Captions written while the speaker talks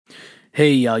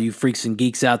Hey, all you freaks and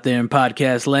geeks out there in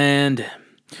podcast land.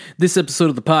 This episode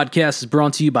of the podcast is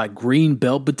brought to you by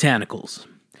Greenbelt Botanicals.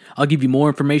 I'll give you more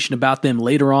information about them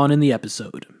later on in the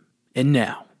episode. And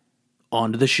now,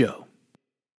 on to the show.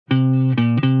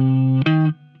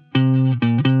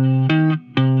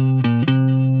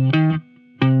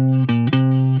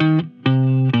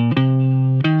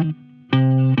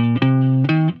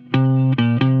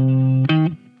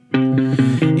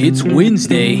 It's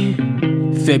Wednesday,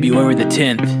 February the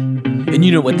 10th, and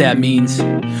you know what that means.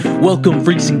 Welcome,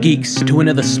 freaks and geeks, to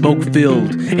another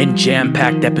smoke-filled and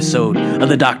jam-packed episode of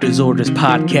the Doctor's Orders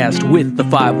podcast with the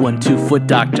 512 Foot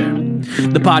Doctor.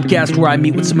 The podcast where I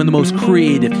meet with some of the most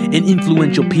creative and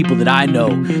influential people that I know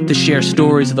to share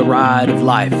stories of the ride of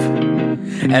life.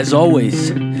 As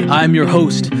always, I'm your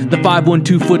host, the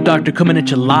 512 Foot Doctor, coming at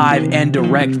you live and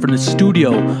direct from the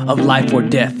studio of Life or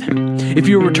Death. If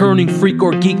you're a returning freak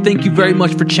or geek, thank you very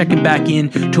much for checking back in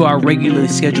to our regularly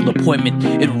scheduled appointment.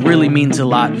 It really means a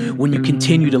lot when you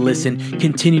continue to listen,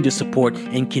 continue to support,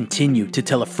 and continue to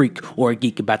tell a freak or a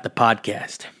geek about the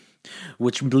podcast.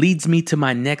 Which leads me to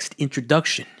my next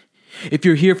introduction. If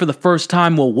you're here for the first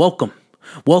time, well, welcome.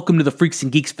 Welcome to the Freaks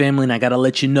and Geeks family, and I gotta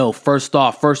let you know, first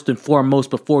and foremost,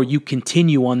 before you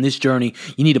continue on this journey,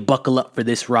 you need to buckle up for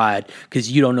this ride,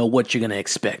 because you don't know what you're gonna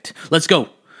expect. Let's go!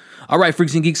 All right,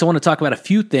 Freaks and Geeks, I want to talk about a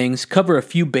few things, cover a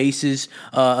few bases,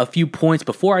 a few points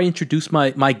before I introduce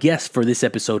my guest for this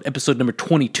episode number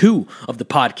 22 of the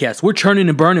podcast. We're churning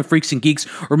and burning, Freaks and Geeks.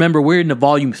 Remember, we're into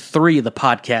volume 3 of the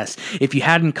podcast. If you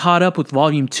hadn't caught up with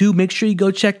volume 2, make sure you go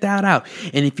check that out.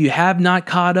 And if you have not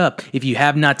caught up, if you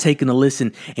have not taken a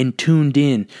listen and tuned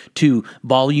in to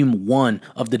volume 1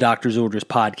 of the Doctor's Orders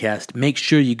podcast, make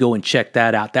sure you go and check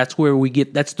that out. That's where we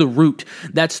get, that's the root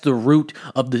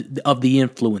of the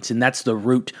influence. And that's the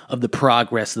root of the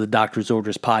progress of the Doctor's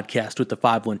Orders podcast with the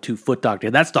 512 Foot Doctor.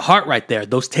 That's the heart right there,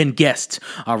 those 10 guests,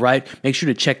 all right? Make sure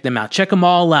to check them out. Check them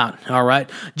all out, all right?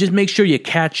 Just make sure you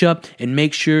catch up and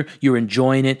make sure you're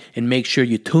enjoying it and make sure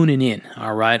you're tuning in,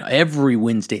 all right? Every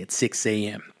Wednesday at 6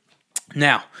 a.m.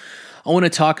 Now, I want to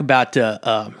talk about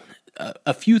a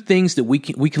few things that we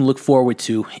can look forward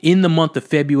to in the month of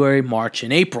February, March,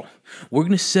 and April. We're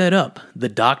going to set up the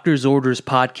Doctor's Orders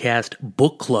podcast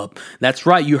book club. That's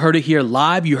right. You heard it here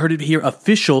live. You heard it here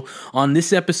official on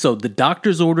this episode. The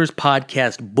Doctor's Orders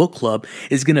podcast book club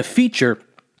is going to feature,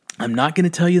 I'm not going to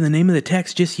tell you the name of the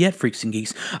text just yet, Freaks and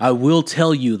Geeks. I will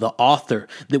tell you the author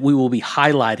that we will be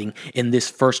highlighting in this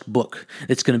first book.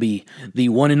 It's going to be the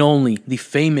one and only, the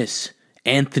famous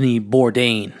Anthony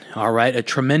Bourdain, all right, a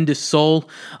tremendous soul.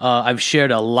 I've shared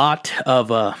a lot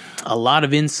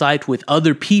of insight with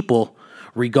other people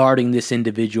regarding this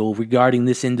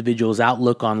individual's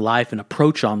outlook on life and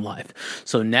approach on life.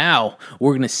 So now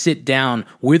we're going to sit down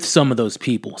with some of those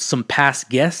people, some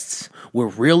past guests. We're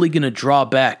really going to draw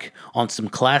back on some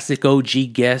classic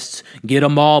OG guests, get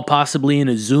them all possibly in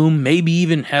a Zoom, maybe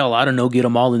even, hell, I don't know, get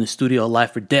them all in the studio of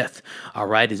Life or Death, all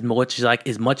right, as much as I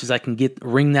can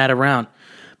ring that around.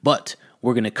 But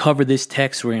we're going to cover this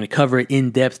text. We're going to cover it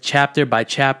in depth, chapter by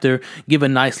chapter, give a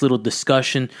nice little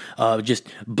discussion, just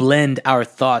blend our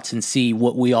thoughts and see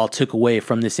what we all took away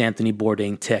from this Anthony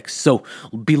Bourdain text. So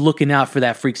be looking out for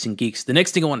that, Freaks and Geeks. The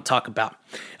next thing I want to talk about,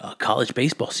 college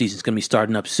baseball season is going to be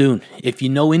starting up soon. If you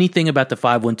know anything about the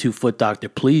 512 Foot Doctor,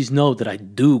 please know that I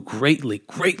do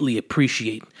greatly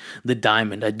appreciate the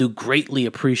diamond. I do greatly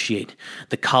appreciate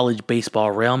the college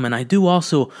baseball realm, and I do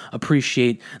also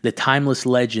appreciate the timeless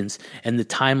legends and the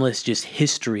timeless just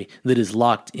history that is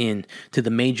locked in to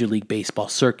the Major League Baseball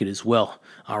circuit as well.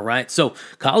 All right, so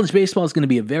college baseball is going to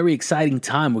be a very exciting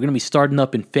time. We're going to be starting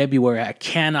up in February. I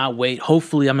cannot wait.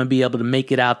 Hopefully, I'm going to be able to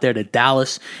make it out there to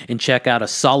Dallas and check out a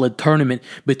solid tournament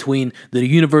between the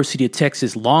University of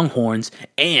Texas Longhorns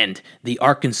and the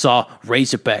Arkansas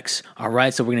Razorbacks. All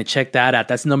right, so we're going to check that out.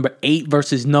 That's number 8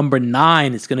 versus number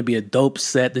 9. It's going to be a dope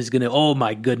set. There's going to, oh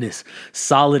my goodness,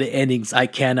 solid endings. I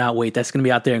cannot wait. That's going to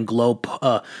be out there in Globe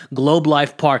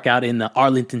Life Park out in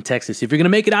Arlington, Texas. If you're going to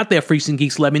make it out there, Freaks and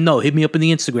Geeks, let me know. Hit me up in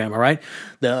the Instagram, all right?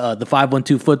 The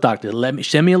 512 Foot Doctor.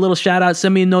 Send me a little shout out.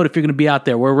 Send me a note if you're going to be out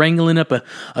there. We're wrangling up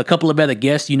a couple of other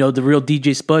guests. You know, the real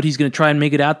DJ Spud. He's going to try and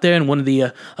make it out there, and one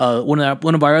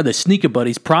of our other sneaker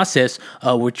buddies, Process.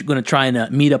 We're going to try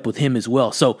and meet up with him as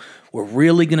well. So we're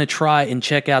really going to try and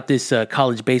check out this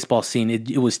college baseball scene.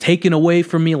 It was taken away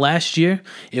from me last year.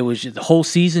 It was the whole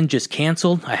season just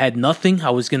canceled. I had nothing. I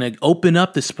was going to open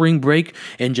up the spring break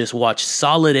and just watch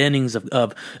solid innings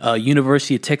of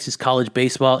University of Texas college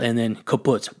baseball, and then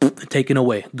kaput, taken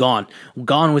away, gone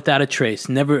without a trace.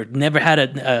 Never had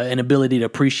an ability to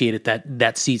appreciate it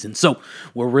that season. So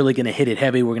we're really going to hit it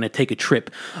heavy. We're going to take a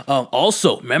trip.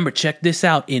 Also, remember, check this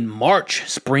out. In March,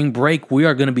 spring break, we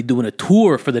are going to be doing a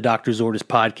tour for the Doctor's Orders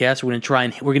podcast. We're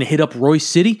going to hit up Royce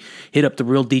City, hit up the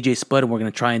real DJ Spud, and we're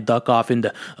going to try and duck off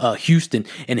into Houston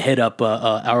and head up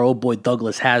our old boy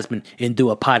Douglas Hasman and do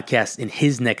a podcast in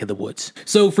his neck of the woods.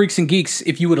 So, freaks and geeks,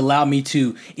 if you would allow me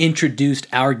to introduce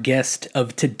our guest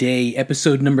of today,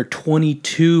 episode number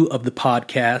 22 of the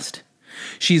podcast.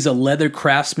 She's a leather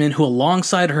craftsman who,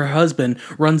 alongside her husband,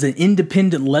 runs an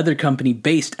independent leather company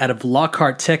based out of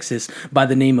Lockhart, Texas, by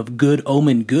the name of Good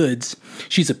Omen Goods.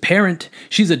 She's a parent,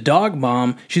 she's a dog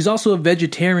mom, she's also a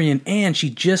vegetarian, and she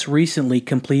just recently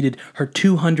completed her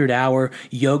 200-hour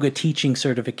yoga teaching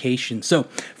certification. So,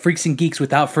 freaks and geeks,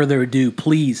 without further ado,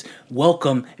 please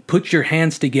welcome, put your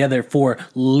hands together for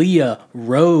Leah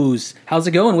Rose. How's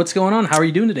it going? What's going on? How are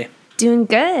you doing today? Doing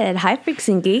good. Hi, Freaks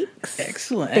and Geeks.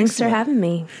 Excellent. Thanks for having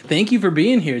me. Thank you for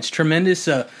being here. It's tremendous.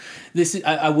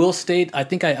 I will state, I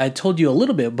think I told you a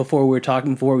little bit before we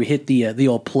hit the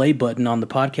old play button on the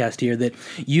podcast here, that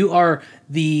you are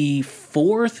the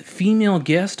 4th female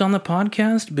guest on the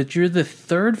podcast, but you're the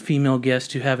 3rd female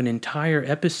guest to have an entire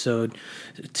episode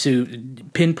to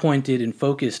pinpointed and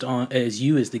focused on as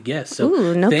you as the guest. So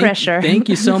ooh, no pressure. Thank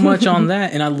you so much on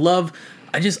that. And I love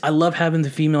having the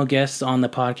female guests on the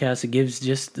podcast. It gives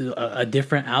just a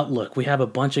different outlook. We have a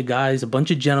bunch of guys, a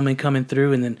bunch of gentlemen coming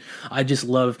through, and then I just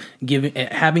love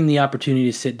having the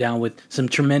opportunity to sit down with some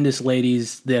tremendous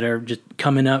ladies that are just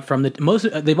coming up from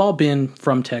they've all been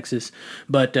from Texas,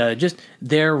 but just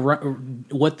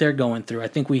what they're going through. I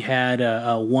think we had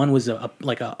one was a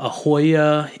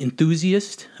Hoya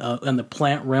enthusiast in the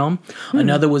plant realm.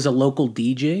 Another was a local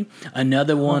DJ.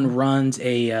 Another one runs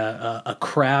a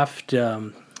craft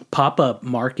pop-up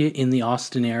market in the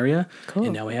Austin area. Cool.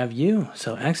 And now we have you.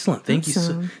 So excellent. Thank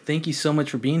you so much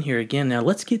for being here again. Now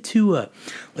let's get to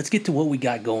what we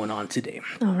got going on today.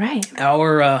 All right.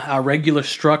 Our regular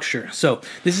structure. So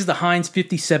this is the Heinz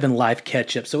 57 Live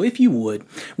Catch-Up. So if you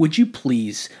would you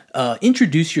please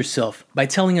introduce yourself by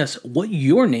telling us what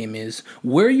your name is,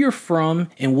 where you're from,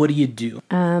 and what do you do?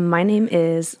 My name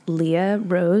is Leah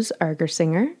Rose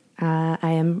Argersinger. I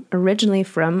am originally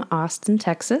from Austin,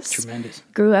 Texas. Tremendous.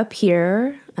 Grew up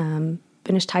here,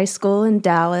 finished high school in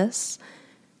Dallas.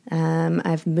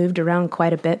 I've moved around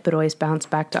quite a bit, but always bounced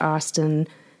back to Austin.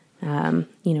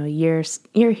 Year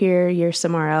here, year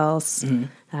somewhere else.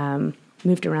 Mm-hmm.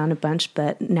 Moved around a bunch,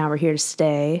 but now we're here to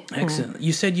stay. Excellent.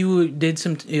 You said you did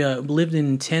lived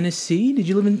in Tennessee. Did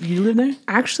you live there?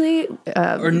 Actually,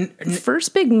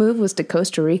 first big move was to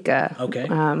Costa Rica. Okay.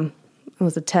 It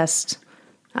was a test.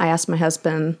 I asked my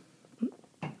husband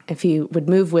if he would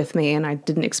move with me, and I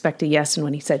didn't expect a yes. And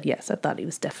when he said yes, I thought he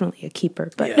was definitely a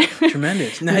keeper. But yeah,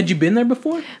 tremendous. Now, had you been there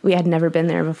before? We had never been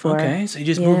there before. Okay, so you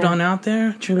just moved on out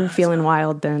there? We were feeling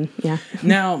wild then, yeah.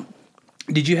 Now,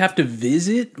 did you have to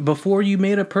visit before you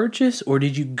made a purchase, or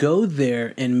did you go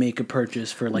there and make a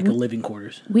purchase for like a living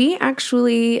quarters? We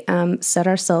actually set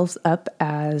ourselves up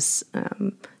as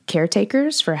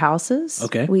caretakers for houses.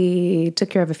 Okay. We took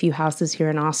care of a few houses here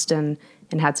in Austin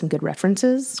and had some good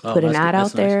references, put an ad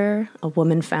out there. A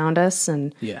woman found us,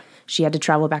 and she had to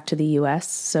travel back to the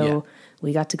U.S., so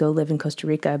we got to go live in Costa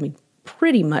Rica,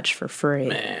 pretty much for free.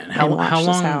 Man, how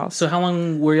long? So how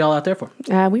long were y'all out there for?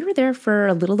 We were there for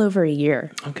a little over a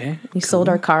year. Okay. We sold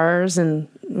our cars, and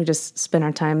we just spent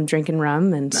our time drinking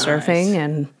rum and surfing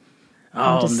and...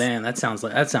 Oh man, that sounds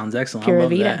excellent. Pura I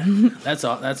love vida. that.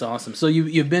 That's awesome. So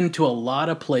you've been to a lot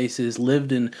of places,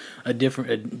 lived in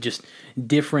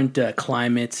different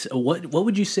climates. What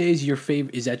would you say is your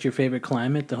favorite? Is that your favorite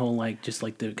climate? The whole just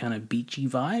the kind of beachy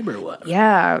vibe, or what?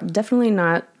 Yeah, definitely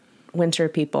not winter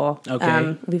people.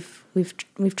 Okay.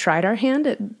 We've tried our hand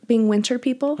at being winter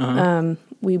people. Uh-huh.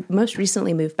 We most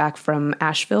recently moved back from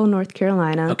Asheville, North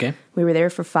Carolina. Okay. We were there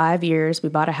for 5 years. We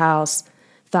bought a house.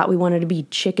 Thought we wanted to be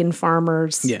chicken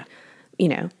farmers. Yeah.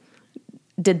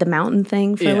 Did the mountain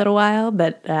thing for a little while,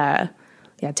 but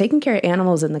taking care of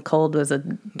animals in the cold was a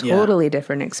totally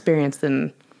different experience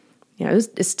than,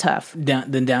 it's tough.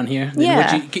 Down here?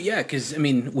 Because,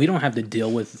 we don't have to deal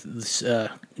with this,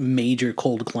 major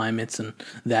cold climates and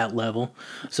that level.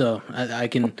 So I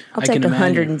can take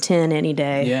 110 imagine. Any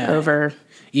day over...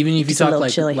 Even if you talk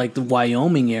like the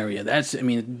Wyoming area, that's,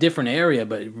 different area,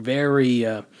 but very...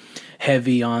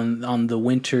 heavy on the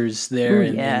winters there, Ooh,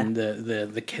 and, yeah. and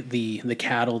the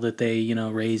cattle that they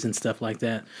raise and stuff like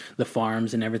that, the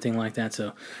farms and everything like that.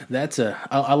 So that's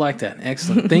I like that.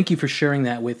 Excellent. Thank you for sharing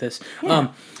that with us. Yeah.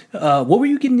 What were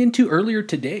you getting into earlier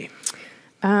today?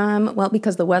 Well,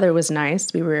 because the weather was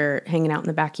nice, we were hanging out in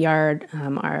the backyard.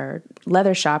 Our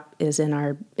leather shop is in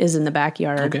the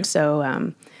backyard, Okay.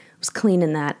 so was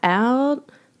cleaning that out.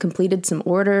 Completed some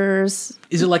orders.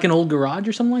 Is it like an old garage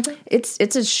or something like that?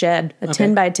 It's a shed, a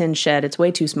 10 by 10 shed. It's way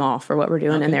too small for what we're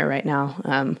doing in there right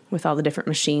now, with all the different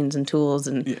machines and tools,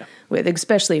 and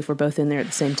especially if we're both in there at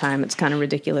the same time, it's kind of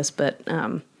ridiculous. But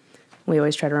we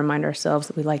always try to remind ourselves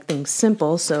that we like things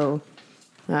simple, so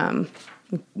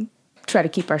we try to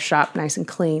keep our shop nice and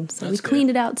clean. So we cleaned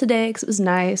it out today because it was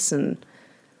nice, and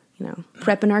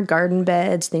prepping our garden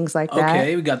beds, things like that.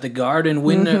 Okay, we got the garden.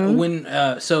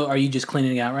 So are you just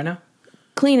cleaning it out right now?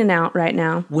 Cleaning out right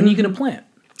now. When are you going to plant?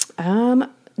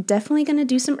 Definitely going to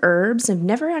do some herbs. I've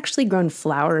never actually grown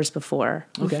flowers before.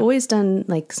 Okay. I've always done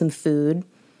like some food.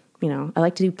 I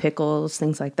like to do pickles,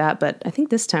 things like that. But I think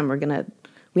this time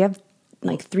we have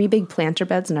like 3 big planter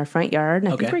beds in our front yard,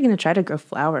 and I think we're going to try to grow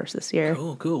flowers this year.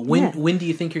 Cool. When do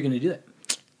you think you're going to do that?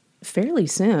 Fairly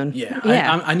soon. Yeah.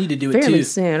 I need to do it too. Fairly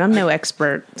soon. I'm no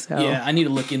expert. So. Yeah, I need to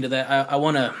look into that. I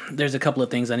want to, there's a couple of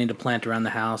things I need to plant around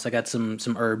the house. I got some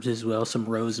herbs as well, some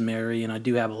rosemary, and I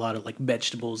do have a lot of like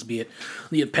vegetables, be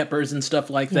it peppers and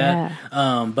stuff like that.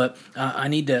 But I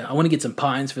want to get some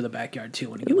pines for the backyard too. I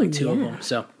want to get like 2 of them.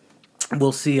 So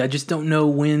we'll see. I just don't know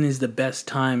when is the best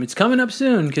time. It's coming up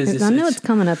soon because I know it's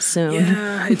coming up soon.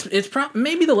 Yeah, it's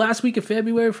maybe the last week of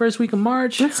February, first week of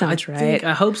March. That sounds right.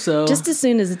 I hope so. Just as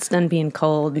soon as it's done being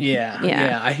cold.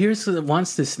 Yeah. I hear it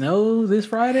wants to snow this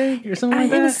Friday or something like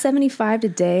that. It was 75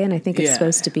 today, and I think it's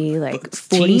supposed to be like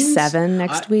 47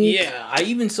 next week. Yeah, I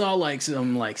even saw like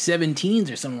some like 17s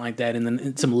or something like that, and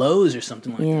then some lows or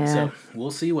something like that. So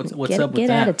we'll see what's up with that. Get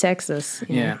out of Texas.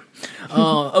 Yeah.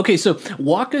 Okay, so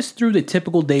walk us through the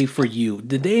typical day for you,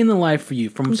 the day in the life for you,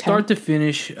 from start to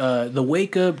finish, the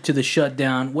wake up to the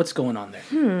shutdown. What's going on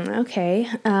there? Okay.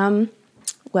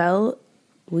 Well,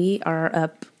 we are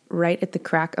up right at the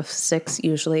crack of 6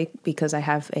 usually because I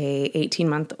have a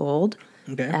 18-month-old.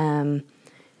 Okay.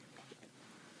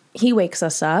 He wakes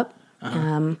us up.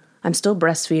 I'm still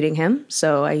breastfeeding him,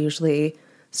 so I usually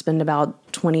spend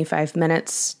about 25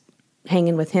 minutes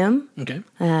hanging with him. Okay.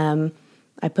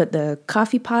 I put the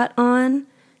coffee pot on,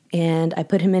 and I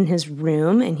put him in his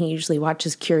room, and he usually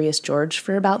watches Curious George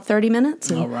for about 30 minutes.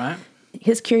 And all right.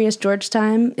 His Curious George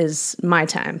time is my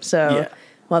time. So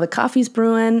while the coffee's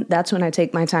brewing, that's when I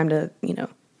take my time to,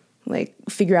 like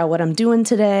figure out what I'm doing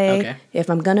today. Okay. If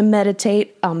I'm going to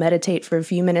meditate, I'll meditate for a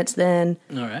few minutes then.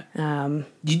 All right.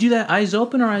 Do you do that eyes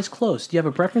open or eyes closed? Do you have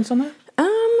a preference on that?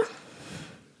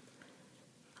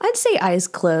 I'd say eyes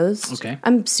closed. Okay.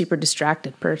 I'm a super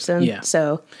distracted person. Yeah.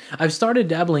 So I've started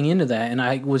dabbling into that, and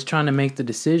I was trying to make the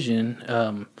decision.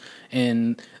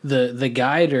 And the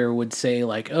guider would say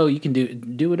like, "Oh, you can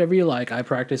do whatever you like. I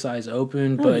practice eyes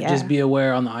open, but just be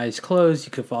aware on the eyes closed.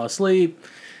 You could fall asleep,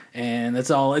 and that's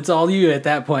all. It's all you at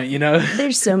that point,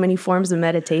 There's so many forms of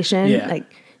meditation. Yeah.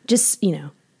 Like just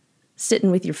sitting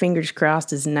with your fingers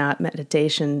crossed is not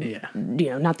meditation.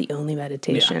 Yeah. Not the only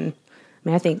meditation. Yeah. I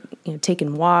mean, I think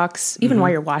taking walks, even while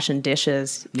you're washing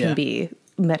dishes, can be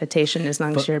meditation as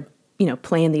long as you're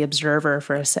playing the observer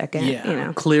for a second.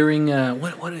 Yeah, clearing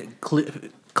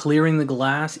clearing the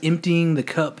glass, emptying the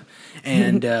cup,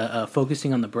 and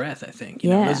focusing on the breath. I think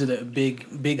those are the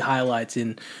big highlights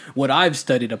in what I've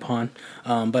studied upon.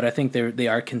 But I think they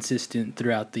are consistent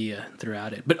throughout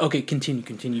it. But okay, continue.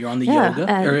 You're on the yoga,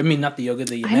 not the yoga,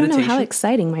 the meditation. I don't know how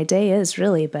exciting my day is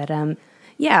really, but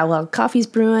well, coffee's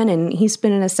brewing and he's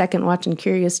spending a second watching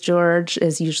Curious George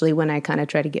is usually when I kind of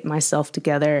try to get myself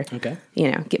together. Okay.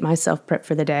 Get myself prepped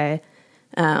for the day.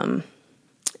 Then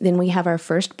we have our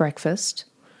first breakfast.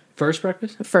 First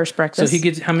breakfast? First breakfast. So he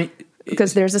gets how many?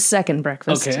 Because there's a second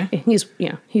breakfast. Okay.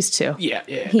 He's 2. Yeah.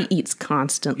 He eats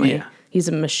constantly. Yeah. He's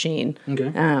a machine.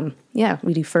 Okay.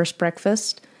 We do first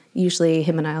breakfast. Usually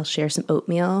him and I'll share some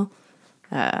oatmeal.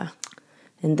 And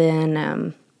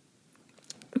then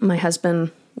my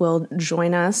husband will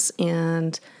join us,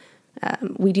 and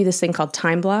we do this thing called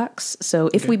time blocks. So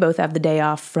if we both have the day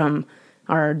off from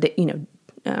our,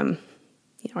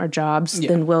 our jobs,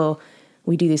 then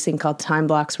we do this thing called time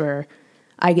blocks where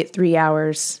I get 3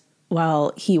 hours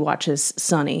while he watches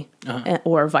Sonny,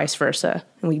 or vice versa,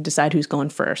 and we decide who's going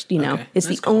first. Okay. It's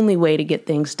the only way to get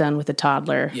things done with a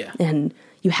toddler. Yeah. And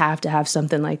you have to have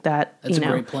something like that. That's a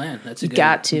great plan. That's a good,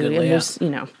 got to, good and layout.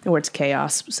 there's or it's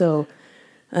chaos. So,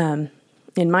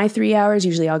 in my 3 hours,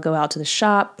 usually I'll go out to the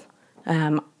shop.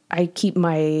 I keep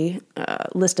my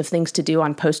list of things to do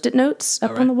on Post-it notes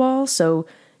up on the wall. So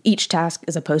each task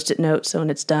is a Post-it note. So when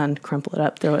it's done, crumple it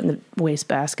up, throw it in the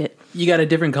wastebasket. You got a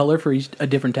different color for a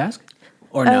different task?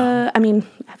 Or no? I mean,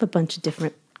 I have a bunch of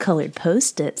different colored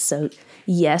Post-its. So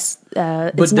yes.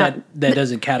 But that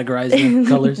doesn't categorize the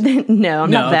colors? No,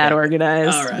 I'm not that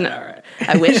organized. All right.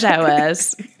 I wish I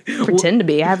was. Pretend to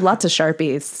be. I have lots of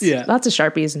Sharpies. Yeah. Lots of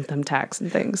Sharpies and thumbtacks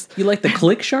and things. You like the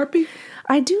Click Sharpie?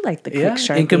 I do like the Click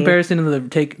Sharpie. In comparison to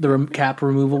the cap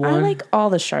removal one? I like all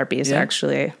the Sharpies,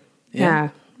 actually. Yeah.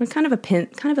 I'm kind of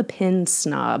a pen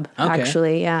snob,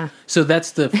 actually. Yeah. So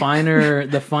that's the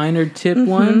finer tip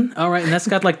one. All right, and that's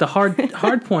got like the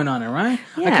hard point on it, right?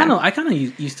 Yeah. I kind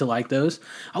of used to like those.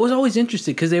 I was always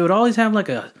interested because they would always have like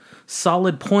a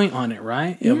solid point on it,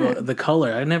 right? Yeah. The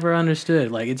color. I never understood.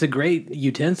 Like, it's a great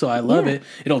utensil. I love it.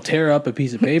 It'll tear up a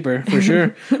piece of paper for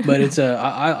sure, but it's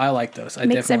I like those. I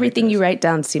makes everything you write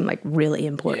down seem like really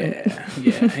important.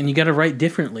 Yeah. And you got to write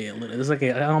differently a little. There's like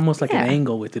almost like an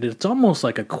angle with it. It's almost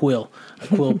like a quill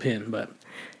pin, but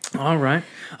all right.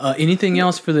 Anything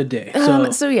else for the day?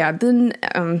 Then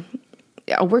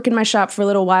I'll work in my shop for a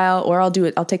little while, or I'll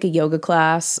take a yoga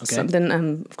class. Okay.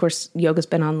 Something. Of course, yoga's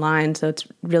been online, so it's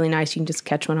really nice. You can just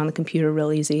catch one on the computer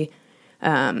real easy.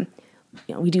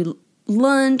 We do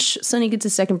lunch. Sonny gets a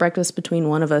second breakfast between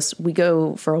one of us. We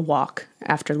go for a walk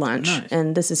after lunch,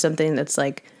 and this is something that's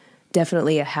like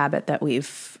definitely a habit that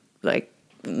we've like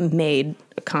made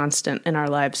a constant in our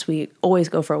lives. We always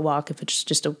go for a walk, if it's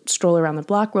just a stroll around the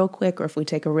block real quick, or if we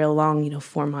take a real long,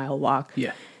 4-mile walk.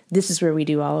 Yeah. This is where we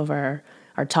do all of our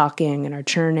talking and our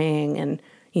churning and,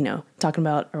 talking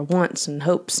about our wants and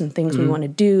hopes and things we want to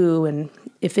do. And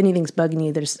if anything's bugging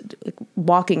you,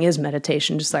 walking is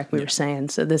meditation, just like we were saying.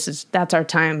 So that's our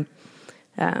time.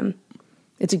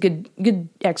 It's a good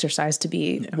exercise to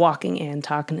be walking and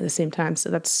talking at the same time. So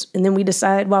and then we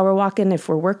decide while we're walking if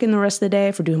we're working the rest of the day,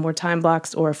 if we're doing more time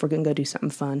blocks, or if we're going to go do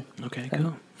something fun. Okay,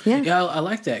 cool. Yeah, I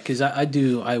like that because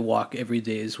I walk every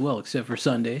day as well, except for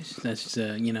Sundays. That's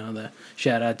the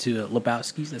shout out to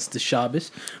Lebowski's. That's the Shabbos.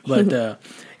 But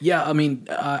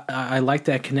I like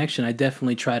that connection. I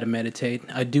definitely try to meditate.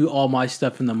 I do all my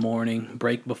stuff in the morning,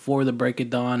 before the break of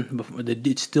dawn.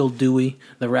 It's still dewy.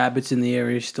 The rabbits in the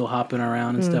area are still hopping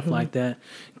around and stuff like that.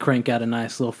 Crank out a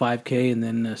nice little 5K and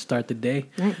then start the day.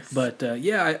 Nice. But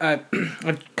I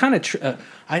kind of.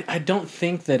 I don't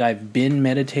think that I've been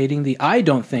meditating. I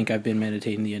don't think I've been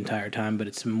meditating the entire time, but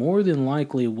it's more than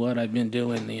likely what I've been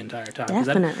doing the entire time.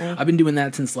 Definitely. I've been doing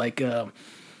that since I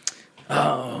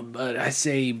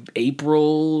say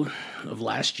April of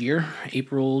last year,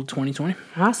 April 2020.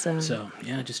 Awesome. So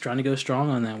just trying to go strong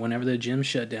on that. Whenever the gym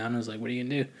shut down, I was like, "What are you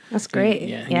gonna do?" That's great.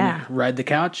 You gonna ride the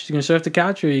couch? You gonna surf the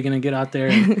couch, or are you gonna get out there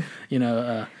and get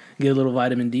a little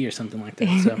vitamin D or something like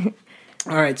that? So.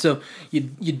 All right, so you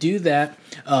do that.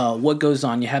 What goes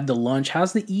on? You have the lunch.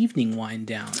 How's the evening wind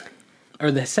down, or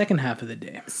the second half of the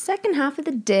day? Second half of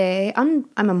the day, I'm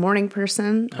a morning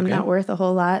person. I'm not worth a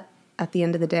whole lot at the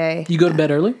end of the day. You go to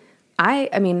bed early?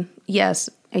 I mean, yes.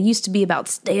 I used to be about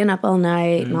staying up all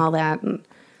night and all that, and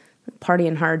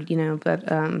partying hard,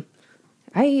 But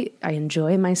I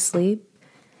enjoy my sleep.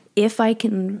 If I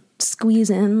can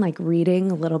squeeze in like reading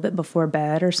a little bit before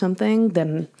bed or something,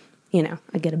 then.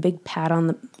 I get a big pat on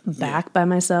the back by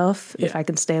myself if I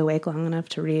can stay awake long enough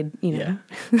to read,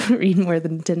 read more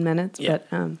than 10 minutes. Yeah.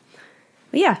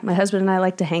 But my husband and I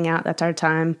like to hang out. That's our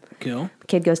time. Cool.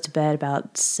 Kid goes to bed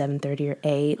about 7:30 or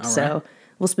 8. All so right.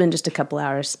 we'll spend just a couple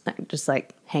hours just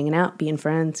like hanging out, being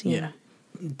friends. You know.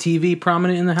 TV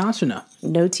prominent in the house or no?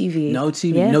 No TV. No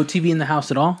TV. Yeah. No TV in the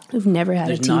house at all? We've never had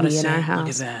There's a not TV in sound. our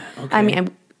house. Look at that. Okay. I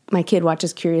mean, my kid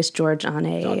watches Curious George on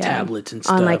tablets and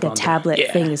stuff. on like a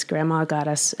tablet thing his grandma got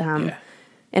us.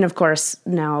 And of course,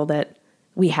 now that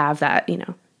we have that,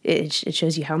 it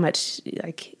shows you how much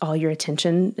like all your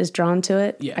attention is drawn to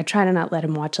it. Yeah. I try to not let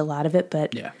him watch a lot of it,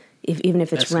 but even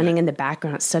if it's That's running good. in the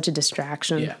background, it's such a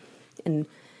distraction. Yeah. And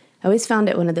I always found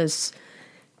it one of those,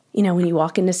 when you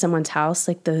walk into someone's house,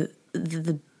 like the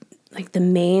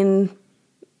main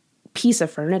piece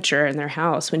of furniture in their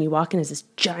house when you walk in is this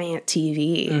giant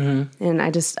TV. And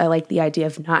I like the idea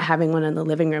of not having one in the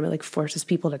living room. It like forces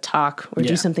people to talk or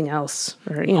do something else,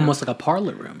 or Almost like a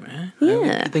parlor room, right?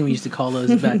 Yeah. I think we used to call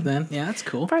those back then. Yeah, that's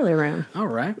cool. parlor room. All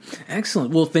right.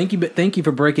 Excellent. Well, thank you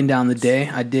for breaking down the day.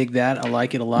 I dig that. I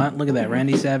like it a lot. Look at that.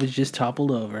 Randy Savage just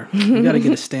toppled over. We got to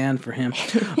get a stand for him.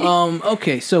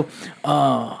 Okay, so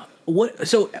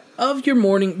of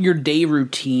your day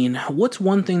routine, what's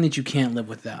one thing that you can't live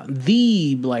without?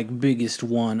 The biggest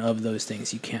one of those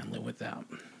things you can't live without.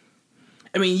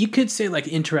 I mean, you could say like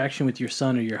interaction with your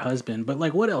son or your husband, but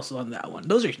like what else on that one?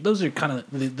 Those are kind of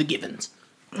the givens.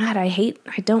 God, I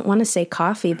don't want to say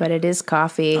coffee, but it is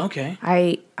coffee. Okay.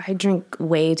 I drink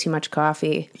way too much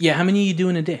coffee. Yeah, how many are you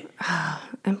doing a day? How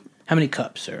many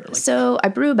cups are like? So I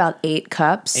brew about 8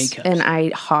 cups. 8 cups. And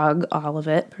I hog all of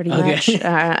it pretty much.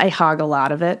 I hog a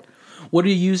lot of it. What are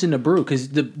you using to brew? Because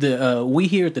we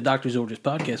here at the Doctor's Orders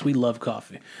podcast, we love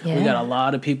coffee. Yeah. We got a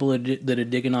lot of people that are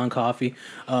digging on coffee.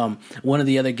 One of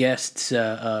the other guests,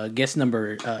 guest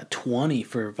number 20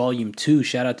 for Volume 2,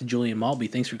 shout out to Julian Malby.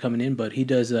 Thanks for coming in, but he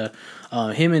does,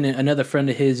 him and another friend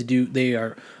of his, they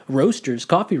are roasters,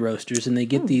 coffee roasters, and they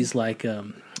get these like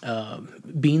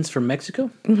beans from Mexico.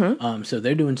 Mm-hmm. So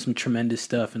they're doing some tremendous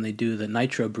stuff, and they do the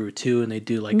nitro brew too, and they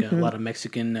do like a lot of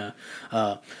Mexican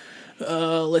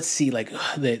let's see, like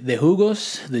the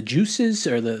jugos, the juices,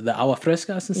 or the agua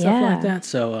frescas and stuff like that.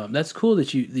 So that's cool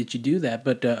that you do that.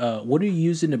 But what are you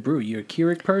using to brew? You're a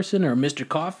Keurig person or Mr.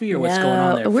 Coffee or what's going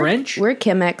on there? French? We're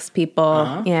Chemex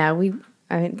people. Yeah,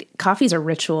 coffee's a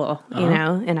ritual, you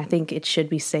know, and I think it should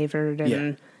be savored,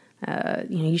 and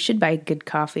you should buy good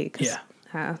coffee.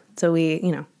 So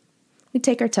we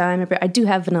take our time. I do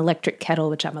have an electric kettle,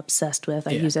 which I'm obsessed with.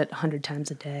 I use it 100 times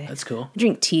a day. That's cool. I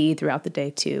drink tea throughout the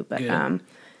day too. But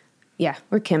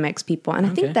we're Chemex people. And I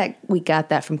think that we got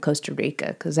that from Costa Rica,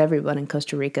 because everyone in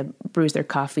Costa Rica brews their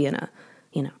coffee in a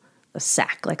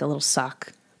sack, like a little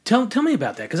sock. Tell me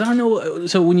about that, because I don't know.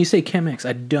 So when you say Chemex,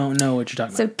 I don't know what you're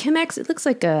talking about. So Chemex, it looks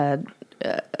like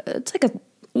it's like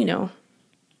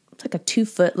a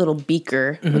 2-foot little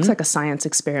beaker. It looks like a science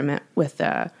experiment with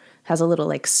has a little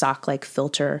like sock-like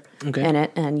filter in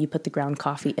it, and you put the ground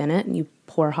coffee in it, and you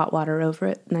pour hot water over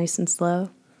it, nice and slow.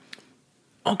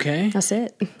 Okay, that's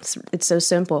it. It's so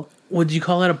simple. Would you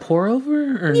call that a pour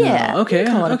over? Or yeah. No? Okay.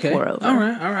 Call it a pour over. All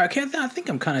right. Okay. I think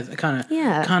I'm kind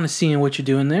of seeing what you're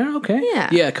doing there. Okay.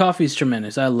 Yeah. Coffee's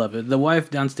tremendous. I love it. The wife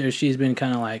downstairs, she's been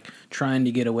kind of like trying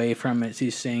to get away from it.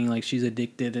 She's saying like she's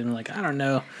addicted, and like I don't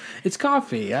know, it's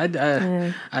coffee.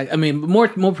 I mean, more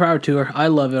power to her. I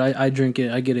love it. I drink it.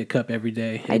 I get a cup every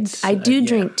day. I do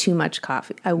drink too much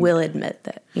coffee. I will admit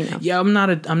that. Yeah. I'm not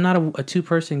a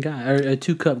 2-person guy or a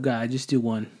 2-cup guy. I just do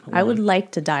one. I would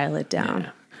like to dial it down.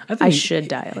 Yeah. I should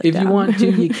dial it down. If you want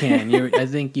to, you can. I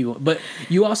think you. But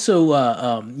you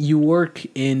also you work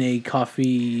in a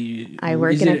coffee. I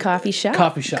work in a coffee shop.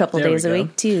 A couple days a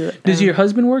week too. Does your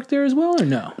husband work there as well, or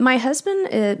no? My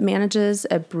husband manages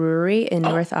a brewery in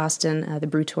North Austin, the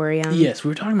Brutorium. Yes, we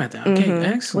were talking about that. Okay,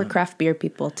 excellent. We're craft beer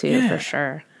people too, for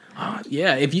sure.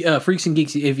 Yeah, if you Freaks and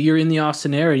Geeks, if you're in the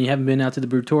Austin area and you haven't been out to the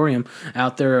Brutorium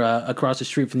out there across the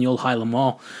street from the old Highland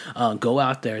Mall, go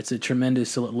out there. It's a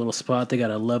tremendous little spot. They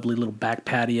got a lovely little back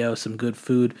patio, some good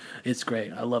food. It's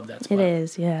great. I love that spot. It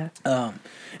is, yeah.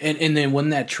 And then when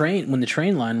the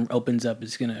train line opens up,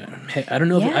 it's gonna. I don't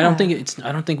know. I don't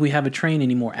think we have a train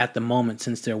anymore at the moment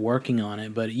since they're working on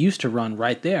it. But it used to run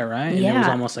right there, right? And it was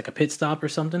almost like a pit stop or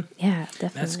something. Yeah,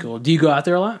 definitely. That's cool. Do you go out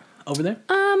there a lot over there?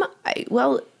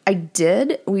 I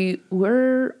did.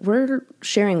 We're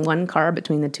sharing one car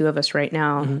between the two of us right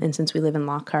now, and since we live in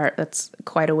Lockhart, that's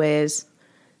quite a ways.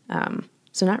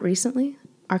 So not recently,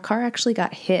 our car actually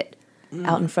got hit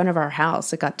out in front of our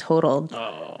house. It got totaled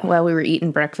while we were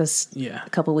eating breakfast a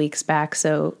couple weeks back.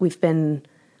 So we've been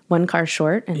one car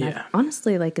short, and I've,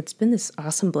 honestly, like, it's been this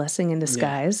awesome blessing in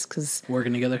disguise because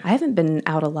working together. I haven't been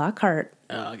out of Lockhart.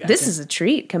 Gotcha. This is a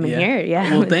treat coming here.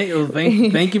 Yeah. Well, thank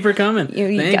you for coming.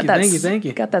 Thank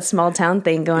you. Got that small town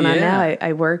thing going on now.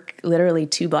 I work literally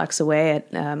 2 blocks away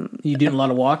at. You doing a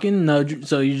lot of walking? No,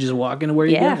 so you're just walking to where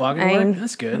you go? Walking to work?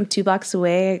 That's good. I'm 2 blocks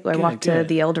away. I walk to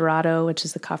the El Dorado, which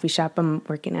is the coffee shop I'm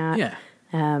working at. Yeah.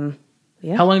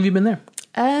 How long have you been there?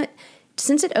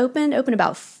 Since it opened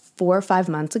about 4 or 5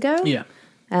 months ago. Yeah.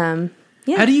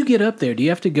 How do you get up there? Do you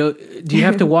have to go? Do you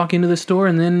have to walk into the store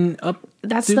and then up?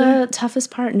 That's the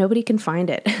toughest part. Nobody can find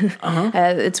it.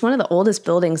 It's one of the oldest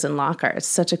buildings in Lockhart. It's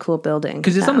such a cool building.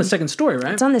 Because it's on the second story,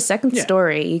 right? It's on the second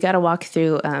story. You got to walk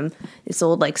through this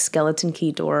old like skeleton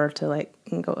key door to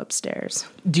go upstairs.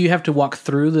 Do you have to walk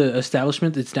through the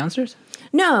establishment that's downstairs?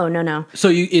 No. So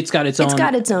it's got its own. It's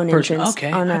got its own entrance.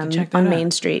 Okay, on Main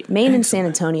Street, and San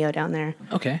Antonio down there.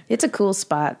 Okay, it's a cool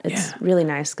spot. It's really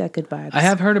nice. Got good vibes. I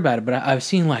have heard about it, but I've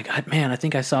seen I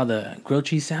think I saw the grilled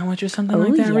cheese sandwich or something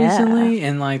like that recently,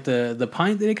 and like the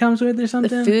pint that it comes with or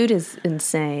something. The food is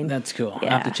insane. That's cool. Yeah.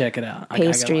 I have to check it out.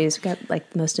 Pastries, got like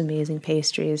the most amazing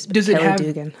pastries. Does it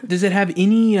have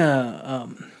any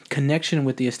connection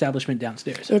with the establishment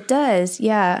downstairs? It does.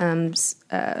 Yeah.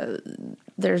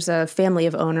 There's a family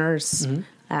of owners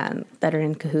that are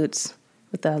in cahoots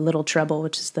with the Little Trouble,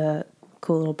 which is the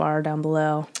cool little bar down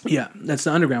below. Yeah, that's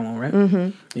the underground one, right?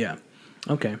 Mm-hmm. Yeah.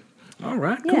 Okay. All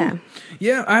right. Cool. Yeah.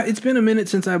 Yeah. It's been a minute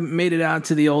since I made it out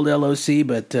to the old LOC,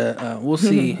 but we'll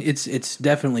see. It's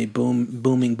definitely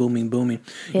booming.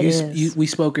 It is. We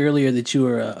spoke earlier that you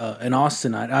were an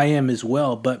Austinite. I am as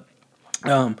well, but.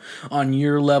 On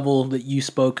your level that you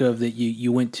spoke of, that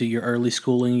you went to your early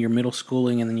schooling, your middle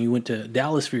schooling, and then you went to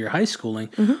Dallas for your high schooling.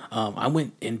 I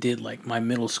went and did like my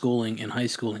middle schooling and high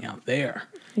schooling out there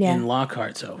in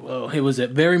Lockhart. So it was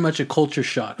very much a culture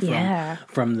shock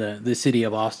from the city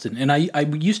of Austin. And I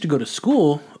used to go to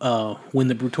school when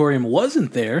the Brutorium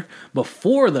wasn't there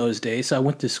before those days. So I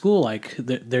went to school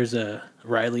there's a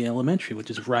Riley Elementary,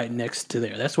 which is right next to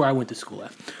there. That's where I went to school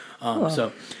at. Cool.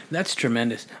 So that's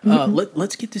tremendous.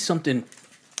 Let's get to something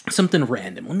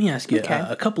random. Let me ask you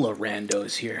a couple of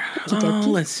randos here.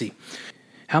 Let's see.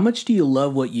 How much do you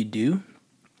love what you do?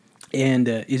 And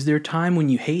is there a time when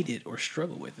you hate it or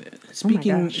struggle with it?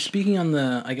 Speaking on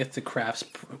the, I guess, the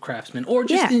craftsman, or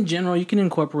just in general, you can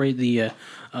incorporate the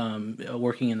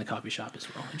working in the coffee shop as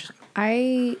well.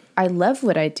 I love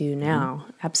what I do now.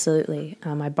 Absolutely.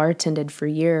 I bartended for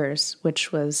years,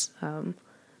 which was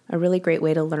a really great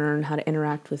way to learn how to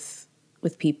interact with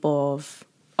people of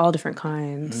all different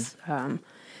kinds.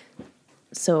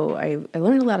 So I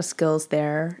learned a lot of skills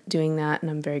there doing that, and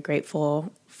I'm very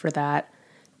grateful for that.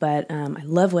 But I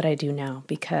love what I do now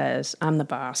because I'm the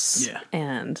boss. Yeah.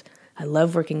 And I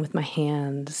love working with my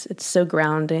hands. It's so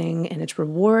grounding and it's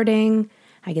rewarding.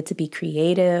 I get to be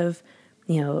creative.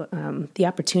 The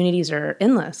opportunities are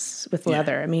endless with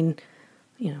leather. I mean,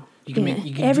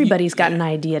 everybody's got an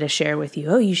idea to share with you.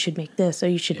 Oh, you should make this. Oh,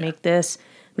 you should make this.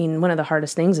 I mean, one of the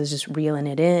hardest things is just reeling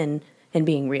it in and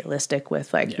being realistic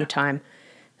with your time.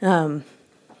 The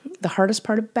hardest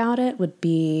part about it would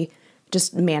be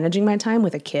just managing my time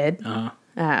with a kid.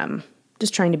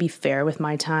 Just trying to be fair with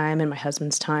my time and my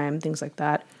husband's time, things like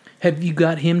that. Have you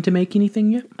got him to make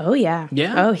anything yet? Oh, yeah.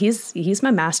 Yeah? Oh, he's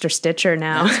my master stitcher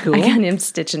now. That's cool. I got him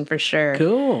stitching for sure.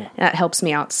 Cool. That helps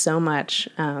me out so much.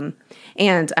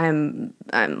 And I'm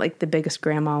like the biggest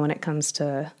grandma when it comes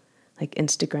to like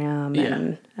Instagram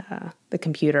and the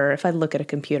computer. If I look at a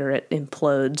computer, it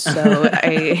implodes. So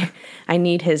I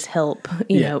need his help,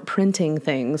 printing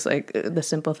things, like the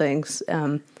simple things.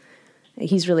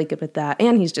 He's really good with that.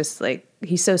 And he's just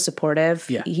he's so supportive.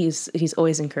 Yeah. He's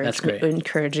always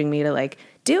encouraging me to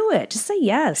do it. Just say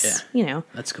yes. Yeah.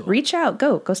 That's cool. Reach out,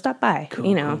 go stop by,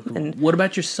 cool. And what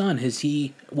about your son?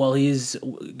 He's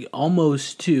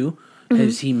almost 2.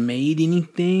 Has he made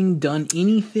anything, done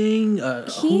anything?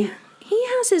 He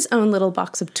has his own little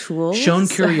box of tools. Shown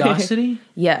curiosity?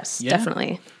 Yes,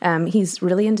 definitely. He's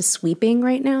really into sweeping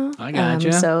right now. I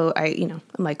gotcha. So I'm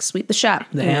like, sweep the shop.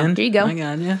 Here you go. I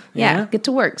gotcha. Yeah, get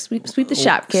to work. Sweep the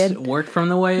shop, kid. Work from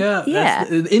the way up. Yeah. That's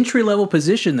the entry-level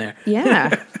position there.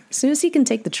 Yeah. As soon as he can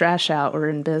take the trash out, we're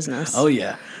in business. Oh,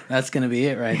 yeah. That's going to be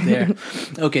it right there.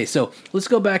 Okay, so let's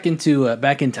go back in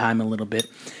time a little bit.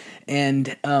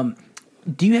 And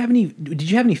did you have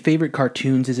any favorite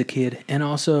cartoons as a kid? And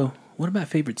also, what about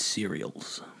favorite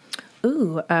cereals?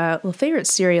 Ooh, favorite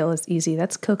cereal is easy.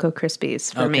 That's Cocoa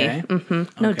Krispies for me.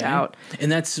 No doubt.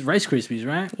 And that's Rice Krispies,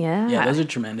 right? Yeah. Yeah, those are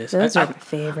tremendous. Those are my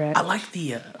favorite. I like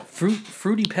the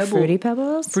Fruity Pebbles. Fruity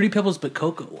Pebbles? Fruity Pebbles, but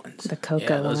cocoa ones. The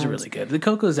cocoa ones. Those are really good. The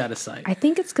cocoa's out of sight. I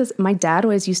think it's because my dad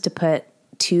always used to put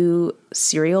 2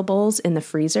 cereal bowls in the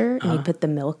freezer, and he'd put the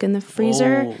milk in the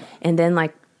freezer, and then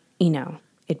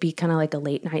it'd be kind of like a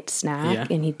late night snack,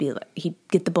 and he'd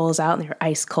get the bowls out and they were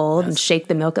ice cold and shake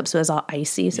the milk up so it was all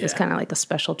icy. So it was kind of like a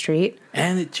special treat.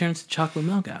 And it turns to chocolate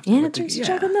milk afterwards. And it turns to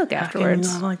chocolate milk afterwards.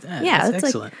 How can you not like that? Yeah, that's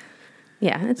excellent.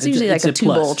 It's usually like a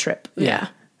 2-bowl trip. Yeah.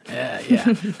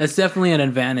 That's definitely an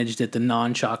advantage that the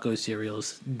non-Choco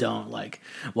cereals don't like.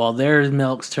 While their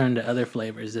milks turn to other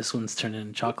flavors, this one's turned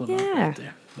into chocolate milk right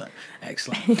there. But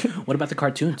excellent. What about the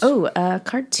cartoons?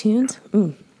 Cartoons.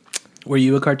 Were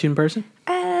you a cartoon person?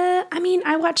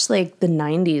 I watched the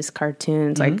 90s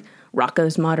cartoons, like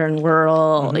Rocko's Modern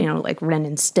World, like Ren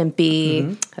and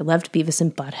Stimpy. I loved Beavis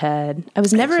and Butthead. I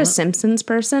was never a Simpsons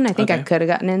person. I think I could have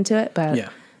gotten into it, but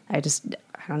I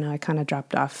don't know, I kind of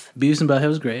dropped off. Beavis and Butthead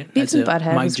was great. Beavis and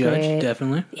Butthead Mike was Judge, great.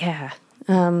 definitely. Yeah.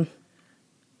 But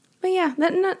yeah,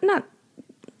 that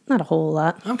not a whole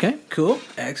lot. Okay, cool.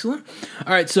 Excellent.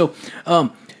 All right, so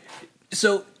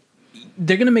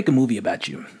they're going to make a movie about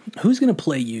you. Who's going to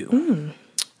play you?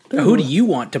 Who do you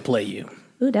want to play you?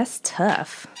 Ooh, that's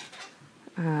tough.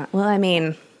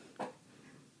 Uma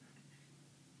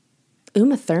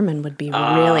Thurman would be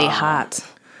really hot.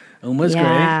 Uma's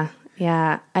great.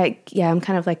 Yeah. I'm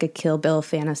kind of like a Kill Bill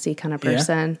fantasy kind of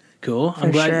person. Cool.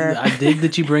 I'm glad. Sure. I dig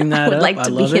that you bring that I would up. like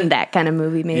to be in that kind of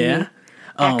movie, maybe. Yeah.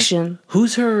 Action.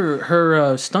 Who's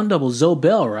her stunt double? Zoe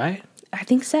Bell, right? I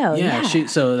think so. Yeah.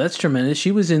 So that's tremendous.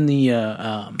 She was in the.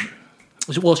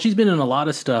 Well, she's been in a lot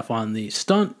of stuff on the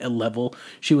stunt level.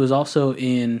 She was also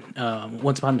in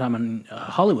Once Upon a Time in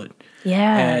Hollywood.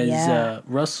 As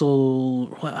Russell.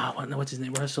 What's his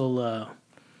name? Russell.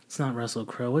 It's not Russell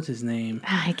Crowe. What's his name?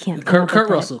 I can't. Kurt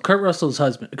Russell. Kurt Russell's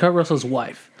husband. Kurt Russell's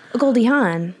wife. Goldie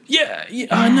Hawn. Yeah.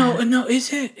 No.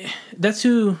 Is it? That's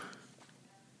who.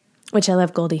 Which I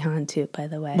love Goldie Hawn too, by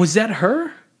the way. Was that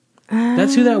her?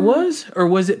 That's who that was? Or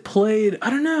was it played? I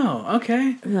don't know.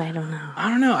 Okay. I don't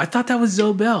know. I thought that was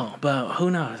Zoe Bell, but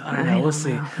who knows? I don't know. We'll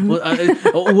see.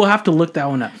 We'll have to look that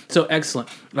one up. So excellent.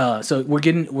 So we're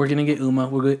gonna get Uma.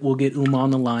 We'll get Uma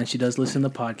on the line. She does listen to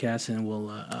the podcast, and we'll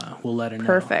let her know.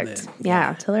 Perfect.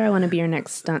 Yeah. Tell her I want to be your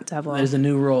next stunt double. There's a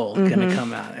new role gonna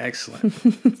come out. Excellent.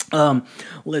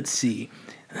 Let's see.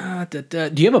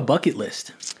 Do you have a bucket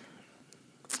list?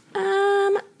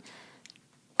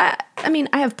 I mean,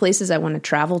 I have places I want to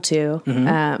travel to.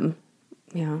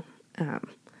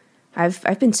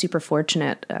 I've been super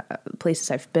fortunate. Places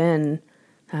I've been,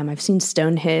 I've seen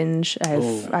Stonehenge.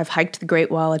 I've hiked the Great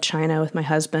Wall of China with my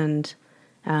husband.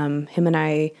 Him and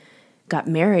I got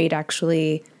married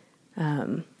actually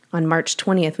on March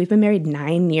 20th. We've been married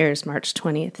 9 years, March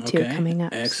 20th, too, coming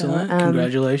up. Excellent. So,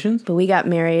 congratulations. But we got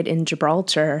married in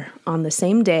Gibraltar on the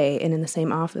same day and in the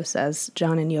same office as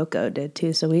John and Yoko did,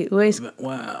 too. So we always...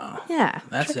 Wow. Yeah.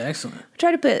 That's excellent.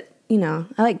 Try to put, I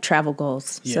like travel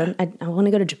goals. Yeah. So I want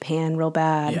to go to Japan real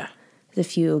bad. Yeah. There's a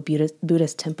few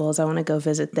Buddhist temples. I want to go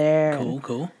visit there.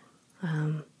 Cool.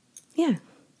 Yeah.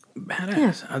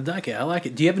 Badass. Yeah. I like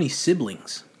it. Do you have any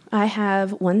siblings? I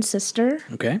have one sister.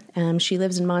 Okay. She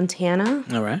lives in Montana.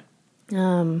 All right.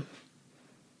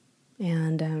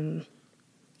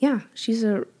 She's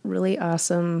a really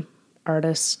awesome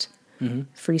artist,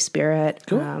 free spirit.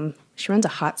 Cool. She runs a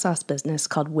hot sauce business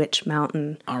called Witch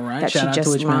Mountain. All right. That Shout out she to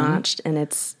just Witch launched, and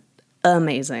it's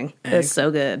amazing. It's so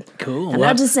good. Cool. I'm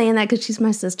not just saying that because she's my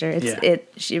sister.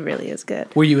 She really is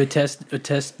good. Were you a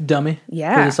test dummy?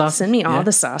 Yeah. For the sauces? Send me all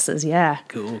the sauces. Yeah.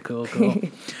 Cool.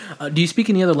 Do you speak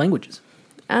any other languages?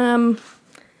 A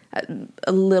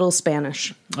little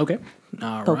Spanish. Okay.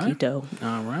 All Poquito. Right.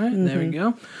 All right. There we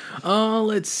go.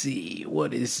 Let's see.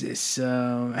 What is this?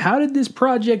 How did this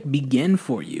project begin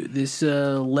for you? This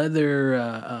your leather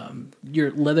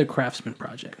craftsman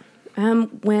project.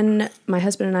 When my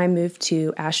husband and I moved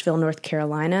to Asheville, North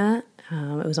Carolina,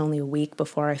 it was only a week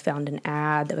before I found an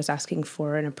ad that was asking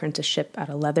for an apprenticeship at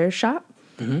a leather shop.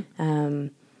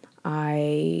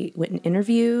 I went and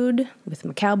interviewed with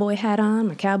my cowboy hat on,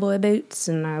 my cowboy boots,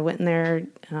 and I went in there,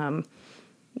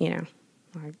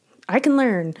 I can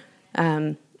learn.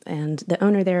 And the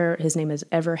owner there, his name is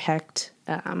Ever Hecht.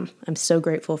 I'm so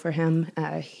grateful for him.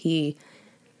 He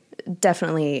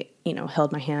definitely,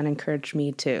 held my hand, encouraged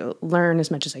me to learn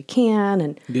as much as I can.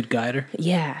 And good guider.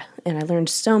 Yeah. And I learned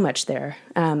so much there.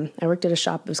 I worked at a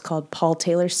shop. It was called Paul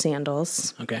Taylor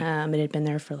Sandals. Okay. It had been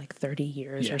there for like 30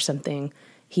 years or something.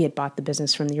 He had bought the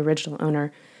business from the original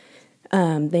owner.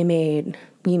 We made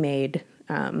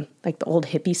like the old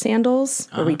hippie sandals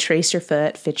where we trace your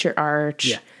foot, fit your arch.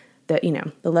 Yeah.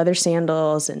 The leather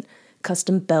sandals and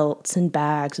custom belts and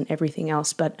bags and everything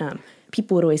else. But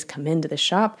people would always come into the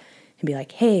shop and be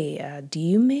like, "Hey, do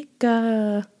you make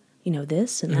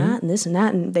this and that and this and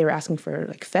that?" And they were asking for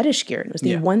like fetish gear. And it was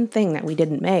the one thing that we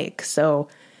didn't make. So,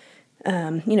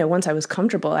 once I was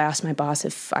comfortable, I asked my boss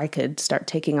if I could start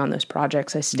taking on those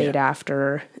projects. I stayed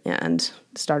after and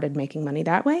started making money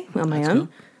that way on my own.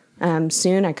 Cool.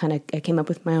 Soon I came up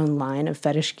with my own line of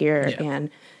fetish gear and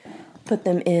put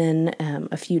them in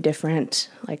a few different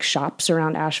like shops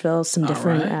around Asheville, some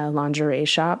different lingerie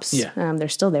shops. Yeah. They're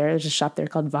still there. There's a shop there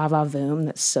called Va Va Voom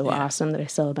that's so awesome that I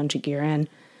sell a bunch of gear in.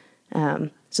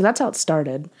 So that's how it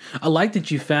started. I like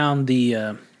that you found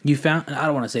I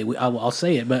don't want to say, I'll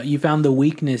say it, but you found the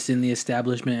weakness in the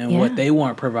establishment and what they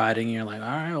weren't providing. And you're like, all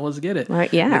right, well, let's get it.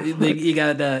 Right, yeah. You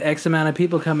got X amount of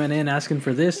people coming in asking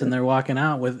for this and they're walking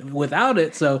out without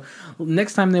it. So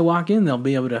next time they walk in, they'll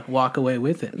be able to walk away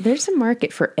with it. There's a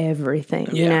market for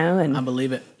everything, and I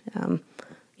believe it.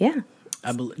 Yeah.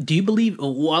 Do you believe,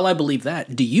 while I believe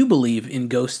that, do you believe in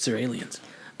ghosts or aliens?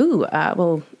 Ooh,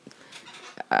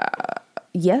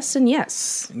 yes and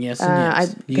yes. Yes and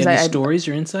yes. You got any stories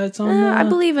or insights on that? I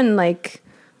believe in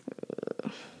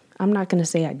I'm not going to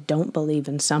say I don't believe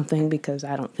in something because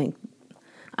I don't think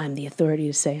I'm the authority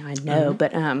to say I know.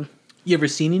 But you ever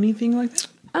seen anything like that?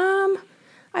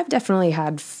 I've definitely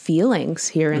had feelings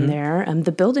here and there.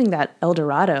 The building that El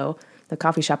Dorado, the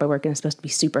coffee shop I work in, is supposed to be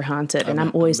super haunted, and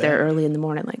I'm always there early in the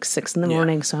morning, like 6 in the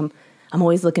morning. So I'm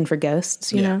always looking for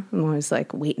ghosts, you Yeah. know? I'm always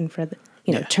like waiting for the,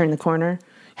 Yeah. turn the corner.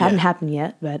 Hadn't Yeah. happened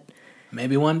yet, but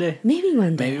Maybe one day. maybe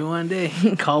one day. Maybe one day.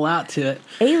 Call out to it.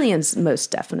 Aliens, most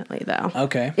definitely, though.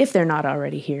 Okay. If they're not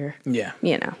already here, Yeah.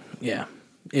 you know. Yeah.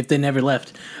 If they never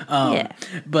left. Yeah.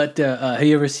 But have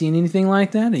you ever seen anything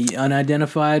like that?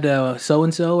 Unidentified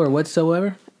so-and-so or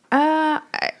whatsoever?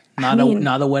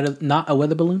 Not a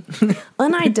weather balloon?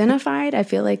 Unidentified, I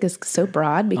feel like is so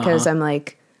broad because Uh-huh. I'm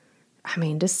like, I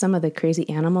mean, just some of the crazy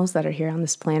animals that are here on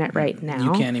this planet right now.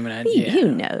 You can't even...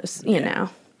 Who knows? You know.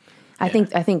 I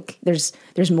think there's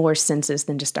more senses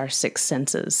than just our six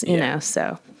senses, you know.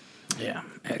 So Yeah.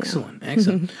 Excellent.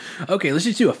 Okay, let's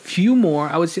just do a few more.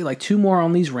 I would say like 2 more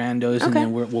on these randos, and Okay.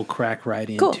 then we'll crack right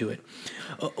Cool. into it.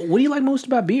 What do you like most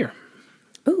about beer?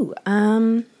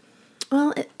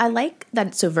 well, I like that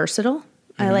it's so versatile.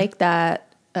 I like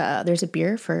that there's a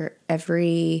beer for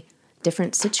every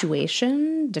different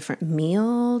situation, different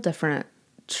meal, different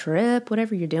trip,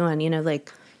 whatever you're doing. You know,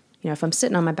 like, if I'm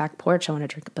sitting on my back porch, I want to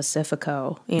drink a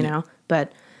Pacifico, you know,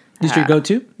 but This your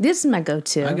go-to? this is my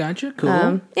go-to. I got you.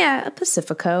 Cool. Yeah, a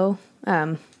Pacifico.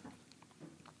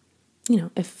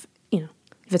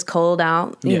 If it's cold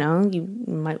out, you Yeah. know, you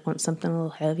might want something a little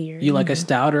heavier. You like a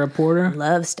stout or a porter?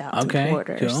 Love stouts Okay, and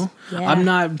porters. cool. Yeah. I'm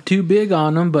not too big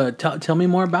on them, but tell me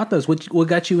more about those. What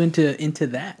got you into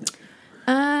that?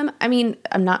 I mean,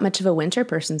 I'm not much of a winter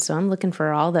person, so I'm looking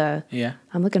for all the Yeah.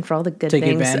 I'm looking for all the good Take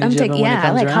things. advantage of it when it I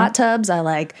comes like around? hot tubs. I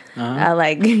like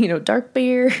dark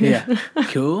beer. Yeah.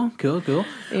 Cool.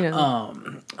 You know.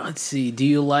 Let's see. Do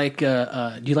you like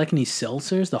any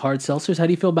seltzers? The hard seltzers? How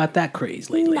do you feel about that craze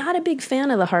lately? Not a big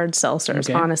fan of the hard seltzers,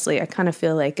 Okay. honestly. I kind of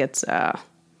feel like it's I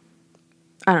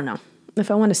don't know. If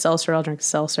I want a seltzer, I'll drink a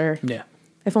seltzer. Yeah.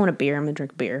 If I want a beer, I'm gonna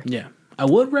drink beer. Yeah. I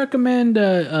would recommend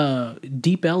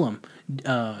Deep Ellum.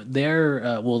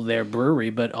 Their brewery,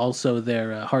 but also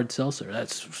their hard seltzer.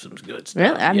 That's some good stuff.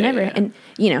 Really, I've Yeah, never, yeah.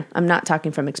 and I'm not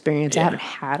talking from experience. I haven't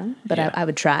had them, but Yeah. I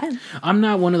would try 'em. I'm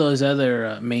not one of those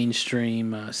other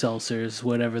mainstream seltzers,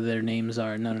 whatever their names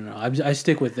are. No. I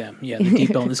stick with them. Yeah, the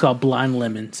Deep Ellum. It's called Blind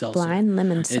Lemon Seltzer. Blind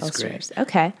lemon It's seltzers. great.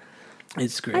 Okay,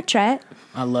 It's great. I'd try it.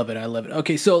 I love it.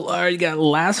 Okay, so all right, got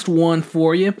last one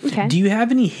for you. Okay. Do you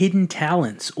have any hidden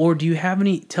talents, or do you have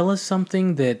any? Tell us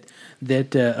something that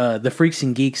the freaks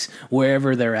and geeks,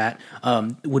 wherever they're at,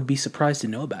 would be surprised to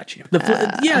know about you.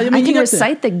 I you can got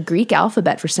recite the Greek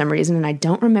alphabet for some reason, and I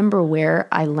don't remember where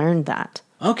I learned that.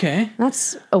 Okay.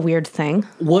 That's a weird thing.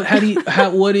 What? How do you?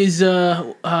 What is?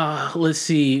 Let's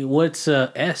see. What's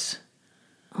S?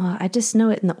 I just know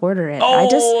it in the order.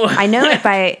 Oh! I know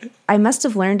it I must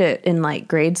have learned it in like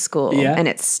grade school, Yeah. and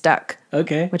it stuck.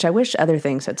 Okay. Which I wish other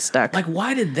things had stuck. Like,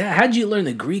 why did that? How'd you learn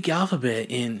the Greek alphabet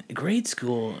in grade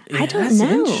school? I don't That's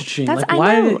know. interesting. That's, Like, I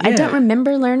why know. did- I don't yeah.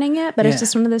 remember learning it, but Yeah. it's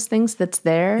just one of those things that's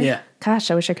there. Yeah.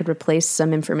 Gosh, I wish I could replace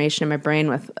some information in my brain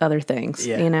with other things.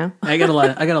 Yeah. You know. I got a lot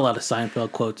of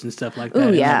Seinfeld quotes and stuff like that. Oh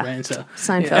in my yeah. brain, so.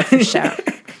 Seinfeld for sure.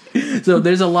 So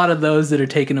there's a lot of those that are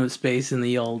taking up space in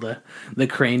the old the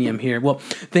cranium here. Well,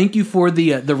 thank you for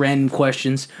the random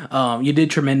questions. You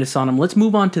did tremendous on them. Let's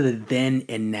move on to the then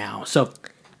and now. So,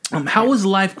 how was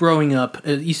life growing up?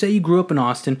 You say you grew up in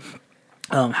Austin.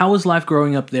 How was life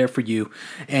growing up there for you?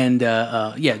 And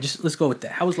just let's go with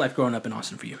that. How was life growing up in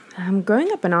Austin for you?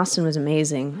 Growing up in Austin was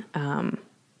amazing. I'm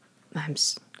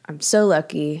so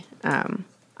lucky.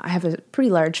 I have a pretty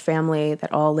large family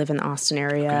that all live in the Austin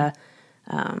area.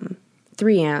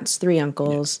 3 aunts, 3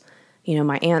 uncles. You know,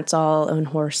 my aunts all own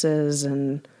horses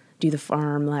and do the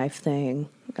farm life thing.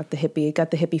 Got the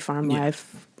hippie farm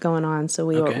life going on. So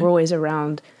we're always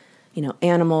around,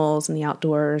 animals and the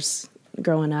outdoors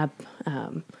growing up.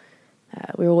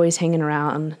 We were always hanging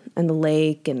around in the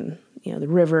lake and, the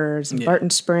rivers and Barton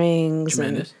Springs.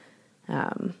 Tremendous.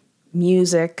 And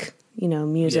music.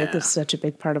 Music Yeah. is such a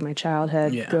big part of my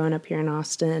childhood growing up here in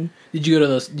Austin. Did you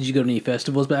go to any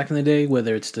festivals back in the day,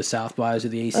 whether it's the South Bys or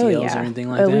the ACLs or anything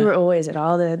like that? We were always at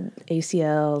all the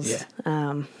ACLs.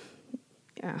 Yeah.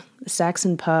 The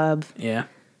Saxon Pub. Yeah.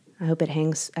 I hope it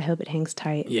hangs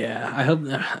tight. Yeah, I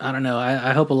don't know.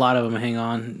 I hope a lot of them hang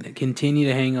on, continue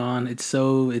to hang on. It's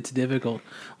difficult.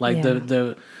 Like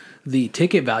Yeah. the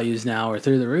ticket values now are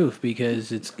through the roof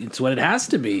because it's what it has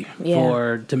to be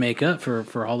to make up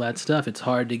for all that stuff. It's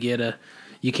hard to get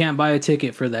you can't buy a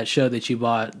ticket for that show that you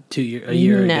bought a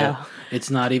year ago. It's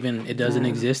not even, it doesn't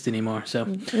exist anymore. So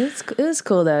It was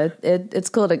cool though. It's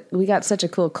cool we got such a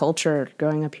cool culture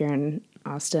growing up here in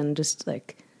Austin, just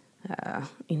like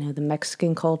the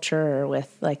Mexican culture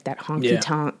with like that honky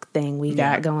tonk thing we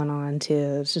got going on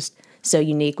too. It's just so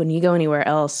unique. When you go anywhere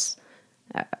else,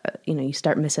 you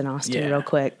start missing Austin Yeah. real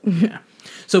quick. Yeah.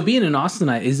 So being an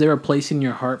Austinite, is there a place in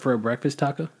your heart for a breakfast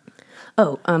taco?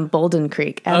 Oh, Bolden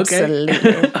Creek.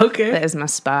 Absolutely. Okay. That is my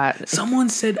spot. Someone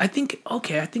said, I think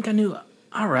I knew.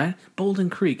 All right. Bolden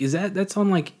Creek. That's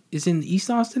on is in East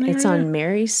Austin area? It's on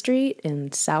Mary Street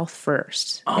and South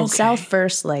First. Okay. And South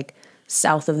First,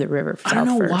 south of the river. I don't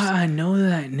know First. why I know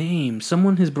that name.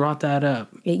 Someone has brought that up.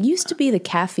 It used to be the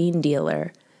caffeine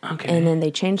dealer. Okay. And then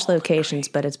they changed locations,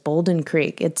 but it's Bolden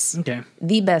Creek. It's Okay.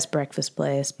 the best breakfast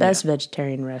place, best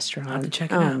vegetarian restaurant. I'll have to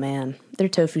check it oh out. man, their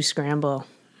tofu scramble.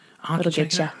 I'll have to It'll check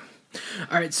get it you.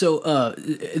 out. All right.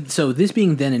 So this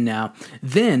being then and now,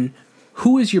 then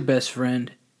who is your best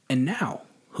friend, and now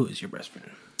who is your best friend?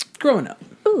 Growing up.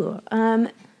 Ooh,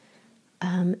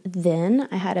 then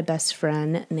I had a best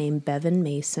friend named Bevan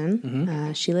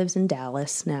Mason. She lives in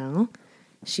Dallas now.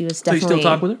 She was So you definitely.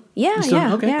 still talk with her? Yeah, You still-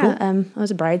 yeah, okay, yeah. cool. I was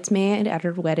a bridesmaid at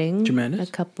her wedding. Tremendous.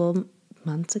 A couple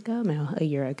months ago, no, a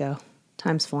year ago.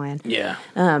 Time's flying. Yeah.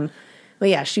 But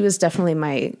yeah, she was definitely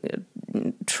my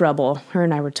trouble. Her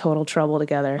and I were total trouble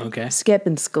together. Okay.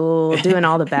 Skipping school, doing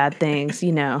all the bad things,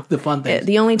 The fun things.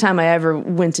 The only time I ever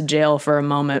went to jail for a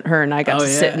moment, her and I got Oh,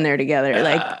 to yeah. sit in there together.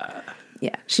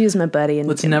 Yeah, she was my buddy. And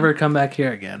Let's never come back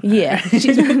here again. yeah,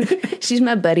 she's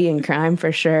my buddy in crime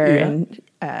for sure. Yeah.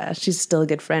 And she's still a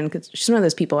good friend because she's one of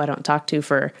those people I don't talk to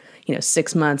for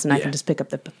 6 months, and I Yeah. can just pick up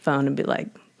the phone and be like,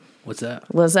 What's up?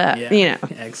 "What's up?" Yeah.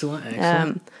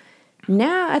 Excellent.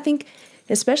 Now I think,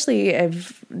 especially,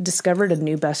 I've discovered a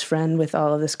new best friend with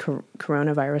all of this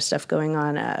coronavirus stuff going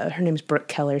on. Her name's Brooke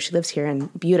Keller. She lives here in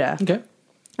Buda. Okay.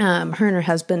 Her and her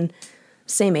husband,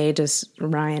 same age as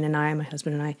Ryan and I, my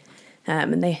husband and I.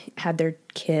 And they had their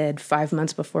kid 5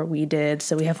 months before we did.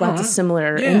 So we have lots of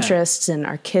similar Yeah. interests, and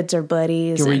our kids are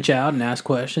buddies. You can and- reach out and ask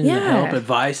questions and Yeah. help,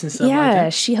 advice and stuff yeah, like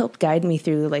that. she helped guide me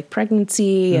through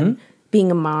pregnancy and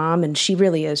being a mom. And she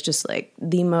really is just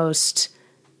the most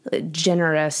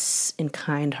generous and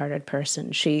kind-hearted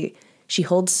person. She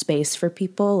holds space for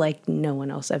people like no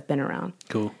one else I've been around.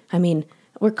 Cool. I mean,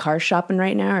 we're car shopping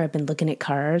right now, or I've been looking at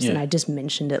cars, and Yeah. I just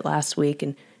mentioned it last week,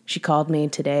 and she called me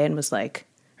today and was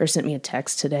or sent me a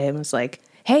text today and was like,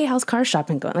 "Hey, how's car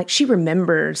shopping going?" She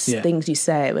remembers Yeah. things you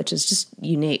say, which is just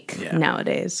unique Yeah.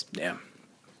 nowadays. Yeah.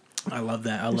 I love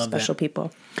that. I love Special that.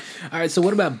 people. All right. So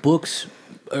what about books?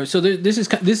 So this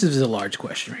is a large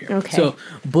question here. Okay. So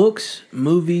books,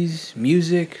 movies,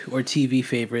 music, or TV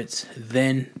favorites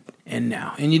then and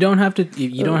now. And you don't have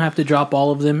to drop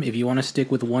all of them if you want to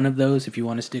stick with one of those, if you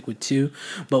want to stick with two.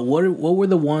 But what were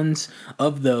the ones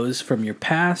of those from your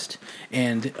past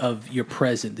and of your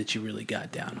present that you really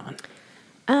got down on?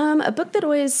 A book that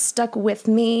always stuck with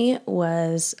me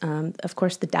was, of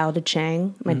course, the Tao Te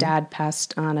Ching. My dad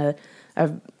passed on a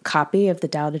copy of the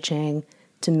Tao Te Ching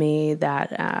to me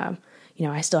that,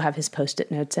 I still have his Post-it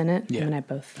notes in it. Yeah, Him and I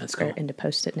both that's are cool. into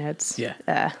Post-it notes.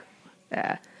 Yeah.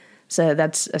 So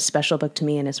that's a special book to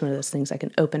me, and it's one of those things I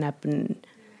can open up and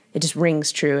it just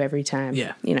rings true every time.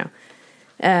 Yeah.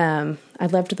 I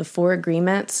loved The Four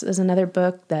Agreements is another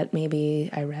book that maybe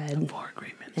I read Four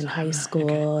Agreements. in high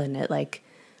school, and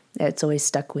it's always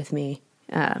stuck with me.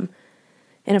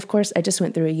 And of course, I just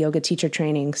went through a yoga teacher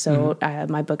training, so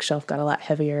my bookshelf got a lot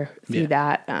heavier through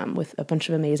that, with a bunch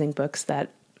of amazing books that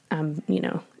I'm,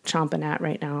 chomping at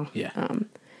right now. Yeah.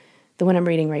 The one I'm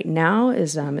reading right now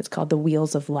is it's called The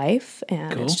Wheels of Life,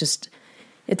 and Cool.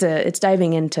 it's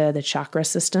diving into the chakra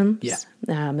systems. Yeah.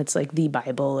 It's like the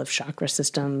Bible of chakra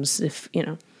systems. If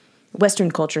Western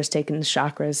culture has taken the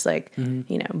chakras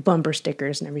bumper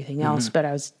stickers and everything else, but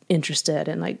I was interested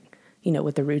in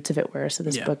what the roots of it were. So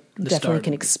this Yeah, book the definitely start.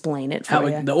 can explain it for How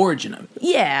you. the origin of it.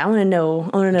 Yeah, I want to know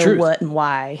Truth. what and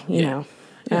why. Yeah.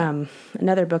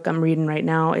 Another book I'm reading right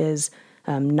now is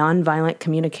Nonviolent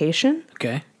Communication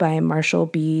Okay. by Marshall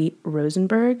B.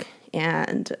 Rosenberg,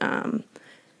 and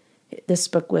this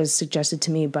book was suggested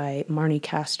to me by Marnie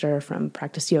Castor from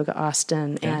Practice Yoga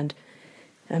Austin, and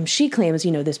she claims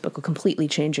this book will completely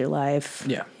change your life.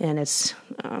 Yeah. And it's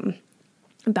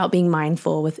about being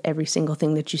mindful with every single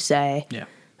thing that you say. Yeah.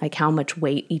 Like how much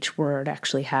weight each word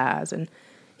actually has, and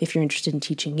if you're interested in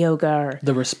teaching yoga or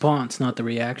The response, not the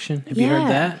reaction. Have you heard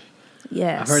that?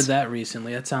 Yes. I've heard that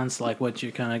recently. That sounds like what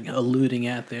you're kind of alluding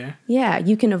at there. Yeah,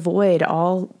 you can avoid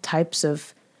all types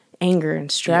of anger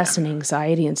and stress Yeah. and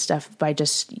anxiety and stuff by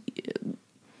just,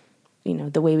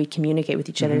 the way we communicate with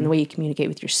each other and the way you communicate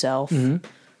with yourself.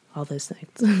 All those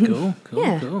things. Cool.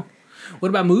 Yeah. Cool. What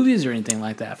about movies or anything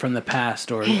like that from the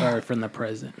past or from the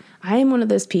present? I am one of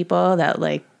those people that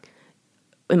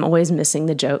I'm always missing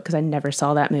the joke because I never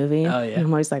saw that movie. Oh, yeah. And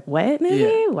I'm always like, what movie?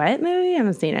 Yeah. What movie? I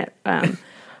haven't seen it.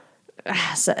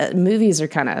 So movies are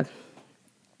kind of,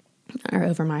 are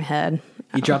over my head.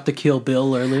 You dropped the Kill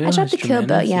Bill earlier. I dropped the That's Kill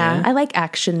Bill, tremendous, yeah. I like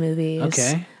action movies.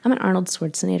 Okay. I'm an Arnold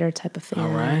Schwarzenegger type of fan. All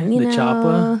right. You The know,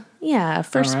 Chopper? Yeah,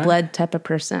 First right. Blood type of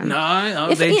person.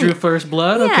 No, they drew First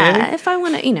Blood. Yeah, Okay. if I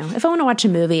want to watch a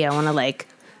movie, I want to like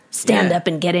stand up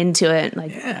and get into it.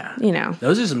 Like, you know.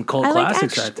 Those are some cult I like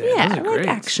classics action. right there. Yeah, Those are I like great.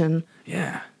 action.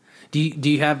 Yeah. Do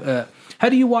you have how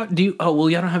do you watch? Oh, well,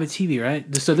 y'all don't have a TV,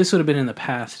 right? So this would have been in the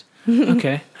past.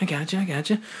 Okay, I got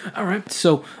you. All right.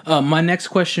 So my next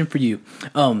question for you: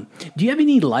 do you have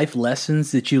any life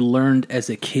lessons that you learned as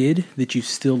a kid that you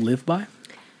still live by?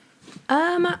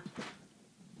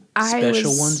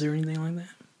 Special ones or anything like that?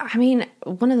 I mean,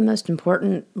 one of the most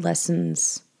important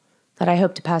lessons that I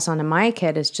hope to pass on to my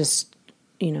kid is just,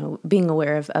 you know, being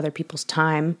aware of other people's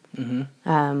time.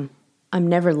 I'm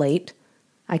never late.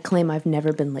 I claim I've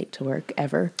never been late to work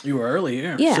ever. You were early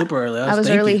here. Yeah, Super early. I was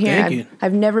early here. Thank you.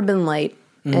 I've never been late.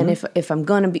 And if I'm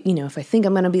going to be, you know, if I think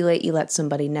I'm going to be late, you let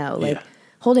somebody know. Like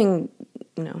holding,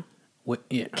 you know,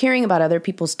 caring about other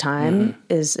people's time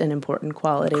is an important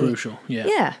quality. Crucial. Yeah.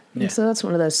 Yeah. And so that's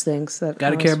one of those things that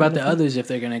got to care about the others if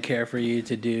they're going to care for you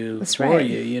to do That's for right.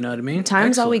 you. You know what I mean?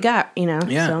 Time's all we got, you know?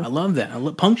 Yeah, So. I love that. I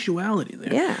love punctuality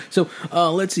there. Yeah. So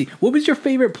let's see. What was your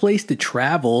favorite place to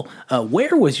travel?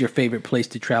 Where was your favorite place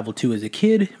to travel to as a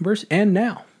kid and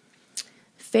now?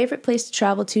 Favorite place to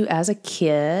travel to as a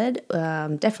kid?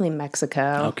 Definitely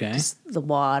Mexico. Okay. Just the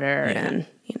water and,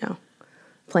 you know,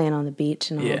 playing on the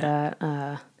beach and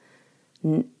all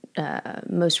that.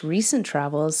 Most recent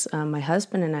travels, my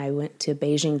husband and I went to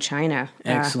Beijing, China.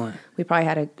 Excellent. We probably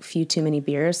had a few too many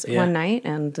beers one night,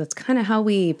 and that's kind of how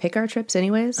we pick our trips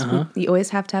anyways. You always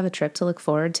have to have a trip to look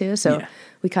forward to, so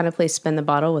we kind of play spin the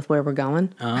bottle with where we're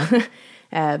going.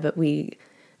 But we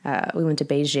went to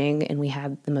Beijing, and we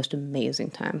had the most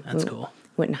amazing time. That's cool.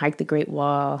 Went and hiked the Great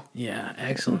Wall. Yeah,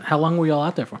 excellent. How long were y'all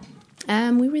out there for?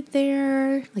 We were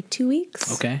there like 2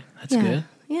 weeks. Okay, that's good.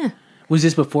 Yeah. Was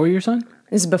this before your son?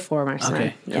 This is before my son.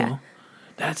 Okay, Yeah. cool.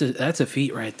 That's a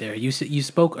feat right there. You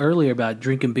spoke earlier about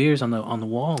drinking beers on the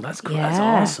wall. That's cool. That's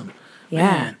Yeah. awesome.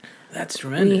 Yeah. Man, that's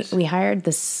tremendous. We hired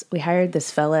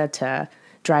this fella to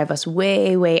drive us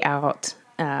way out.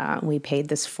 We paid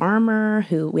this farmer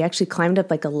who we actually climbed up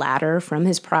like a ladder from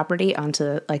his property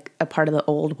onto like a part of the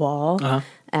old wall,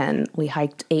 and we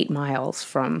hiked 8 miles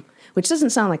from, which doesn't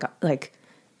sound like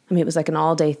I mean, it was like an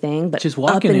all-day thing, but Just up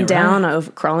walking and it, down,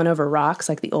 right? crawling over rocks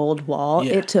like the old wall.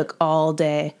 Yeah. It took all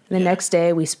day. The next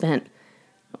day we spent,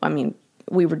 I mean,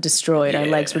 we were destroyed. Our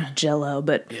legs were jello,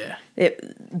 but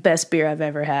best beer I've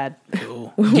ever had.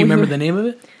 Cool. Do you remember the name of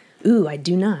it? Ooh, I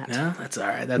do not. No, that's all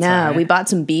right. We bought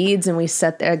some beads and we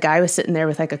sat there. A guy was sitting there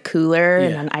with like a cooler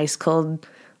and an ice cold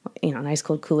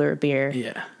cooler of beer.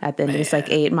 Yeah. At then it was like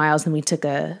 8 miles. And we took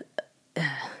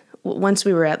once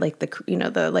we were at like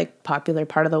the like popular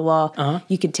part of the wall,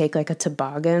 you could take like a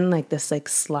toboggan, like this like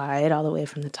slide all the way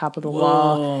from the top of the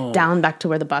wall down back to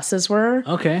where the buses were.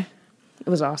 Okay. It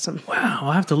was awesome. Wow,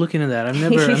 I'll have to look into that.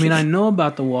 I know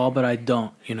about the wall, but I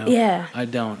don't, Yeah. I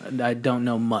don't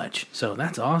know much. So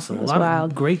that's awesome. A lot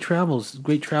wild. of great travel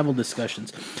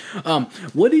discussions.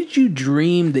 What did you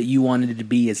dream that you wanted to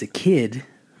be as a kid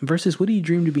versus what do you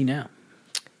dream to be now?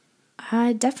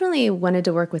 I definitely wanted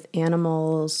to work with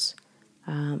animals.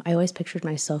 I always pictured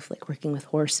myself like working with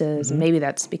horses, and maybe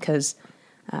that's because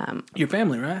Your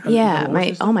family, right? yeah,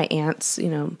 all my aunts,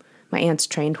 my aunts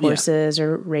trained horses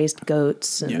or raised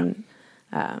goats, and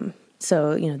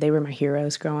so they were my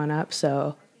heroes growing up.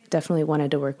 So definitely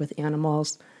wanted to work with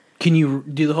animals. Can you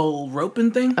do the whole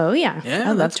roping thing? Oh yeah, Yeah, I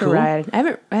love that's to cool. ride.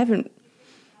 I haven't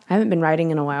been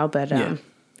riding in a while, but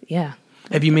yeah.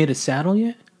 Have you made a saddle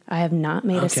yet? I have not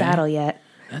made a saddle yet.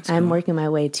 That's I'm cool. working my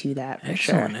way to that for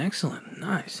Excellent, sure. excellent,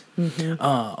 nice.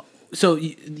 So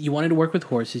you wanted to work with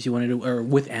horses, or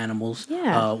with animals.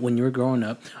 Yeah. When you were growing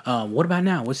up. What about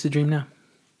now? What's the dream now?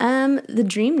 The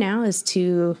dream now is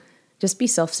to just be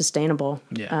self-sustainable.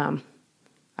 Yeah.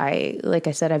 Like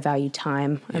I said, I value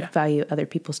time. I value other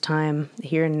people's time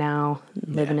here and now,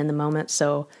 living in the moment.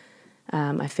 So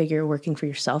I figure working for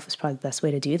yourself is probably the best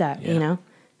way to do that. Yeah.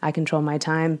 I control my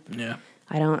time. Yeah.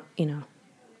 I don't,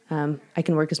 I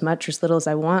can work as much or as little as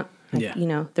I want.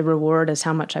 The reward is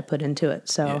how much I put into it.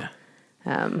 So,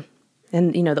 and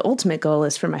the ultimate goal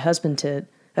is for my husband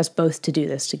us both to do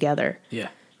this together. Yeah.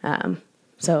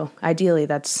 So ideally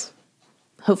that's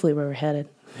hopefully where we're headed.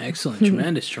 Excellent.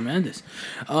 Tremendous.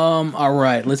 All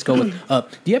right, let's go with, do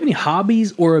you have any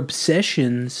hobbies or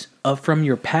obsessions from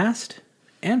your past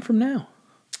and from now?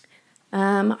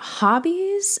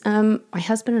 Hobbies. My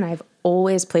husband and I have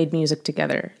always played music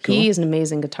together. Cool. He is an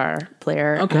amazing guitar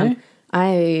player. Okay.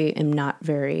 I am not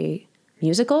very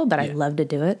musical, but I love to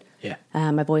do it. Yeah.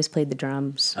 I've always played the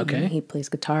drums. Okay. And he plays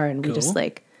guitar, and we just Cool.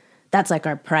 like, that's like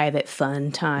our private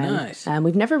fun time. Nice.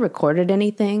 We've never recorded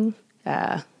anything,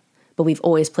 but we've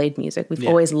always played music. We've Yeah.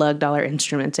 always lugged all our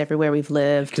instruments everywhere we've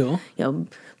lived. Cool. You know,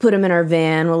 put them in our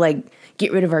van. We'll like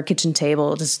get rid of our kitchen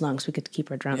table just as long as we could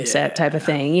keep our drum set type of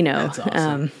thing, you know. That's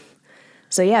awesome.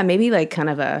 So yeah, maybe like kind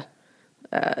of a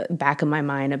back of my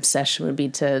mind obsession would be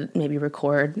to maybe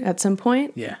record at some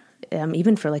point. Yeah.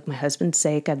 Even for like my husband's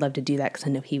sake, I'd love to do that because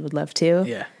I know he would love to.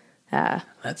 Yeah.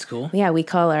 That's cool. Yeah, we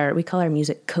call our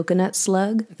music Coconut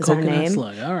Slug is our Coconut name.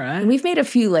 Slug. All right. And we've made a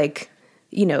few like,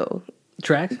 you know,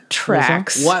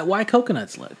 Tracks. Why Coconut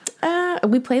Slug?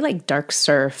 we play like dark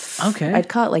surf. Okay. I'd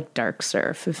call it like dark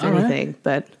surf if All right. anything,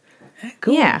 but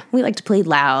Cool. yeah, we like to play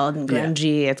loud and Yeah.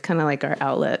 grungy. It's kind of like our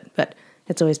outlet, but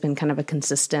it's always been kind of a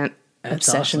consistent That's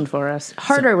obsession awesome. for us.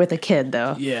 Harder with a kid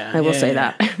though. Yeah. I will yeah, say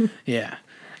yeah. that. Yeah.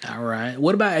 All right.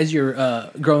 What about as you're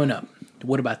growing up?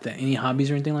 What about that? Any hobbies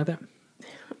or anything like that?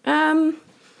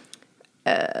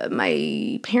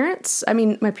 My parents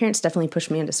definitely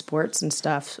pushed me into sports and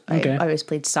stuff. Okay. I always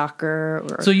played soccer.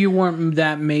 Or, So you weren't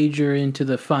that major into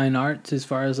the fine arts as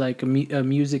far as like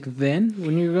music then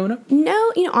when you were growing up?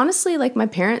 no, you know, honestly, like my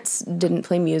parents didn't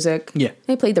play music. Yeah.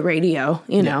 They played the radio,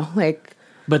 you know, like.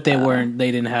 But they weren't.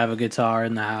 They didn't have a guitar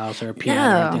in the house or a piano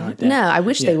or anything like that. No, I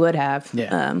wish they Yeah. would have.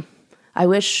 Yeah. I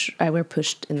wish I were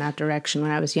pushed in that direction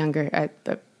when I was younger. I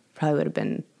probably would have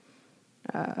been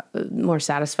more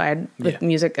satisfied with Yeah.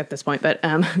 music at this point. But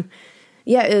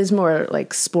yeah, it was more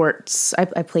like sports.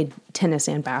 I played tennis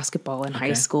and basketball in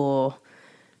high school.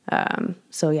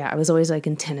 So yeah, I was always like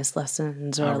in tennis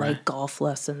lessons or All right. like golf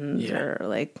lessons Yeah. or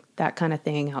like that kind of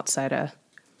thing outside of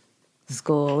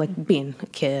school, like being a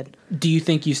kid. Do you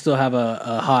think you still have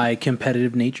a high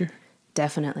competitive nature?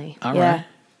 Definitely. All yeah. right.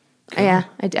 Yeah.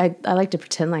 I like to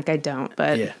pretend like I don't,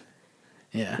 but Yeah.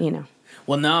 Yeah. you know.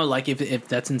 Well, no, like if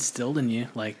that's instilled in you,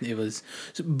 like it was,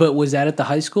 but was that at the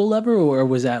high school level or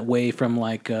was that way from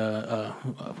like,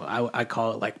 I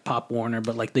call it like Pop Warner,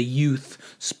 but like the youth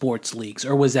sports leagues,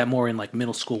 or was that more in like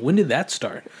middle school? When did that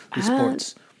start, the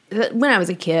sports? When I was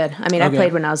a kid. I mean, Okay. I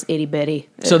played when I was itty bitty.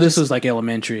 So this was like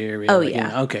elementary area. Oh, like,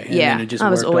 yeah. Okay. And Yeah. then it just I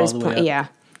was worked always all the way playing. up. Yeah.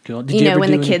 Cool. Did You know, ever when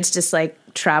do the any- kids just like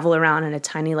travel around in a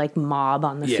tiny like mob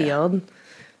on the Yeah. field.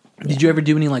 Did you ever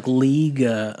do any like league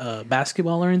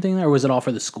basketball or anything, or was it all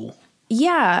for the school?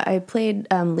 Yeah, I played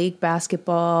league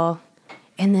basketball.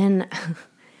 And then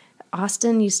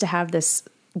Austin used to have this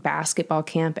basketball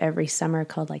camp every summer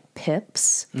called like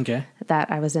Pips Okay. that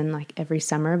I was in like every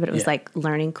summer, but it was Yeah. like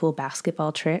learning cool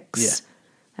basketball tricks.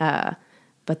 Yeah.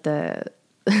 But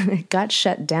it got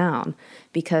shut down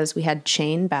because we had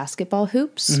chain basketball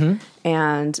hoops,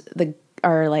 and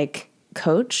our like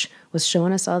coach was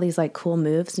showing us all these like cool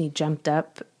moves, and he jumped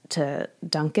up to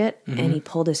dunk it, and he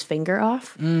pulled his finger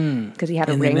off because he had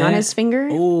a In the ring on net? his finger.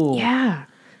 Ooh. Yeah,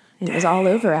 and it was all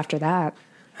over after that.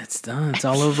 That's done. It's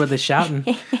all over the shouting.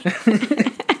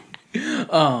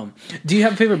 Do you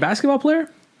have a favorite basketball player,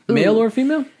 male or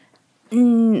female?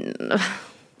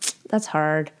 That's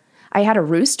hard. I had a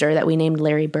rooster that we named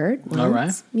Larry Bird once. All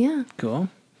right. Yeah. Cool.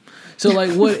 So,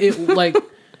 like,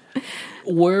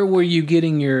 where were you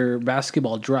getting your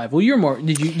basketball drive? Well, you're more.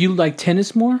 Did you like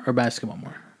tennis more or basketball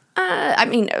more? I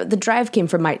mean, the drive came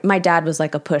from my dad was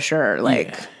like a pusher,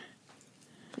 like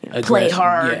play Aggressive.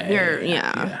 hard.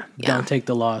 Yeah. Don't take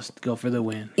the loss. Go for the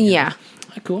win. Yeah.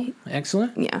 Cool.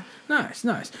 Excellent. Yeah. Nice.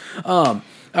 All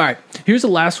right. Here's the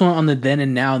last one on the then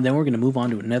and now, and then we're going to move on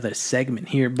to another segment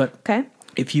here. But Okay.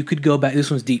 if you could go back, this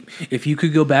one's deep. If you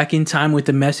could go back in time with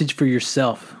a message for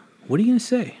yourself, what are you going to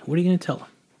say? What are you going to tell them?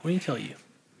 What are you going to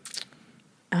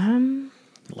tell you?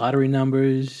 Lottery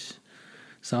numbers,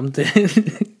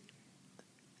 something.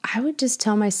 I would just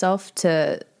tell myself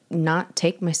to not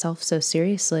take myself so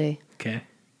seriously, Okay.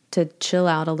 to chill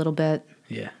out a little bit,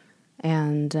 Yeah.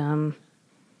 and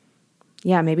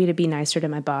maybe to be nicer to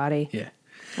my body. Yeah.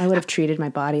 I would have treated my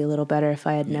body a little better if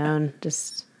I had known.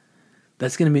 Just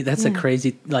That's a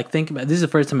crazy, like, think about, this is the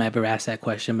first time I ever asked that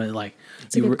question, but like,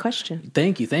 it's a good question.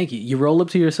 Thank you. You roll up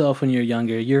to yourself when you're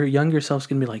younger. Your younger self's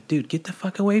gonna be like, "Dude, get the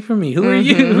fuck away from me. Who are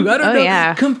you? I don't Oh, know.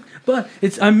 yeah. But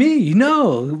I'm me.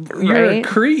 No, you're a Right?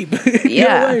 creep. Get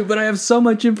Yeah. away, but I have so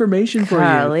much information for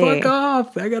Golly. you. Fuck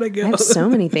off. I gotta go. I have so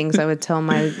many things I would tell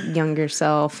my younger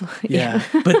self. Yeah.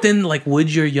 But then, like,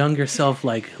 would your younger self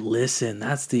like listen?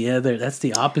 That's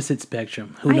the opposite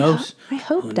spectrum. Who knows? I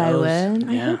hoped Who I knows?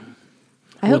 would. Yeah.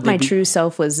 I hope Would they my be- true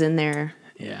self was in there,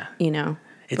 Yeah. you know.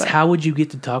 It's But- how would you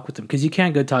get to talk with them? Because you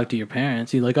can't go talk to your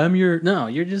parents. You're like,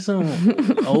 you're just some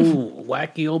old,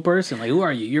 wacky old person. Like, who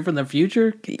are you? You're from the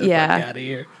future? Get the Yeah. fuck out of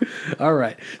here. All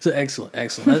right. So excellent.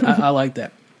 I like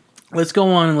that. let's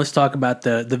go on and let's talk about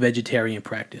the vegetarian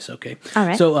practice. Okay. All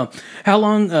right. So, how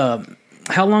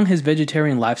long has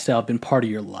vegetarian lifestyle been part of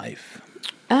your life?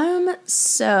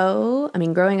 So, I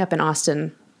mean, growing up in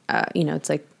Austin, it's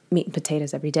like meat and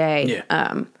potatoes every day.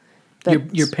 Yeah.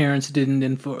 But Your parents didn't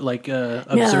observe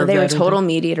no, they were that total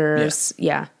meat eaters.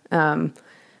 Yeah.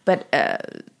 But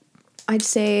I'd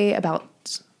say about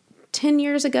 10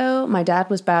 years ago, my dad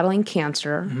was battling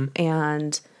cancer,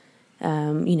 and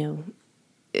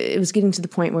it was getting to the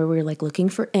point where we were like looking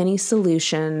for any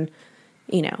solution,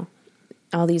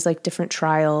 all these like different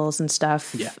trials and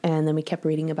stuff. Yeah. And then we kept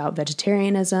reading about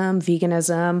vegetarianism,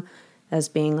 veganism as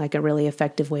being like a really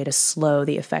effective way to slow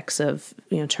the effects of,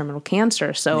 terminal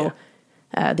cancer. So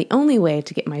the only way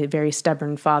to get my very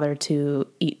stubborn father to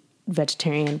eat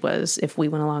vegetarian was if we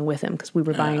went along with him, because we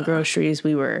were buying groceries.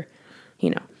 We were,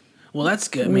 Well, that's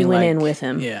good. we went in with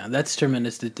him. Yeah, that's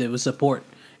tremendous. That it was support.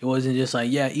 It wasn't just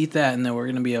like, eat that, and then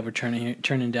we're going to be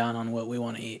turning down on what we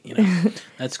want to eat.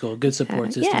 That's cool. Good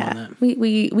support system on that.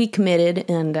 We committed,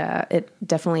 and it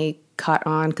definitely caught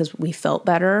on because we felt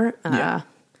better.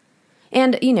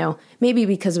 And maybe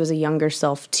because it was a younger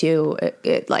self too,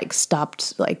 it like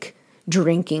stopped like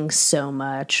drinking so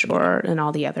much and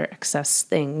all the other excess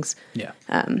things. Yeah.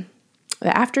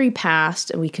 After he passed,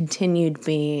 and we continued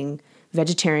being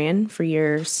vegetarian for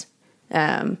years.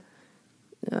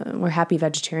 We're happy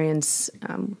vegetarians.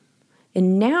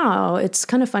 And now it's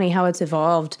kind of funny how it's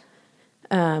evolved.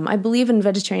 I believe in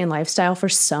vegetarian lifestyle for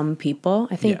some people.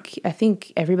 I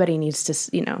think everybody needs to,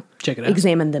 check it out,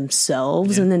 examine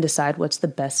themselves, and then decide what's the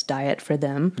best diet for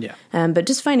them. Yeah. But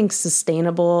just finding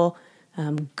sustainable,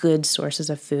 good sources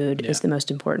of food is the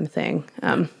most important thing.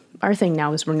 Our thing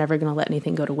now is we're never going to let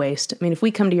anything go to waste. I mean, if we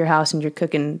come to your house and you're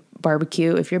cooking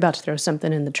barbecue, if you're about to throw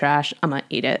something in the trash, I'm going to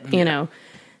eat it,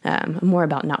 I'm more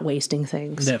about not wasting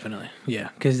things. Definitely. Yeah.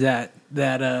 Because that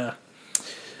I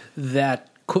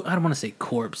don't want to say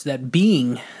corpse, that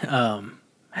being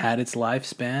had its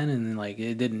lifespan, and like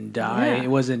it didn't die. Yeah. It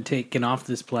wasn't taken off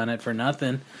this planet for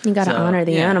nothing. You got to honor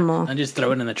the animal. And just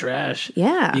throw it in the trash.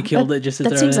 Yeah. You killed it just to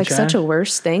throw it in the trash. That seems like such a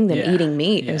worse thing than eating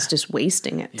meat is just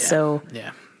wasting it. Yeah. So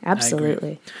yeah.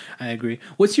 Absolutely. I agree.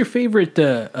 What's your favorite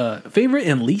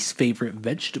and least favorite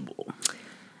vegetable?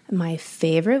 My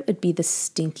favorite would be the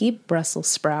stinky Brussels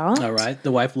sprout. All right.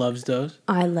 The wife loves those.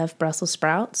 I love Brussels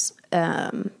sprouts.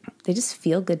 They just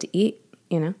feel good to eat,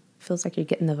 Feels like you're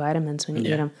getting the vitamins when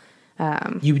you eat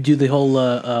them. You do the whole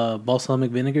balsamic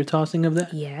vinegar tossing of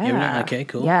that? Yeah. Okay,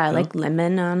 cool. Yeah, cool. I like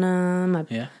lemon on them.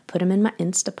 I put them in my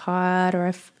Instapot,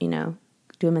 or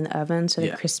do them in the oven so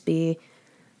they're crispy.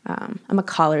 I'm a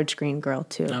collard green girl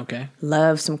too. Okay.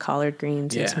 Love some collard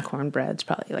greens and some cornbread. It's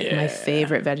probably like my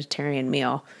favorite vegetarian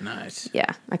meal. Nice.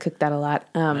 Yeah, I cook that a lot.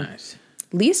 Nice.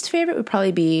 Least favorite would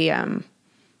probably be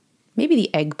maybe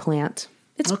the eggplant.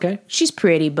 It's okay. She's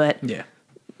pretty, but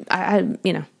I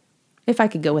if I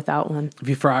could go without one. If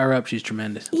you fry her up, she's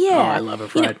tremendous. Yeah. Oh, I love her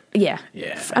fried. Yeah.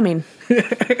 I mean,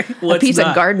 a piece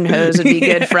of garden hose would be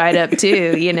good fried up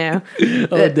too,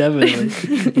 Oh,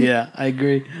 definitely. Yeah, I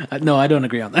agree. No, I don't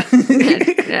agree on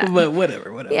that. But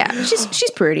whatever. Yeah,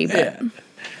 she's pretty, but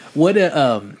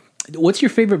what's your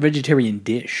favorite vegetarian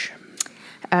dish?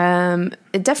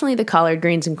 Definitely the collard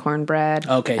greens and cornbread.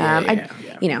 Okay,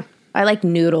 I like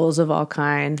noodles of all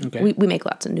kind. Okay. We make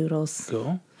lots of noodles.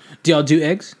 Cool. Do y'all do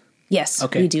eggs? Yes,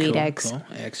 okay, we do eat eggs. Cool.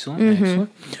 Excellent.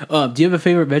 Do you have a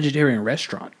favorite vegetarian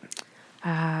restaurant?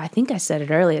 I think I said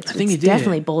it earlier. It's you did.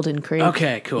 Definitely Bolden Creek.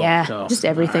 Okay, cool. Yeah, cool. just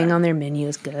everything on their menu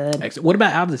is good. Excellent. What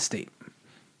about out of state?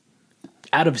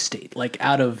 Out of state, like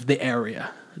out of the area.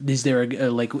 Is there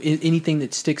anything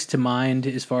that sticks to mind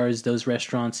as far as those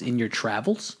restaurants in your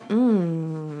travels?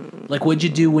 Like, what'd you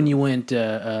do when you went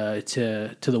to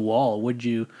the Wall? What'd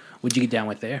you get down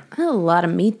with there? I had a lot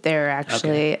of meat there,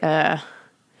 actually. Okay.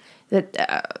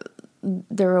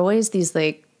 There were always these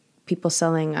like people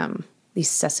selling these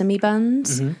sesame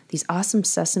buns, these awesome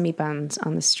sesame buns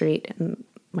on the street, and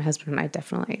my husband and I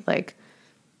definitely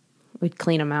we'd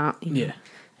clean them out.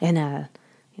 And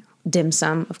dim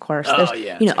sum, of course.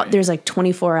 There's like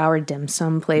 24-hour dim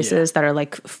sum places that are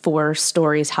like 4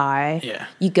 stories high. Yeah.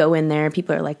 You go in there,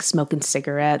 people are like smoking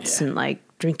cigarettes and like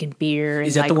drinking beer.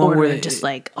 Is and, that the like, one where just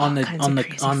like on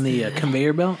the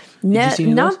conveyor belt? No,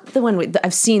 not the one.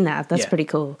 I've seen that. That's pretty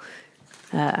cool.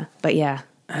 But yeah,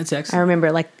 that's excellent. I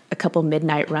remember like a couple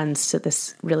midnight runs to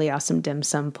this really awesome dim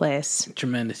sum place.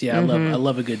 Tremendous. Yeah, I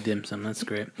love a good dim sum. That's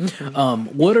great.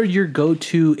 What are your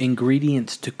go-to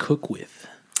ingredients to cook with?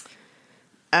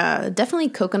 Definitely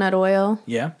coconut oil.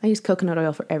 Yeah. I use coconut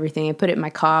oil for everything. I put it in my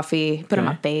coffee, put it on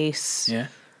my base. Yeah.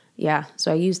 Yeah.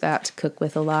 So I use that to cook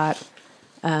with a lot.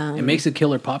 It makes a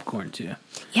killer popcorn too.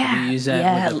 Yeah. You use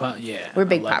that with the We're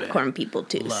big I love popcorn people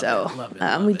too. Love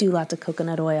it. We do lots of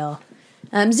coconut oil.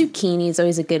 Zucchini is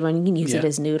always a good one. You can use it Yeah.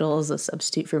 as noodles, a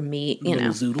substitute for meat, you Little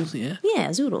know. zoodles, yeah. Yeah,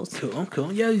 zoodles.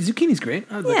 Cool. Yeah, zucchini's great.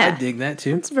 I Yeah. dig that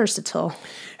too. It's versatile.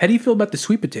 How do you feel about the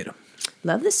sweet potato?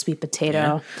 Love the sweet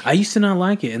potato. I used to not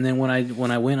like it, and then when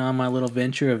I went on my little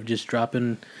venture of just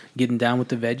getting down with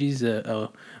the veggies,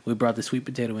 we brought the sweet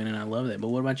potato in, and I love that. But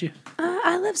what about you?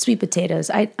 I love sweet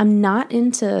potatoes. I'm not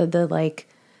into the like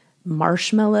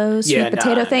marshmallow sweet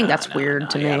potato thing. That's weird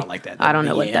to me. Yeah, I don't like that. I don't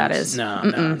know what that is. No.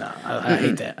 I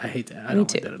hate that. I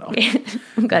don't like that at all.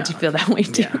 I'm glad you feel that way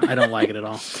too. Yeah, I don't like it at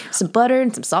all. Some butter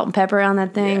and some salt and pepper on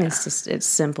that thing. Yeah. It's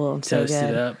simple and so Toast good.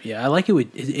 it up. Yeah, I like it.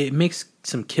 It makes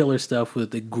some killer stuff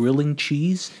with the grilling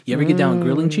cheese. You ever get down with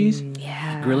grilling cheese?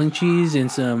 Yeah. Grilling cheese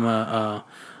and some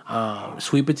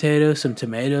sweet potatoes, some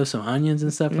tomatoes, some onions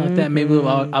and stuff like that. Maybe with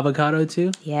avocado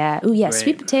too. Yeah. Oh yeah. Great.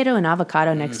 Sweet potato and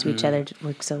avocado next to each other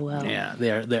work so well. Yeah,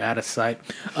 they're out of sight.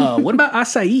 What about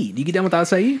acai? Do you get down with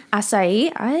acai?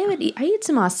 Acai. I eat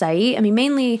some acai. I mean,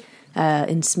 mainly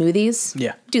in smoothies.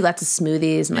 Yeah. Do lots of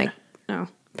smoothies and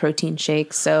protein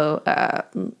shakes. So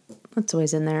that's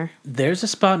always in there. There's a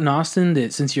spot in Austin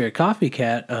that, since you're a coffee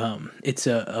cat, it's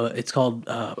called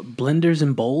Blenders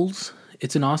and Bowls.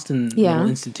 It's an Austin little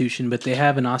institution, but they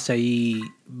have an acai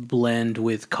blend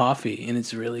with coffee, and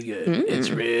it's really good. It's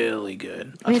really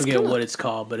good. I forget what it's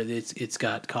called, but it's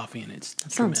got coffee in it.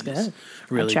 It's Sounds tremendous. good.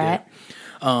 Really I'll try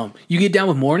good. You get down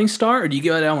with Morningstar, or do you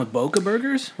get down with Boca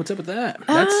Burgers? What's up with that?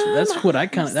 That's what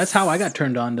that's how I got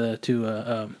turned on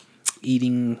to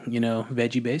eating,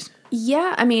 veggie based.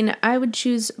 Yeah, I mean, I would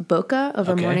choose Boca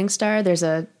over Okay. Morningstar. There's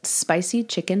a spicy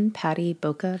chicken patty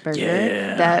Boca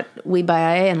burger that we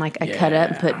buy, and I cut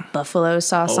up and put buffalo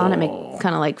sauce on it, make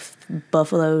kind of like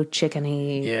buffalo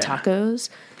chickeny tacos.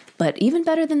 But even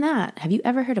better than that, have you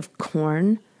ever heard of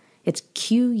corn? It's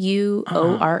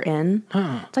Quorn.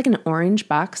 It's like an orange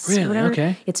box. Really? Or whatever.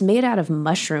 Okay. It's made out of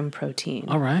mushroom protein.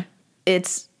 All right.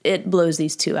 It blows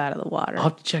these two out of the water. I'll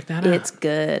have to check that out. It's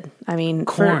good. I mean,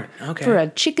 Corn, for a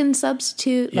chicken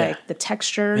substitute, Yeah. like the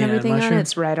texture and Made out of everything on mushroom?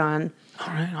 it's right on. All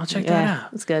right, I'll check that Yeah,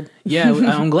 out. it's good. Yeah,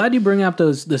 I'm glad you bring up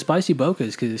the spicy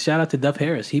bocas, because shout out to Duff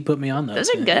Harris. He put me on those. Those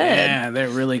are good. Yeah, they're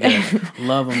really good.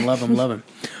 Love them.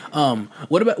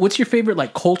 What's your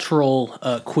favorite cultural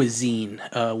cuisine?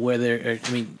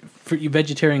 For your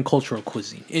vegetarian cultural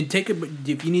cuisine, and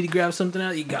if you need to grab something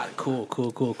out, you got it. Cool.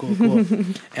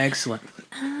 Excellent.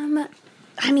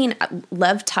 I mean, I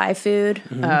love Thai food.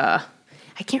 I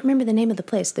can't remember the name of the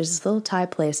place. There's this little Thai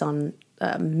place on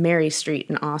Mary Street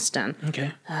in Austin.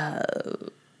 Okay.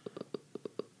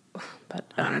 But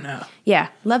I don't know. yeah,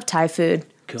 love Thai food.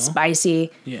 Cool.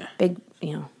 Spicy. Yeah. Big.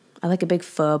 I like a big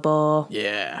pho bowl.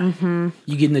 Yeah. Mm-hmm.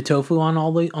 You getting the tofu on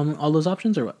all those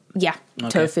options, or what? Yeah, Okay.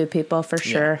 tofu people for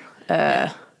sure.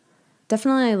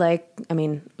 Definitely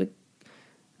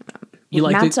You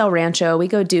like Mount El Rancho. We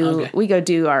go do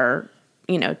Okay. our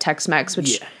Tex-Mex,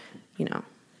 which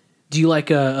Do you like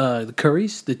the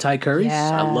curries, the Thai curries?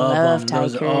 Yeah, I love them. Thai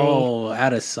Those curry.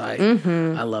 out of sight.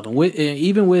 I love them.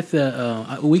 Even with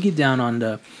we get down on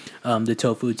the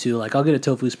tofu too. Like I'll get a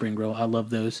tofu spring roll. I love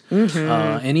those.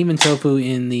 And even tofu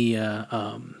in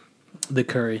the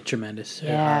curry, tremendous.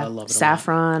 Yeah, I love it.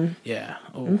 saffron. A lot. Yeah.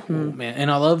 Oh man, and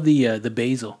I love the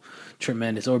basil,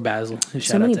 tremendous, or basil. So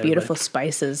Shout out many to everybody. beautiful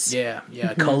spices. Yeah.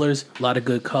 Colors, a lot of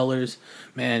good colors.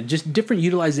 Man, just different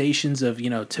utilizations of,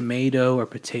 tomato or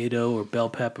potato or bell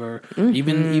pepper.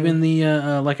 Even the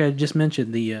like I just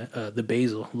mentioned, the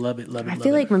basil. Love it. I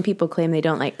feel like when people claim they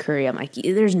don't like curry, I'm like,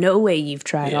 there's no way you've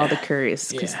tried all the curries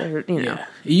because they're, Yeah.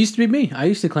 It used to be me. I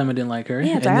used to claim I didn't like curry.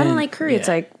 Yeah, it's and like, I then- don't like curry. It's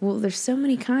yeah. like, well, there's so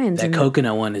many kinds. That and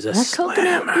coconut one is a that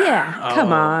coconut, slammer. yeah,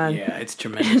 come on. Yeah, it's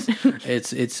tremendous.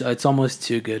 it's almost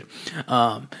too good.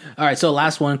 All right, so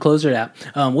last one, close it out.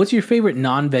 What's your favorite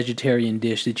non-vegetarian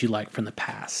dish that you like from the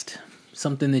past?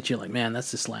 Something that you're like, man,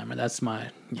 that's the slammer. That's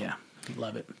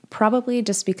love it. Probably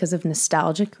just because of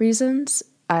nostalgic reasons,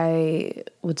 I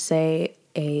would say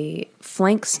a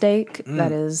flank steak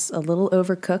that is a little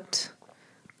overcooked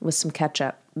with some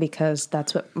ketchup, because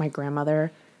that's what my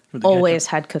grandmother always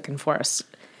had cooking for us.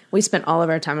 We spent all of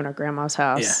our time at our grandma's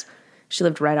house. Yeah. She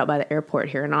lived right out by the airport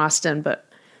here in Austin, but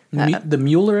The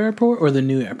Mueller Airport or the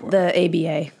new airport? the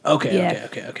ABA. Okay.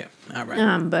 Yeah. All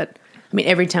right. But I mean,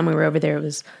 every time we were over there, it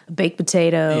was a baked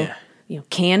potato,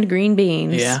 canned green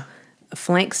beans, Yeah. a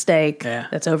flank steak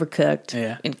that's overcooked,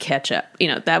 Yeah. and ketchup.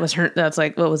 That was her. That's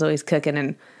like what was always cooking,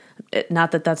 and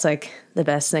not that that's like the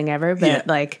best thing ever, but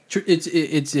like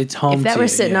It's home. if that to were you,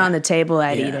 sitting on the table,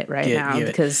 I'd Yeah. eat it right Give now it.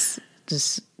 because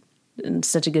just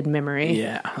such a good memory.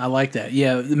 Yeah, I like that.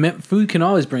 Yeah, food can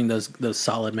always bring those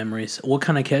solid memories. What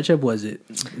kind of ketchup was it?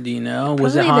 Do you know?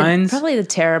 Was it Heinz? Probably the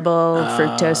terrible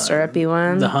fructose syrupy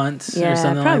one. The Hunts yeah, or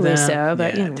something like that? Probably so,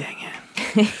 but yeah, dang it.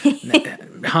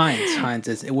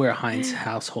 Heinz. We're a Heinz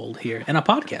household here, and a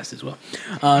podcast as well.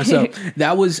 So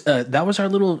that was our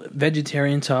little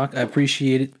vegetarian talk. I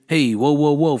appreciate it. Hey,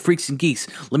 whoa, freaks and geeks!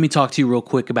 Let me talk to you real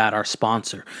quick about our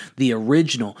sponsor, the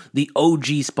original, the OG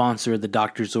sponsor of the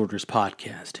Doctor's Orders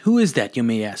podcast. Who is that, you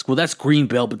may ask? Well, that's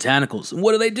Greenbelt Botanicals. And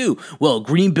what do? Well,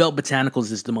 Greenbelt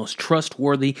Botanicals is the most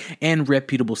trustworthy and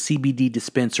reputable CBD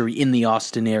dispensary in the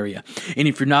Austin area. And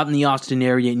if you're not in the Austin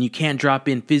area and you can't drop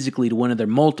in physically to one of their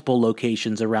multiple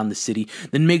locations around the city,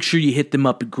 then make sure you hit them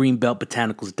up at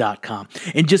greenbeltbotanicals.com.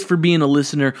 And just for being a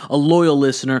listener, a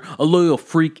loyal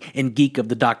freak and geek of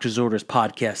the Doctor's Orders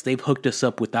podcast, they've hooked us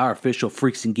up with our official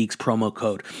Freaks and Geeks promo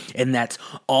code. And that's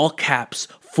all caps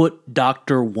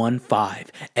FootDoctor15,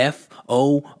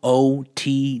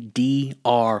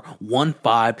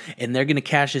 FOOTDR15, and they're going to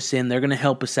cash us in. They're going to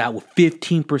help us out with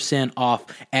 15% off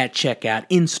at checkout,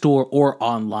 in store or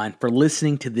online, for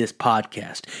listening to this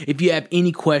podcast. If you have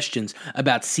any questions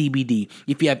about CBD,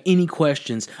 if you have any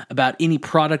questions about any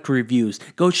product reviews,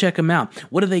 go check them out.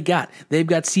 What do they got? They've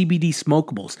got CBD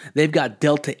smokables. They've got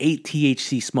Delta 8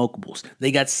 THC smokables.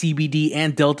 They got CBD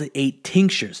and Delta 8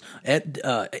 tinctures.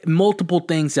 Multiple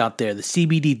things out there. The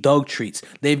CBD dog treats,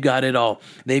 they've got it all.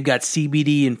 They've got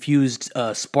CBD infused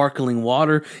sparkling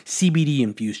water, CBD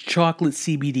infused chocolate,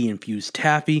 CBD infused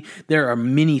taffy. There are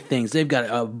many things. They've got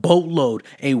a boatload,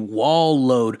 a wall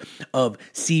load of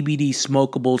CBD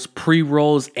smokables,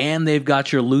 pre-rolls, and they've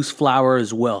got your loose flower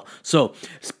as well. So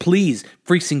please,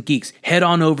 freaks and geeks, head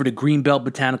on over to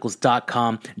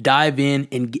greenbeltbotanicals.com, dive in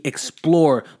and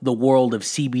explore the world of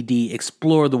CBD,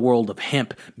 explore the world of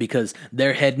hemp, because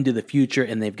they're heading to the future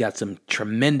and they've got some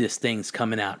tremendous things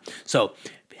coming out. So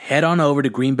head on over to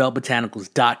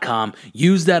greenbeltbotanicals.com,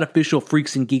 use that official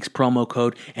Freaks and Geeks promo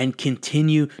code, and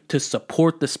continue to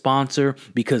support the sponsor,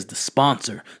 because the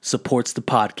sponsor supports the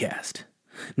podcast.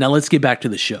 Now let's get back to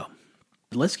the show.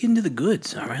 Let's get into the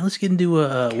goods, all right? Let's get into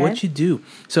what you do.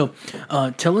 So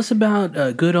tell us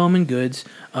about Good Omen Goods.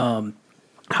 How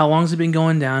long has it been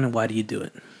going down, and why do you do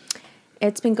it?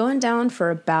 It's been going down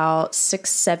for about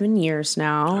 6-7 years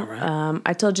now. All right.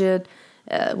 I told you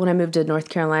when I moved to North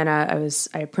Carolina,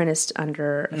 I apprenticed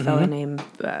under a fellow named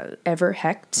Ever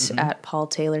Hecht at Paul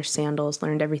Taylor Sandals.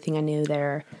 Learned everything I knew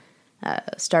there.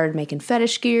 Started making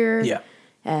fetish gear. Yeah.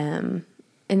 And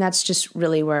that's just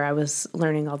really where I was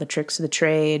learning all the tricks of the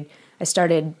trade. I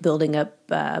started building up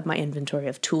my inventory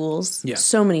of tools. Yeah.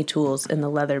 So many tools in the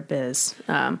leather biz.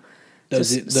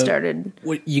 Started.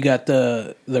 What, you got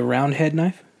the round head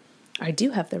knife? I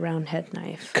do have the round head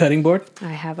knife. Cutting board?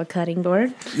 I have a cutting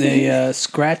board. The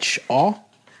scratch awl?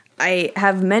 I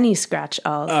have many scratch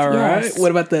awls. All right. Yes.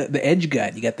 What about the edge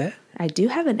guide? You got that? I do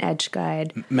have an edge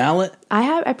guide. Mallet?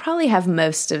 I probably have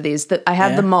most of these. I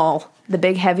have the maul, the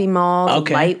big heavy maul,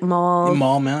 the light maul.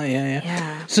 Maul mallet,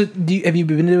 yeah. So have you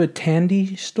been to a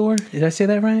Tandy store? Did I say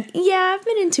that right? Yeah, I've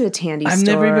been into a Tandy store. I've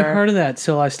never even heard of that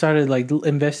till I stared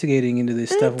investigating into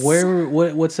this stuff.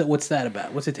 What's that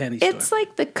about? What's a Tandy store? It's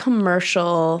like the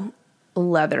commercial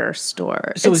leather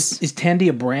store. So is Tandy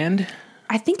a brand?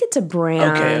 I think it's a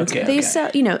brand. They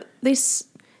sell,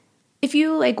 if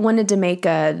you wanted to make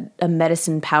a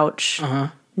medicine pouch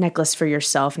necklace for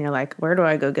yourself and you're like, where do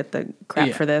I go get the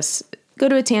crap for this? Go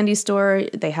to a Tandy store.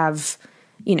 They have,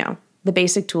 the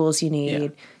basic tools you need. Yeah.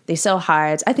 They sell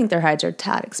hides. I think their hides are a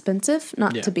tad expensive,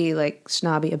 not to be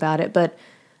snobby about it, but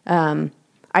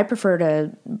I prefer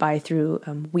to buy through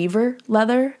Weaver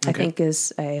Leather. I think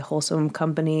is a wholesome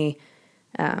company.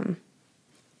 All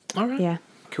right. Yeah.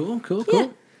 Cool. Yeah.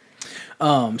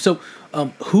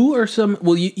 Who are some?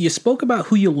 Well, you spoke about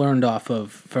who you learned off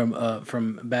of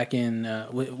from back in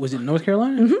was it North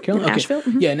Carolina? Mm-hmm. Carolina? Okay. Nashville.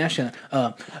 Mm-hmm. Yeah, Nashville.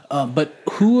 But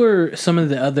who are some of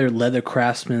the other leather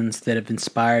craftsmen that have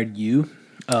inspired you?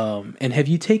 And have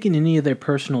you taken any of their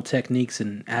personal techniques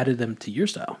and added them to your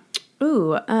style?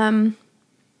 Ooh,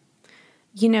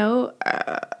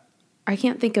 I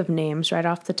can't think of names right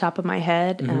off the top of my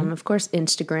head. Mm-hmm. Of course,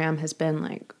 Instagram has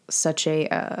been such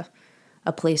a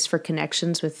place for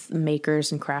connections with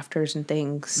makers and crafters and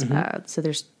things. Mm-hmm. So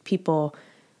there's people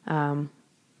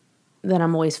that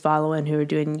I'm always following who are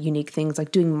doing unique things,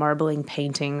 like doing marbling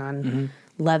painting on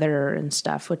leather and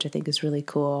stuff, which I think is really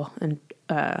cool. And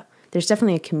there's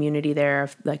definitely a community there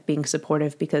of being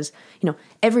supportive because,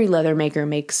 every leather maker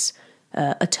makes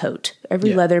a tote.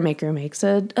 Every leather maker makes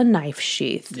a knife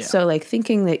sheath. Yeah. So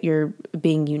thinking that you're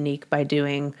being unique by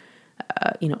doing,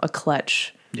 a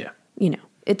clutch,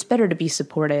 it's better to be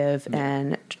supportive,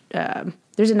 and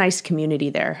there's a nice community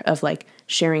there of like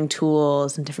sharing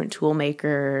tools and different tool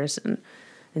makers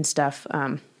and stuff.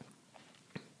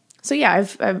 So yeah,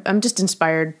 I'm just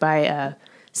inspired by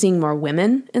seeing more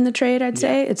women in the trade. I'd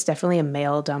say it's definitely a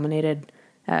male dominated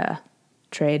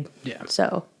trade. Yeah.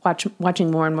 So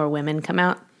watching more and more women come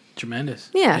out. Tremendous.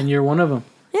 Yeah. And you're one of them.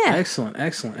 Yeah. Excellent.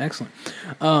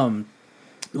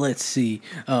 Let's see.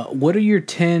 What are your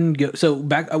 10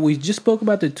 we just spoke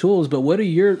about the tools, but what are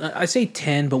your, I say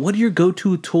 10, but what are your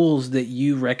go-to tools that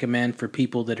you recommend for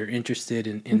people that are interested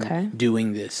in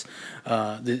doing this,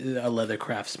 a leather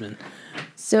craftsman?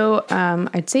 So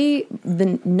I'd say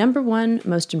the number one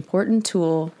most important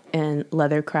tool in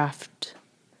leather craft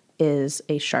is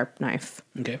a sharp knife.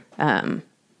 Okay.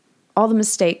 All the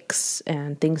mistakes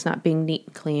and things not being neat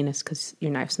and clean is because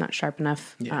your knife's not sharp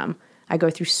enough. Yeah. I go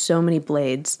through so many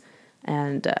blades,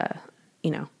 and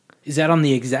is that on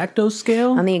the X-Acto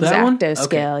scale? On the X-Acto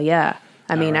scale, yeah.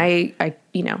 I mean, I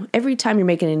every time you're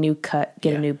making a new cut,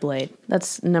 get a new blade.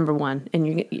 That's number one,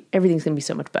 and everything's gonna be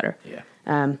so much better. Yeah.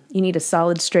 You need a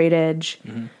solid straight edge.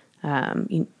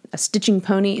 Mm-hmm. A stitching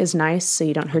pony is nice, so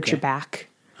you don't hurt your back.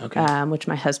 Okay. Which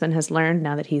my husband has learned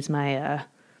now that he's my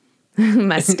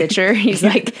my stitcher. He's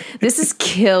like, this is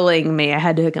killing me. I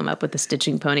had to hook him up with a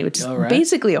stitching pony, which is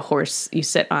basically a horse you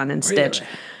sit on and stitch.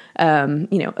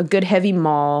 Really? A good heavy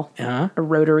maul, a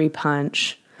rotary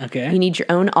punch. Okay. You need your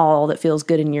own awl that feels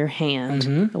good in your hand.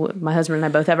 Mm-hmm. My husband and I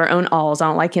both have our own awls. I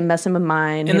don't like him messing with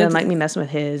mine. He doesn't like me messing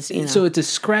with his. So it's a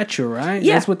scratcher, right?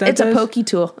 Yeah, that's what that does? A pokey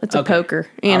tool. It's a poker,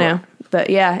 you know. Right. But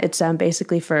yeah, it's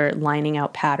basically for lining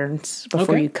out patterns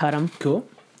before you cut them. Cool.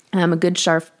 A good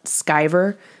sharp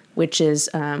skiver, which is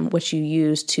what you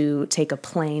use to take a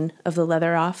plane of the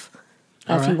leather off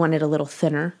if you want it a little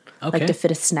thinner, like to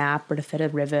fit a snap or to fit a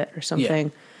rivet or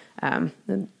something. Yeah.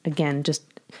 Again, just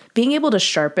being able to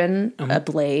sharpen a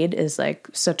blade is like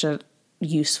such a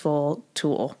useful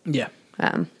tool. Yeah.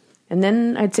 And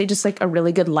then I'd say just like a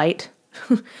really good light.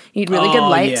 You need really good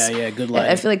lights. Yeah, good light.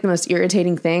 I feel like the most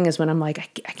irritating thing is when I'm like,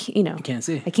 I can't, I can't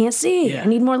see. I can't see. Yeah. I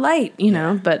need more light, you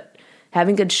know, but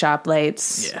having good shop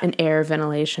lights and air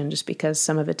ventilation, just because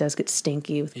some of it does get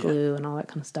stinky with glue and all that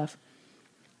kind of stuff.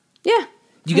 Yeah.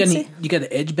 You got an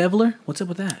edge beveler? What's up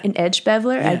with that? An edge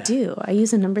beveler? Yeah. I do. I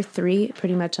use a number 3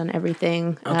 pretty much on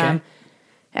everything. Okay.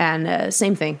 And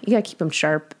same thing. You got to keep them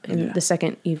sharp. And the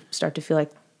second you start to feel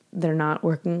like they're not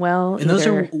working well. And those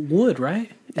are wood,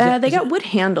 right? They got wood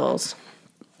handles.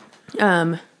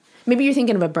 Maybe you're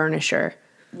thinking of a burnisher.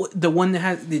 The one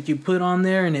that you put on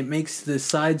there and it makes the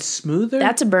sides smoother?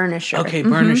 That's a burnisher. Okay,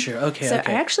 burnisher. Mm-hmm. Okay, so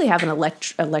I actually have an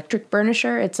electric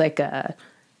burnisher. It's like a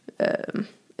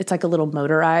little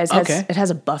motorized. It has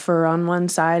a buffer on one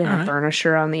side and a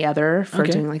burnisher on the other for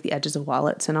doing like the edges of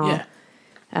wallets and all.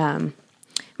 Yeah.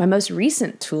 My most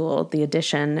recent tool, the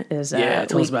Edition, is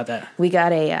tell us about that. We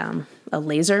got a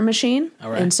laser machine,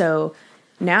 and so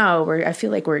now I feel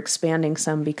like we're expanding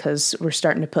some because we're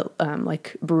starting to put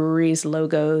like breweries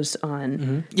logos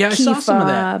on. Yeah, I saw some of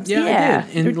that. Yeah,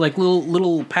 I did. And like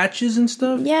little patches and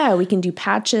stuff. Yeah, we can do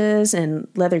patches and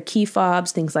leather key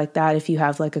fobs, things like that. If you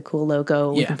have like a cool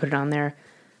logo, we can put it on there.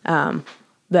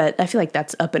 But I feel like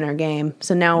that's up in our game.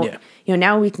 So now,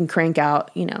 now we can crank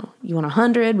out. You want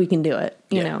 100, we can do it.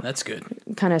 You know, that's good.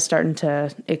 Kind of starting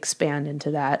to expand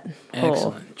into that.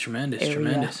 Excellent,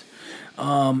 tremendous.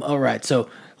 All right, so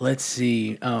let's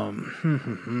see.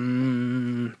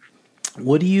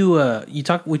 What do you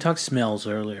we talked smells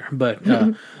earlier, but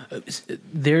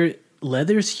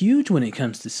leather's huge when it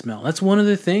comes to smell. That's one of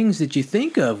the things that you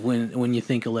think of when you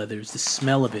think of leather is the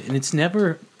smell of it. And it's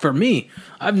never, for me,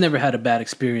 I've never had a bad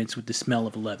experience with the smell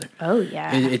of leather. Oh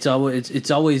yeah. It's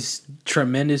always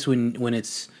tremendous when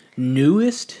it's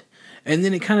newest, and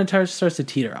then it kind of starts to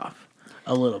teeter off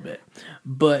a little bit.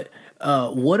 But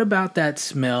what about that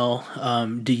smell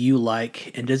do you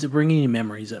like, and does it bring any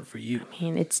memories up for you? I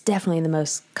mean, it's definitely the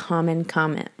most common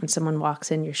comment when someone walks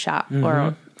in your shop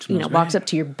or walks up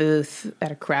to your booth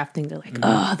at a craft thing. They're like,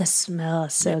 "Oh, the smell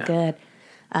is so good."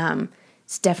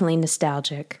 It's definitely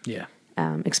nostalgic. Yeah.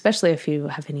 Especially if you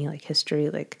have any like history,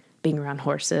 like being around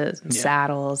horses and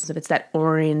saddles. If it's that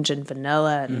orange and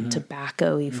vanilla and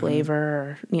tobacco-y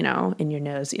flavor, in your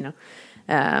nose,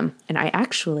 And I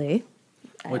actually.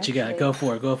 What you got? Go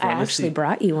for it. I actually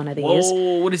brought you one of these.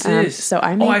 Whoa, what is this? So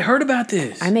I heard about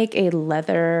this. I make a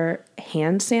leather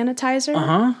hand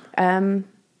sanitizer.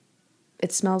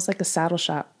 It smells like a saddle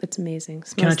shop. It's amazing.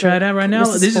 Can I try it out right now?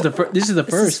 This is the first. This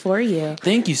is for you.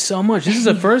 Thank you so much. This is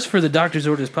a first for the Doctor's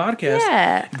Orders podcast.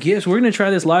 Yeah. Gifts. We're going to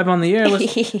try this live on the air.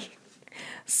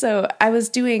 So I was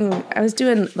doing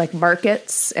like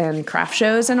markets and craft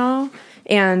shows and all.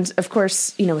 And of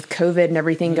course, with COVID and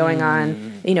everything going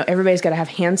on, everybody's got to have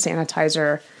hand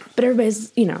sanitizer, but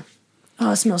everybody's,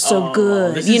 oh, it smells so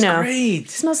good. This is great. It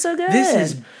smells so good.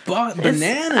 This is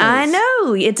bananas. I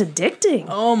know. It's addicting.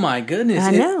 Oh my goodness.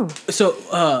 I know. So,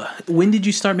 when did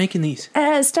you start making these?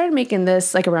 I started making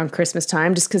this like around Christmas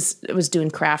time, just because I was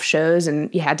doing craft shows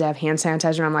and you had to have hand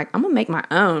sanitizer. I'm like, I'm gonna make my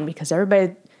own because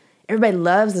everybody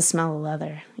loves the smell of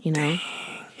leather. Dang.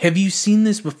 Have you seen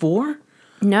this before?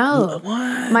 No.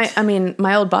 What?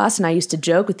 My old boss and I used to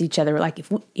joke with each other. We're like,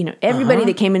 if everybody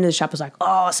that came into the shop was like,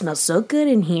 oh, it smells so good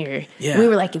in here. Yeah. We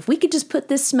were like, if we could just put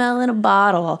this smell in a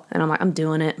bottle. And I'm like, I'm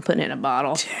doing it and putting it in a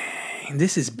bottle. Dang,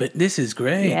 this is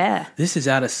great. Yeah. This is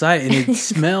out of sight and it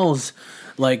smells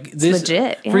like this.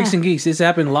 Legit. Yeah. Freaks and Geeks. This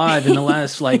happened live in the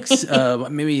last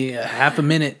maybe half a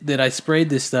minute that I sprayed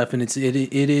this stuff, and it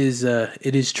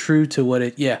is true to what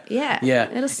it. Yeah. Yeah.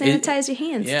 Yeah. It'll sanitize your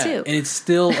hands too. And it's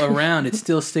still around. It's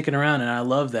still sticking around, and I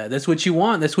love that. That's what you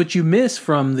want. That's what you miss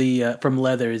from the from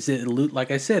leather. Is it?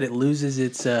 Like I said, it loses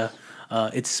its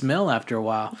smell after a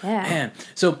while. Yeah. Man.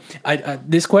 So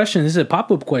this is a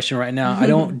pop-up question right now. I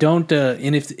don't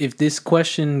and if this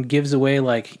question gives away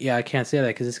I can't say that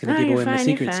because it's going to give away my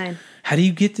secrets. How do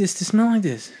you get this to smell like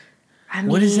this?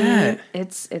 What is that?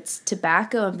 It's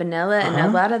tobacco and vanilla and a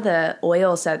lot of the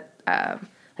oils that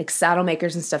like saddle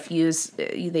makers and stuff use.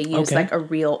 They use like a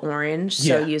real orange.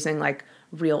 So using like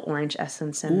real orange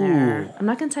essence in there. I'm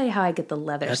not going to tell you how I get the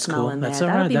leather smell in there. That's all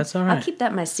right. That's all right. I'll keep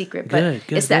that my secret. But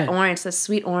it's that orange, that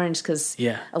sweet orange, because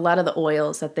a lot of the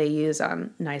oils that they use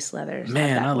on nice leathers.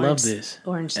 Man, I love this.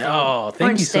 Orange stink. Oh, thank you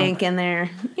orange so much. stink in there.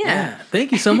 Yeah.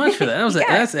 Thank you so much for that.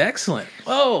 That's excellent.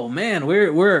 Oh man,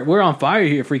 we're on fire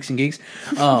here, Freaks and Geeks.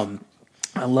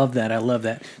 I love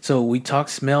that. So we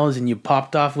talked smells, and you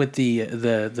popped off with the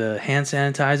hand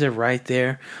sanitizer right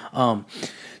there.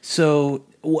 So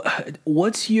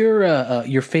what's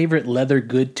your favorite leather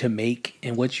good to make,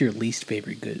 and what's your least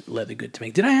favorite leather good to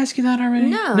make? Did I ask you that already?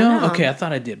 No. Okay, I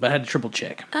thought I did, but I had to triple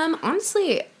check.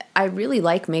 Honestly, I really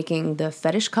like making the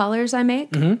fetish collars I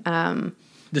make. Mm-hmm.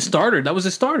 The starter, that was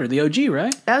the starter, the OG,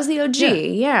 right? That was the OG,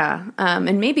 yeah.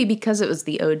 And maybe because it was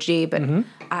the OG, but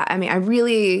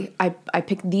I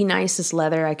picked the nicest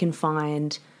leather I can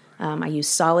find. I use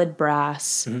solid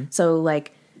brass, so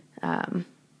like.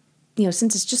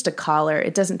 Since it's just a collar,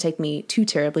 it doesn't take me too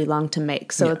terribly long to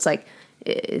make. So it's like,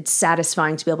 it's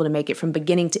satisfying to be able to make it from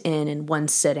beginning to end in one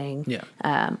sitting. Yeah.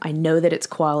 I know that it's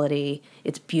quality.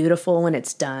 It's beautiful when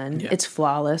it's done. Yeah. It's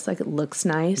flawless. Like, it looks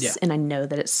nice. Yeah. And I know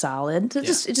that it's solid. So it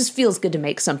just feels good to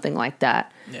make something like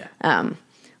that. Yeah.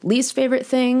 Least favorite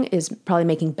thing is probably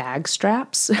making bag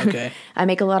straps. Okay. I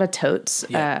make a lot of totes.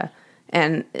 Yeah.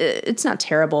 And it's not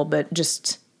terrible, but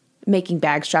just making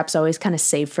bag straps always kind of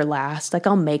save for last. Like,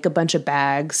 I'll make a bunch of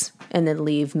bags and then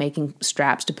leave making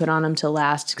straps to put on them till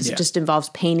last, because it just involves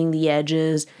painting the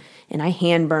edges, and I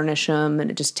hand burnish them, and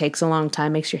it just takes a long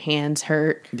time, makes your hands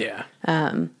hurt. Yeah.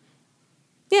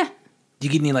 Yeah. Do you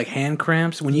get any hand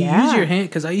cramps when you use your hand?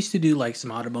 Because I used to do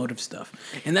some automotive stuff,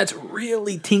 and that's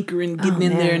really tinkering, getting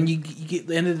in there, and you get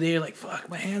the end of the day, you're like, fuck,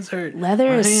 my hands hurt.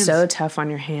 Leather is so tough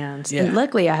on your hands. Yeah. And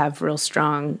luckily I have real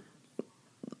strong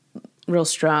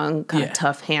kind of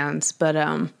tough hands. But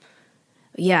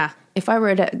if I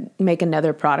were to make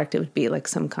another product, it would be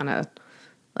some kind of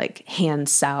hand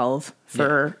salve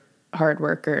for hard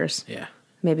workers. Yeah.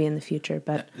 Maybe in the future,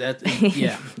 but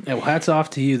well, hats off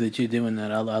to you that you're doing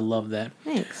that. I love that.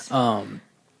 Thanks.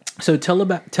 So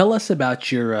tell us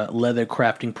about your leather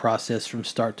crafting process from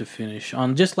start to finish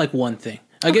on just one thing.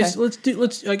 I guess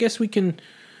I guess we can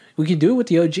do it with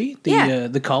the OG,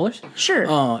 the collars. Sure.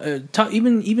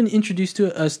 Even introduce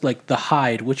to us the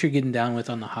hide. What you're getting down with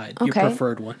on the hide, your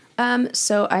preferred one.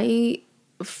 So I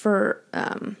for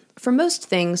most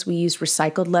things we use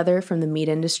recycled leather from the meat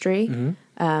industry. Mm-hmm.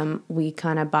 We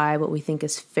kind of buy what we think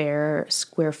is fair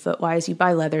square foot wise. You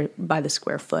buy leather by the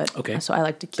square foot. Okay. So I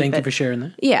like to keep Thank you for sharing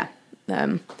that. Yeah.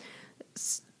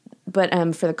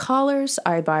 But for the collars,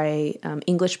 I buy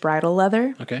English bridal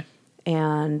leather. Okay.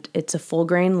 And it's a full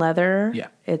grain leather. Yeah.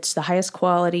 It's the highest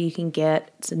quality you can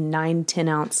get. It's a 9-10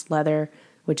 ounce leather,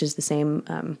 which is the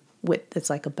same width.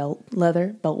 It's like a belt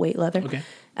weight leather. Okay.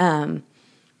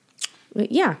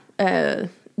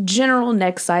 General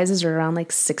neck sizes are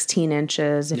around 16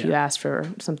 inches if you ask for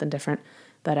something different.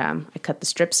 But I cut the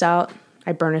strips out.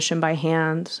 I burnish them by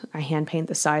hand. I hand paint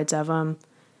the sides of them.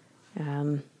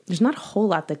 There's not a whole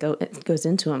lot that goes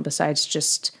into them besides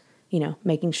just,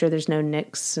 making sure there's no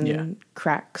nicks and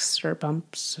cracks or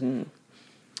bumps. And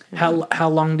how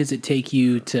long does it take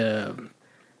you to,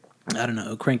 I don't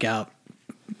know, crank out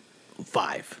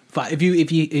 5? If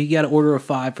you got to order a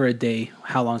 5 for a day,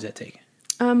 how long does that take?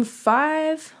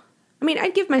 5. I mean,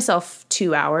 I'd give myself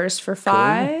 2 hours for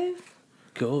 5.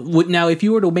 Cool. Now, if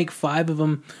you were to make 5 of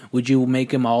them, would you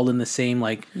make them all in the same,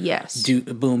 like, Yes. do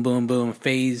boom, boom, boom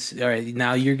phase? All right,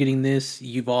 now you're getting this.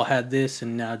 You've all had this,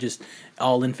 and now just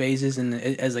all in phases, and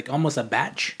as like almost a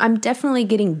batch. I'm definitely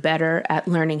getting better at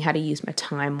learning how to use my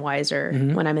time wiser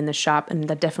when I'm in the shop, and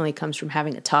that definitely comes from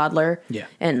having a toddler. Yeah.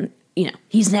 And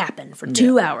he's napping for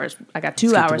 2 hours. I got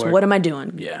 2 hours. What am I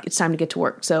doing? Yeah. It's time to get to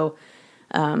work. So,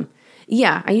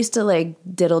 yeah, I used to like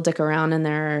dick around in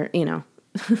there,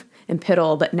 and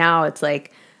piddle, but now it's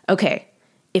like, okay,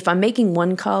 if I'm making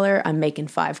 1 collar, I'm making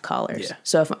 5 collars. Yeah.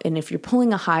 So if you're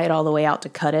pulling a hide all the way out to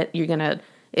cut it, you're gonna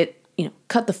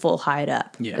cut the full hide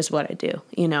up. Yeah. Is what I do.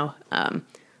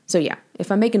 So yeah,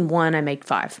 if I'm making 1, I make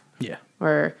 5. Yeah.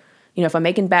 Or if I'm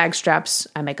making bag straps,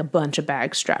 I make a bunch of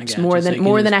bag straps, gotcha. more So than you can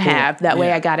I just pull have. it. That way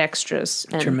Yeah. I got extras.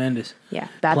 And, Tremendous. Yeah,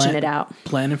 batching it out.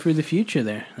 Planning for the future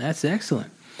there. That's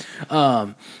excellent.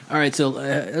 All right, so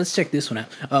let's check this one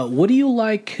out. What do you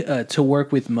like to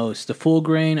work with most? The full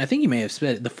grain? I think you may have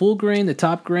said it. The full grain, the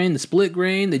top grain, the split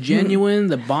grain, the genuine,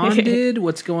 the bonded.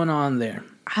 What's going on there?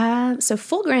 So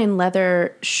full grain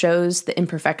leather shows the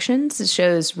imperfections. It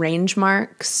shows range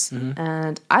marks,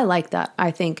 and I like that.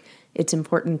 I think it's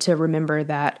important to remember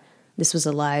that this was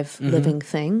a live, living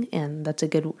thing, and that's a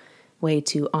good way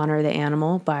to honor the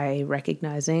animal by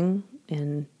recognizing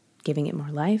and giving it more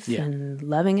life and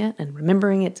loving it and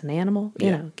remembering it's an animal,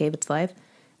 gave its life.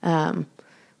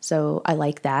 So I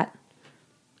like that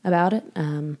about it.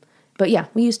 But yeah,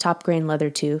 we use top grain leather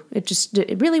too.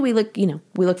 We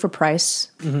look for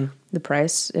price. The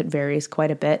price, it varies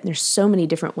quite a bit. There's so many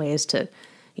different ways to,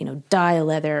 dye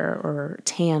leather or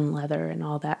tan leather and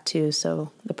all that too.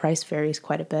 So the price varies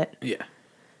quite a bit. Yeah.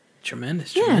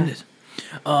 Tremendous.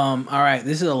 All right,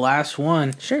 this is the last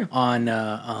one. Sure. On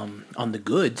the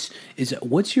goods, is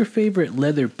what's your favorite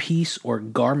leather piece or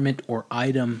garment or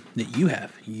item that you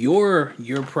have? Your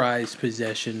prized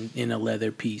possession in a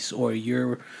leather piece, or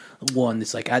your one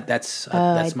that's like that's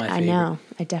my favorite. I know.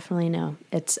 I definitely know.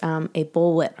 It's a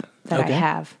bullwhip that I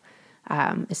have.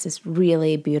 It's this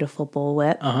really beautiful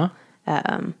bullwhip.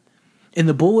 And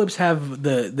the bullwhips have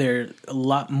they're a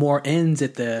lot more ends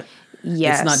at the.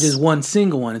 Yes. It's not just one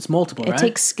single one. It's multiple, right? It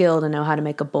takes skill to know how to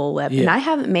make a bullwhip. Yeah. And I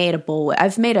haven't made a bullwhip.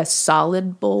 I've made a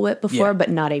solid bullwhip before, but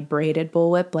not a braided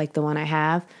bullwhip like the one I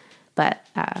have. But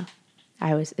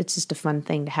it's just a fun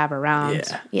thing to have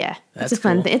around. Yeah. That's it's a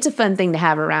fun cool. it's a fun thing to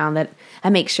have around that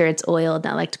I make sure it's oiled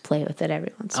and I like to play with it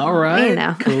every once in a while. All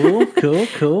right.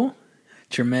 Cool.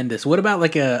 Tremendous. What about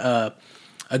like a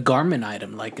garment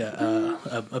item, like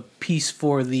a piece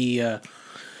for the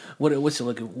what's it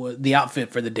like? The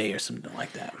outfit for the day or something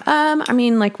like that. I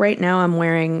mean, like right now, I'm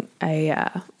wearing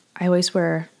I always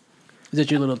wear. Is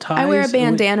that your little ties? I wear a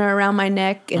bandana around my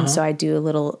neck, and so I do a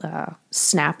little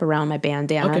snap around my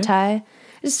bandana tie.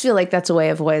 I just feel like that's a way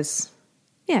of always.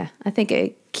 Yeah, I think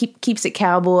it keeps it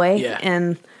cowboy. Yeah.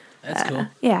 And that's cool.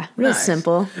 Yeah, real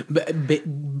simple.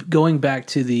 But going back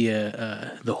to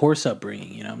the horse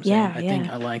upbringing, you know what I'm saying? Yeah, I think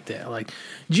I like that.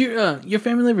 Do your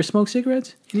family ever smoke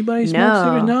cigarettes? Anybody smoke No,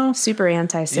 cigarettes? No? super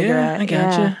anti-cigarette. Yeah, I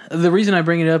gotcha. Yeah. The reason I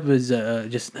bring it up is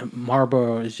just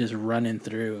Marlboro is just running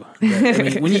through. But, I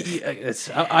mean, when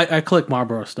I collect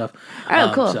Marlboro stuff.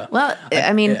 Oh, cool. So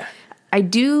I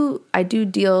do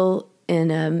deal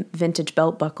in vintage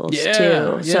belt buckles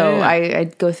too.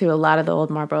 I go through a lot of the old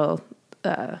Marlboro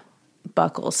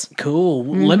buckles. Cool.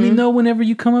 Let me know whenever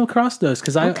you come across those,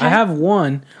 because I have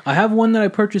one. I have one that I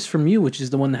purchased from you, which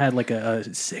is the one that had like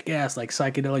a sick ass like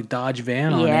psychedelic Dodge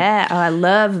van on it. Yeah, I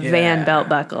love van belt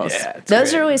buckles. Yeah,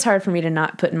 those great. are always hard for me to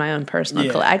not put in my own personal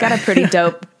collection. I got a pretty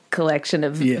dope collection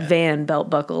of van belt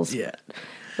buckles. Yeah.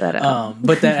 But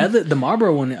the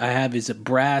Marlboro one I have is a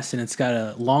brass and it's got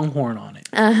a Longhorn on it.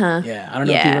 Yeah, I don't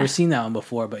know if you've ever seen that one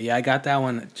before, but yeah, I got that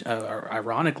one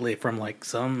ironically from like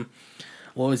some.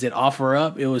 What was it? Offer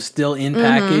Up. It was still in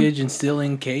package and still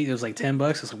in case. It was like $10. I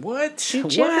was like, what?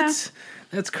 What?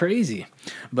 That's crazy.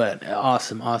 But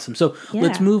awesome. So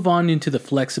let's move on into the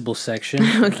flexible section.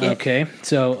 Okay.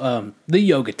 So the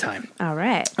yoga time. All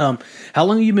right. How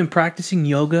long have you been practicing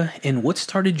yoga, and what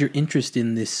started your interest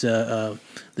in this the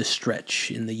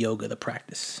stretch in the yoga, the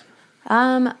practice?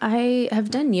 I have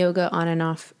done yoga on and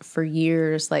off for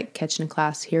years, like catching a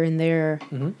class here and there.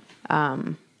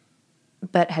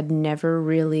 But had never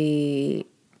really,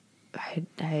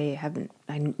 I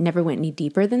never went any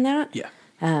deeper than that. Yeah.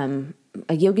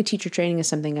 A yoga teacher training is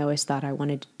something I always thought I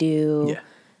wanted to do.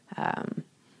 Yeah.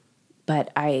 But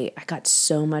I got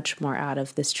so much more out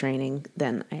of this training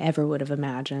than I ever would have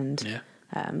imagined. Yeah.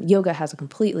 yoga has a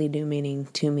completely new meaning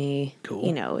to me. Cool.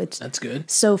 You know, That's good.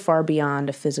 so far beyond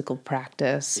a physical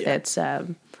practice. Yeah.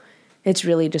 It's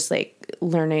really just like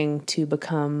learning to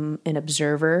become an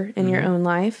observer in your own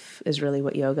life is really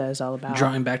what yoga is all about.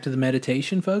 Drawing back to the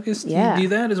meditation focus. Yeah. Do you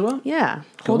do that as well? Yeah.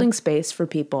 Holding space for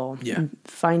people. Yeah. And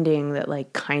finding that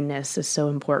like kindness is so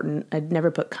important. I'd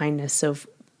never put kindness so,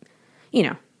 you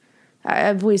know,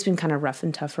 I've always been kind of rough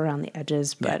and tough around the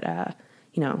edges, but,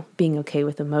 you know, being okay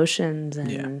with emotions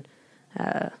and,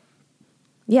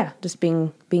 just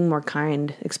being more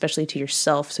kind, especially to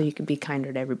yourself, so you can be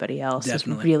kinder to everybody else.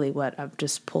 Definitely. Is really what I've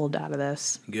just pulled out of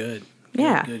this. Good.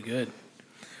 Yeah. Good.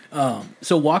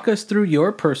 So walk us through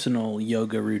your personal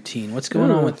yoga routine. What's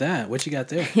going on with that? What you got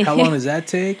there? How long does that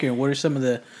take? And what are some of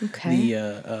the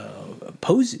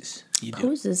poses you do?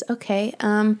 Poses, okay.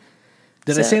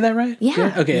 Did I say that right? Yeah.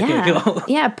 Good? Okay, cool.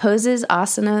 Yeah, poses,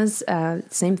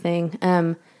 asanas, same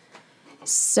thing.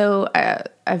 So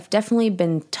I've definitely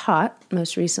been taught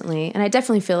most recently, and I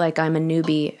definitely feel like I'm a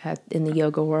newbie in the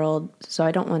yoga world, so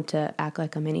I don't want to act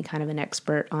like I'm any kind of an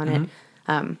expert on it.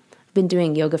 I've been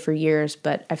doing yoga for years,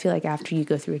 but I feel like after you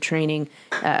go through a training,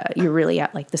 you're really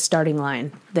at like the starting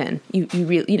line. Then you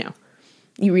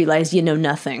realize you know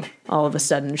nothing all of a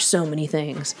sudden. There's so many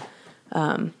things.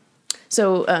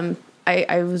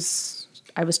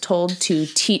 I was told to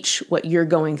teach what you're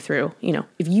going through. You know,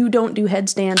 if you don't do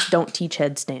headstands, don't teach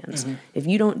headstands. If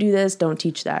you don't do this, don't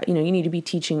teach that. You know, you need to be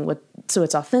teaching so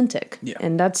it's authentic. Yeah.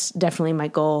 And that's definitely my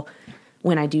goal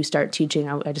when I do start teaching.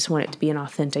 I just want it to be an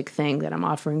authentic thing that I'm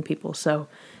offering people. So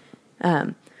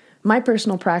my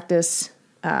personal practice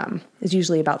is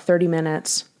usually about 30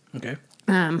 minutes. Okay.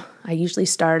 I usually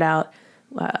start out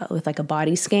with like a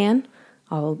body scan.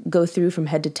 I'll go through from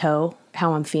head to toe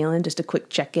how I'm feeling, just a quick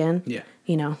check-in. Yeah.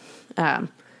 You know,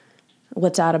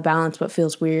 what's out of balance, what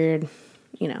feels weird,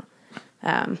 you know.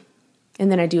 And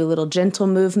then I do a little gentle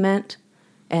movement,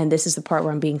 and this is the part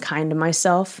where I'm being kind to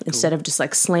myself instead of just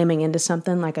like slamming into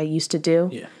something like I used to do.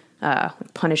 Yeah.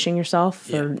 Punishing yourself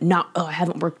for I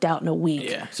haven't worked out in a week.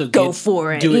 Yeah. So go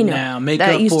for it. Do it you know, now. Make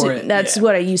up for it. That's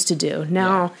what I used to do.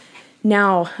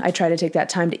 Now I try to take that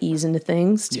time to ease into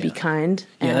things, to be kind.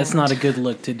 Yeah, that's not a good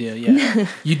look to do. Yeah,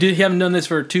 you haven't done this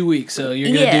for 2 weeks, so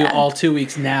you're gonna do all 2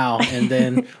 weeks now, and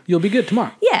then you'll be good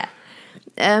tomorrow. Yeah,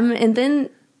 and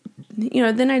then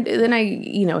then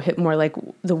I hit more like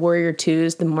the warrior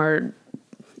twos,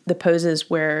 the poses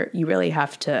where you really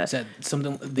have to. Is that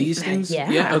something? These things?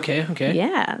 Yeah. Okay.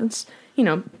 Yeah, it's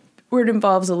where it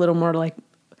involves a little more like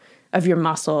of your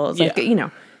muscles, like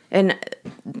and.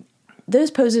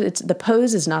 Those poses, the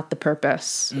pose is not the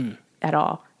purpose at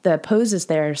all. The pose is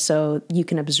there so you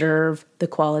can observe the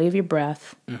quality of your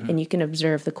breath and you can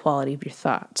observe the quality of your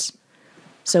thoughts.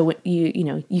 So when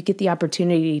you get the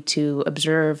opportunity to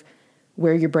observe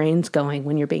where your brain's going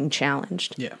when you're being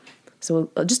challenged. Yeah. So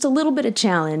just a little bit of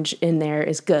challenge in there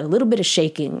is good. A little bit of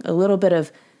shaking, a little bit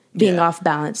of being off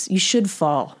balance. You should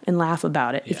fall and laugh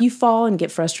about it. Yeah. If you fall and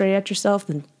get frustrated at yourself,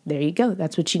 then there you go.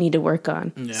 That's what you need to work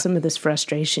on. Yeah. Some of this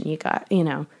frustration you got,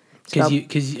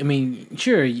 Because I mean,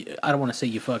 sure, I don't want to say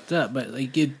you fucked up, but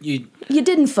like you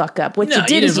didn't fuck up. What you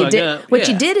did is you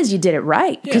did it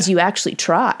right because you actually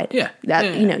tried. Yeah.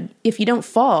 If you don't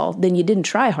fall, then you didn't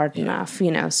try hard enough.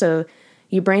 So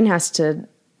your brain has to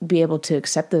be able to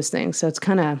accept those things. So it's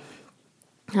kind of,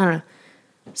 I don't know.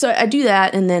 So I do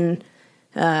that, and then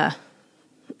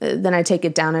I take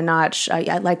it down a notch.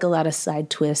 I like a lot of side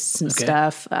twists and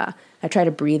stuff. I try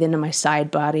to breathe into my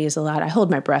side bodies a lot. I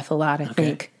hold my breath a lot, I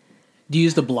think. Do you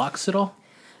use the blocks at all?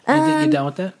 You down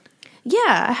with that?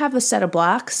 Yeah, I have a set of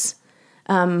blocks.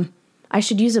 I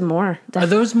should use them more. Are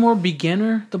those more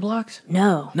beginner, the blocks?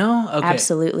 No. No? Okay.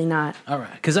 Absolutely not. All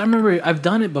right. Because I remember I've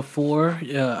done it before.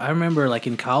 I remember like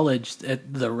in college,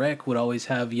 at the rec would always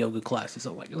have yoga classes.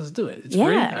 I'm like, let's do it. It's free.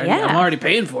 I'm already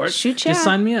paying for it. Shoot, just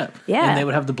sign me up. Yeah. And they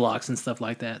would have the blocks and stuff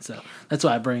like that. So that's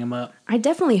why I bring them up. I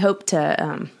definitely hope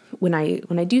to, when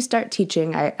I do start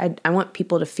teaching, I want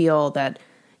people to feel that,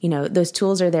 those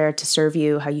tools are there to serve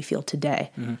you how you feel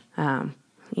today. Mm-hmm.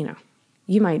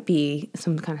 You might be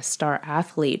some kind of star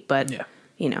athlete, but,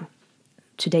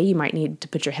 today you might need to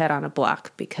put your head on a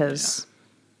block because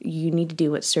you need to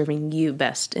do what's serving you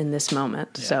best in this moment.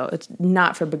 Yeah. So it's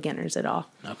not for beginners at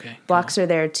all. Okay. Blocks are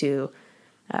there to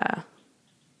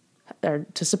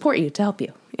support you, to help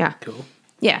you. Yeah. Cool.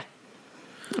 Yeah.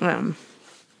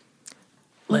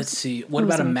 Let's see. What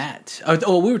about a mat?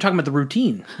 Oh, we were talking about the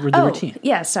routine. Routine.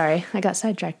 Yeah, sorry. I got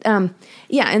sidetracked. And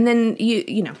then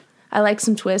I like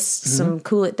some twists, some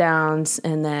cool it downs,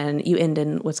 and then you end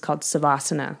in what's called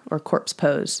savasana or corpse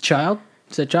pose. Child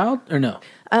Is that child or no?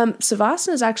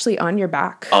 Savasana is actually on your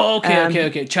back. Oh,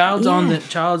 okay. Child's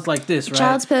like this, right?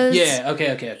 Child's pose. Yeah,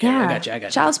 okay. Yeah. I got you.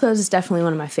 Child's pose is definitely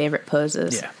one of my favorite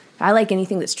poses. Yeah. I like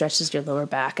anything that stretches your lower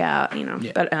back out, you know.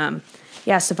 Yeah. But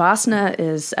Savasana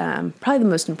is probably the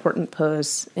most important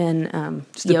pose in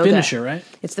It's the yoga. finisher, right?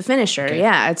 It's the finisher. Okay.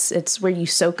 Yeah, it's where you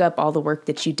soak up all the work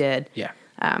that you did. Yeah.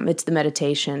 It's the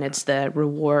meditation. It's the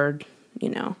reward. You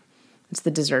know, it's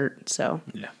the dessert. So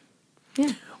Yeah.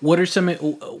 What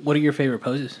are your favorite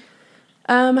poses?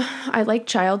 I like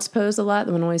child's pose a lot.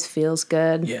 The one always feels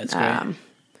good. Yeah,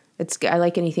 it's great. I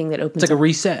like anything that opens. It's like a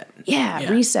reset. Yeah,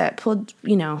 reset. Pulled.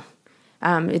 You know,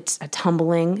 it's a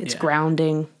tumbling. It's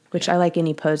grounding, which I like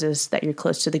any poses that you're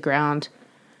close to the ground.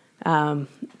 And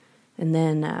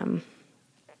then,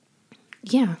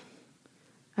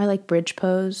 I like bridge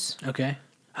pose. Okay.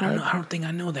 I don't think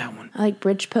I know that one. I like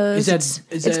bridge pose. Is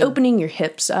It's that opening your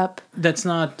hips up. That's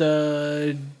not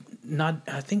I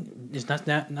think it's not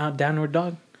downward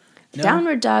dog. No?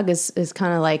 Downward dog is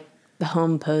kind of like the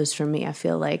home pose for me. I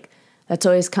feel like that's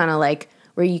always kind of like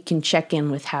where you can check in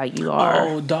with how you are.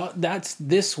 Oh, that's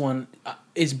this one.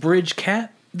 Is bridge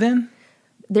cat then?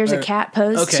 There's a cat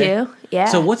pose too. Yeah.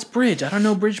 So what's bridge? I don't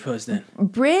know bridge pose then.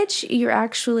 Bridge, you're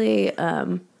actually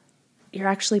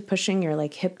pushing your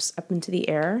like hips up into the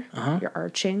air. You're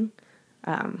arching.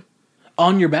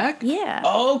 On your back? Yeah.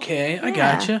 Oh, okay, I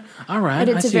gotcha. All right. And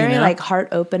it's I a see very now. like heart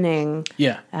opening.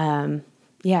 Yeah.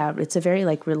 Yeah, it's a very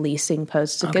like releasing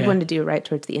pose. It's a good one to do right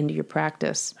towards the end of your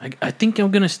practice. I think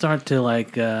I'm gonna start to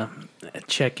like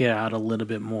check it out a little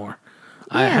bit more.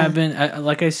 I haven't,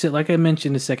 like I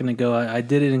mentioned a second ago, I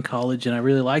did it in college and I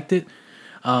really liked it.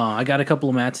 I got a couple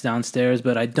of mats downstairs,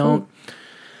 but I don't.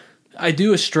 I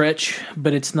do a stretch,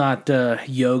 but it's not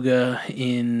yoga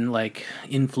in like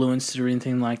influenced or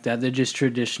anything like that. They're just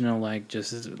traditional, like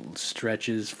just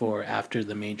stretches for after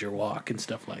the major walk and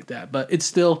stuff like that. But it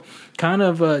still kind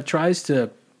of tries to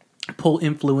pull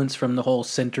influence from the whole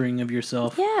centering of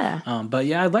yourself. Yeah. But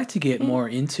yeah, I'd like to get more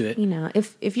into it. You know,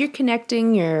 if you're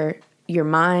connecting your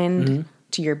mind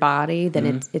to your body,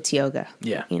 then it's yoga.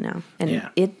 Yeah. You know, and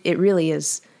it really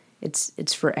is.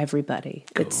 It's for everybody.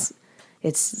 Cool.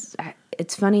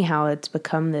 It's funny how it's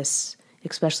become this,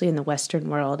 especially in the Western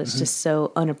world. It's just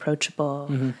so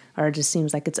unapproachable, or it just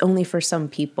seems like it's only for some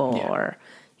people, or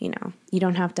you know, you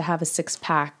don't have to have a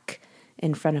 6-pack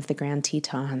in front of the Grand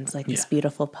Tetons, like this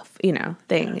beautiful,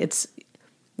 thing. It's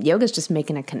yoga's just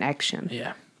making a connection.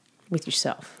 Yeah. With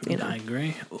yourself. You know? I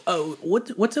agree. Oh,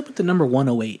 what's up with the number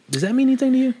 108? Does that mean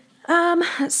anything to you?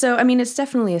 So I mean, it's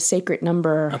definitely a sacred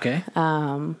number. Okay.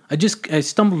 I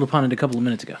stumbled upon it a couple of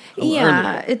minutes ago.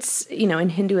 Yeah, it's in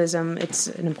Hinduism, it's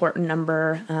an important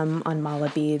number on mala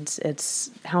beads.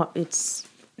 It's how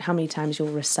many times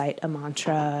you'll recite a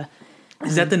mantra.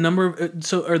 Is that the number?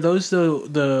 So are those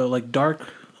the like dark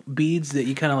beads that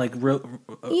you kind of like wrote?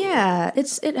 Yeah,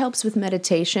 it helps with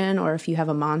meditation, or if you have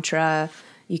a mantra,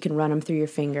 you can run them through your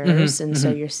fingers, and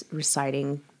so you're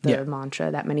reciting the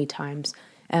mantra that many times.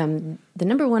 The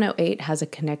number 108 has a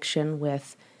connection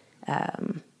with,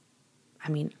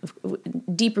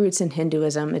 deep roots in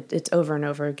Hinduism. It's over and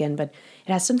over again, but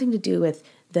it has something to do with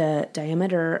the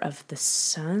diameter of the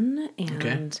sun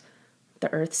and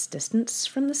the Earth's distance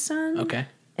from the sun. Okay.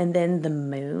 And then the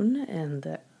moon and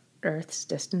the Earth's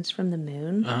distance from the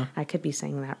moon. I could be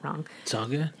saying that wrong. It's all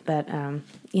good. But,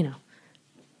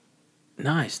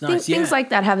 Nice. Things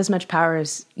like that have as much power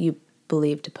as you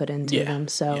believe to put into them.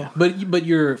 So, but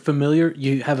you're familiar.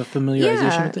 You have a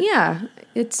familiarization with it. Yeah,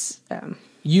 it's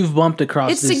you've bumped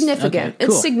across. It's significant. Okay,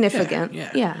 cool. It's significant.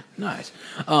 Yeah. Nice.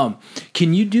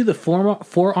 Can you do the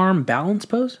forearm balance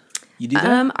pose? You do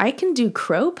that? I can do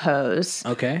crow pose.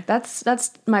 Okay. That's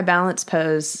my balance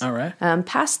pose. All right.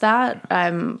 Past that,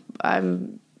 I'm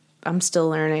still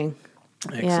learning.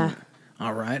 Excellent. Yeah.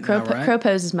 All right. Crow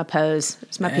pose is my pose.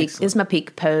 It's my peak. It's my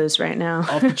peak pose right now.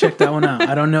 I'll have to check that one out.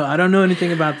 I don't know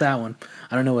anything about that one.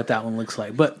 I don't know what that one looks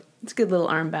like, but it's a good little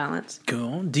arm balance.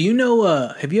 Cool. Do you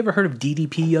know? Have you ever heard of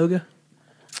DDP yoga?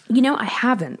 I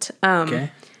haven't.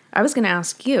 Okay. I was going to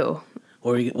ask you.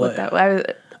 Or what?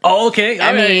 Okay.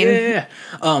 I mean, yeah.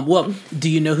 Well,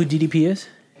 do you know who DDP is?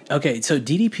 Okay, so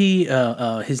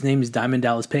DDP, his name is Diamond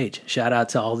Dallas Page. Shout out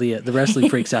to all the wrestling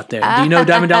freaks out there. Do you know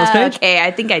Diamond Dallas Page? Okay, I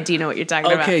think I do know what you're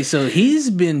talking about. Okay, so he's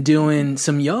been doing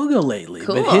some yoga lately,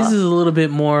 cool. but his is a little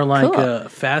bit more like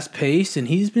fast paced, and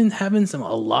he's been having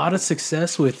a lot of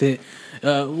success with it.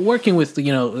 Working with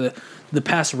the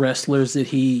past wrestlers that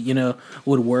he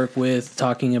would work with,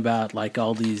 talking about like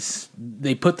all these,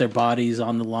 they put their bodies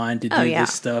on the line to do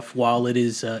this stuff while it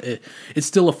is it's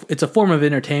still it's a form of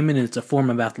entertainment and it's a form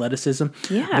of athleticism,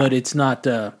 but it's not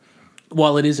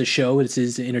while it is a show, it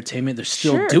is entertainment, they're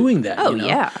still Sure. doing that. Oh, you know?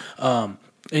 yeah.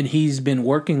 And he's been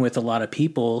working with a lot of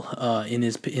people in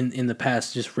the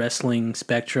past, just wrestling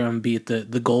spectrum, be it the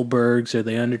Goldbergs or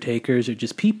the Undertakers or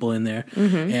just people in there,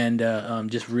 and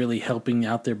just really helping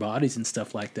out their bodies and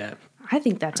stuff like that. I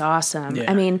think that's awesome. Yeah.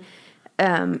 I mean,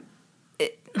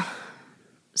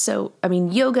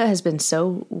 yoga has been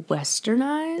so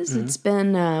westernized. It's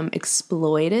been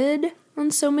exploited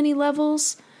on so many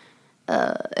levels.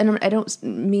 And I don't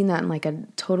mean that in like a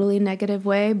totally negative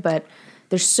way, but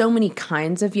there's so many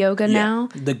kinds of yoga now.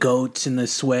 The goats and the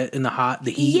sweat and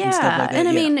the heat and stuff like that. And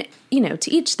I mean,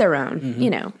 to each their own.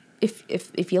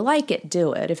 If you like it,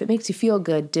 do it. If it makes you feel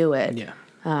good, do it. Yeah.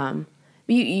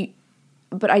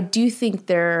 But I do think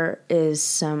there is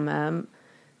some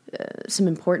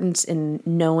importance in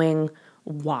knowing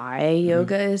why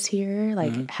yoga is here,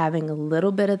 like having a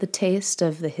little bit of the taste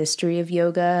of the history of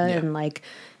yoga and like,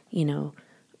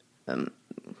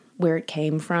 where it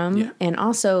came from. And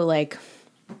also like,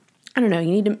 I don't know,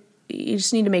 you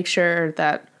just need to make sure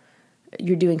that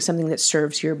you're doing something that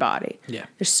serves your body. Yeah.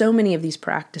 There's so many of these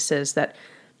practices that,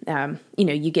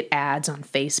 you get ads on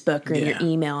Facebook or in your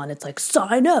email and it's like,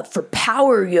 sign up for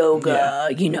power yoga,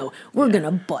 we're going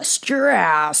to bust your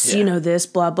ass, this,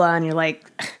 blah, blah. And you're like,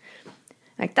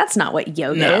 that's not what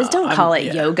yoga is. Don't call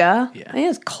it yoga. Yeah. I think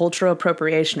it's cultural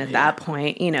appropriation at that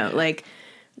point,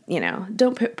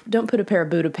 don't put a pair of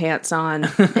Buddha pants on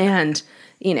and,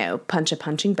 punch a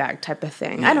punching bag type of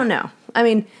thing. I don't know. I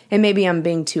mean, and maybe I'm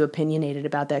being too opinionated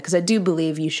about that because I do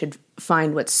believe you should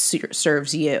find what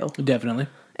serves you. Definitely.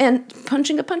 And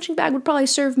punching a punching bag would probably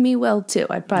serve me well too.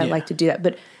 I'd probably like to do that.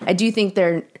 But I do think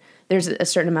there's a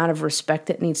certain amount of respect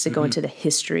that needs to go into the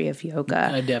history of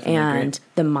yoga. I definitely and agree.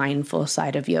 the mindful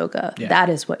side of yoga. Yeah. That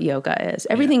is what yoga is.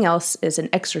 Everything else is an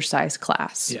exercise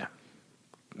class. Yeah.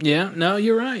 Yeah, no,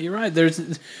 you're right.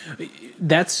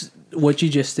 That's what you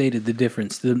just stated, the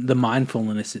difference, the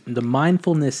mindfulness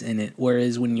in it.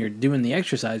 Whereas when you're doing the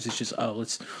exercise, it's just,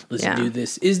 let's do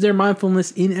this. Is there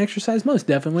mindfulness in exercise? Most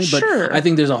definitely, but Sure. I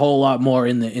think there's a whole lot more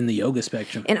in the yoga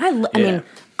spectrum. And I mean,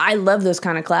 I love those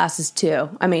kind of classes too.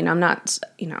 I mean, I'm not,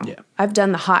 I've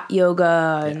done the hot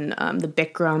yoga and the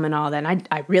Bikram and all that. And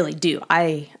I really do.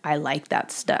 I like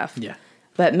that stuff. Yeah.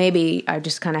 But maybe I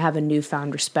just kind of have a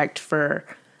newfound respect for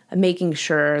making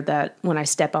sure that when I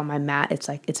step on my mat, it's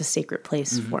like it's a sacred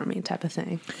place for me, type of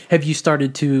thing. Have you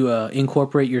started to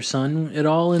incorporate your son at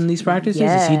all in these practices?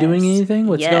 Is he doing anything?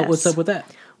 What's up with that?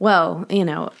 Well,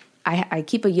 I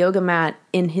keep a yoga mat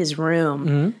in his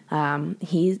room.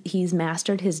 He's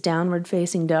mastered his downward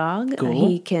facing dog. Cool.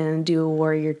 He can do a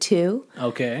warrior 2.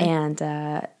 Okay.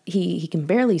 And he can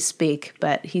barely speak,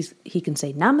 but he can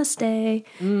say namaste.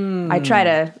 I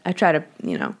try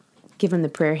to give him the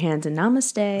prayer hands and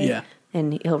namaste. Yeah.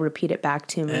 And he'll repeat it back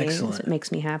to me. Excellent. So it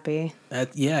makes me happy.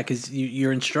 Because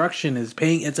your instruction is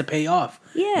paying. It's a payoff.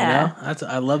 Yeah.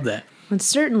 I love that. And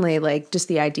certainly, like, just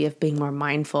the idea of being more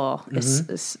mindful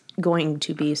is going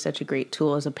to be such a great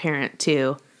tool as a parent,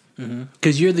 too.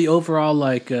 Because you're the overall,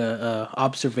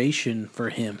 observation for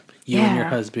him, you and your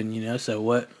husband, So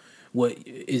what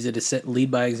is it, a set lead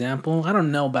by example? I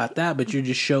don't know about that, but you're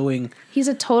just showing. He's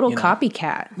a total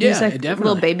copycat. Yeah, He's like a definitely.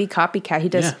 little baby copycat. He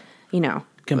does,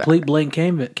 Complete blank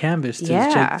canvas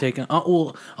to take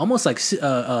almost like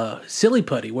silly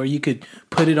putty, where you could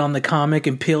put it on the comic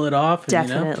and peel it off. And,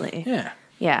 Definitely.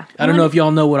 Yeah. I don't know if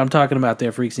y'all know what I'm talking about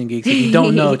there, Freaks and Geeks. If you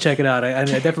don't know, check it out. I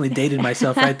definitely dated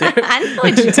myself right there. I know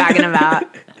what you're talking about.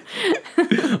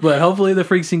 But hopefully the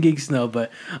Freaks and Geeks know.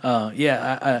 But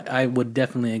I would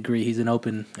definitely agree. He's an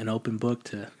open book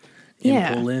to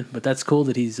pull in. But that's cool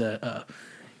that he's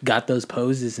got those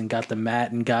poses and got the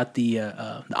mat and got the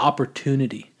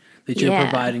opportunity that you're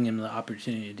providing him the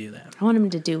opportunity to do that. I want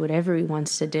him to do whatever he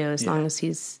wants to do as long as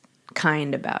he's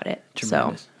kind about it.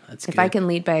 Tremendous. So That's if good. I can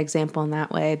lead by example in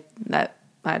that way, that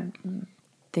I'd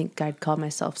think I'd call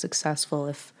myself successful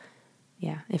if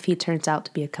he turns out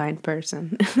to be a kind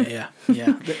person. Yeah.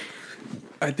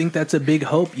 I think that's a big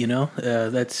hope,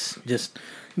 that's just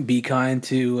be kind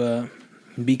to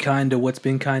what's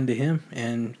been kind to him,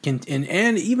 and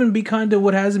even be kind to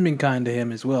what hasn't been kind to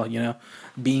him as well.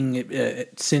 Being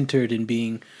centered and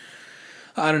being,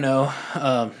 I don't know,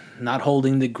 not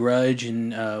holding the grudge and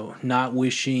not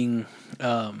wishing.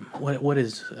 What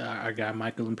is our guy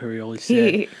Michael Imperioli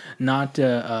said? Not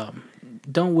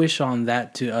don't wish on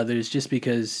that to others just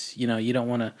because you don't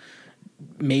want to.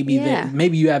 Maybe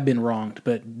you have been wronged,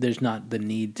 but there's not the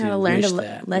need to Gotta learn wish to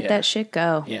that. let that shit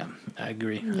go. Yeah, I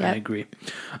agree. Yep. I agree.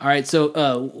 All right,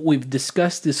 so we've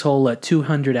discussed this whole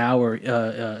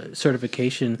 200-hour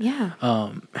certification. Yeah.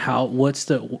 What's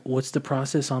the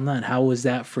process on that? How was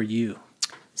that for you?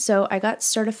 So I got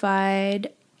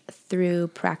certified through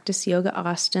Practice Yoga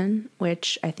Austin,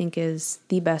 which I think is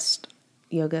the best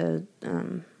yoga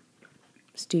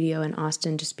studio in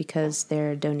Austin, just because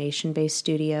they're a donation-based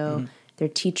studio. Mm-hmm. Their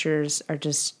teachers are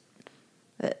just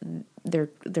they're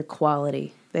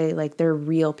quality. They're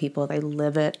real people. They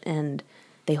live it and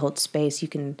they hold space. You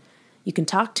can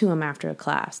talk to them after a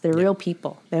class. They're real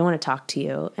people. They want to talk to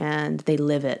you and they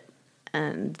live it,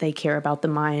 and they care about the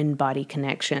mind-body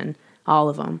connection. All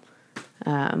of them.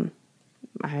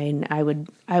 I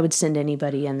would send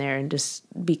anybody in there and just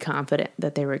be confident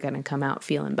that they were going to come out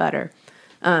feeling better.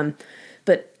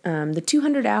 But the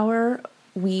 200-hour,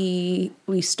 we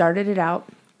started it out.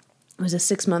 It was a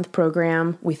 6-month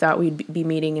program. We thought we'd be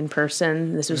meeting in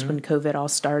person. This was when COVID all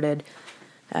started.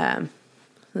 It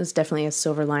was definitely a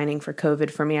silver lining for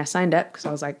COVID for me. I signed up because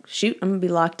I was like, shoot, I'm going to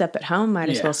be locked up at home. Might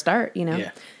as well start,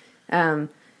 Yeah.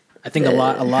 I think a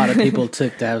lot of people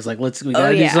took that. I was like, we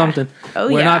got to do something.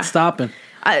 We're not stopping.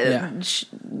 Pat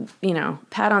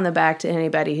on the back to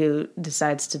anybody who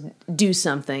decides to do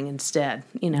something instead.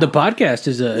 The podcast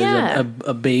is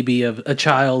a baby of a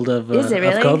child of is it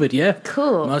really? Of COVID. Yeah,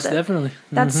 cool. Most definitely.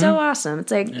 That's so awesome.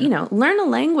 It's like learn a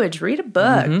language, read a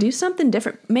book, do something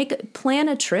different, plan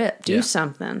a trip, do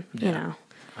something.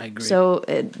 I agree. So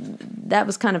that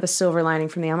was kind of a silver lining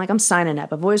for me. I'm like, I'm signing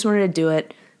up. I've always wanted to do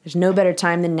it. There's no better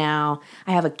time than now.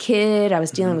 I have a kid. I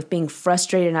was dealing with being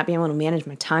frustrated, not being able to manage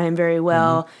my time very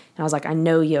well. And I was like, I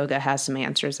know yoga has some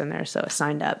answers in there, so I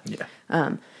signed up.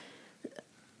 Yeah.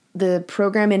 The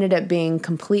program ended up being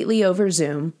completely over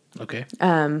Zoom. Okay.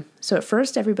 So at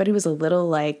first, everybody was a little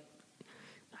like,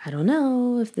 I don't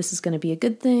know if this is going to be a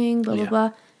good thing, blah, blah,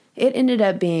 blah. It ended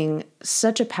up being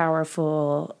such a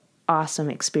powerful,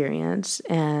 awesome experience.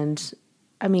 And,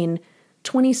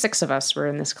 26 of us were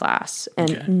in this class,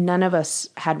 and none of us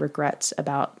had regrets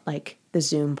about the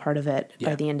Zoom part of it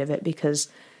by the end of it, because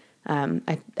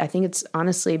I think it's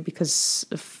honestly because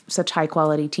of such high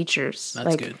quality teachers.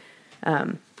 That's good.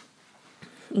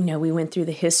 We went through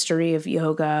the history of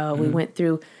yoga. We went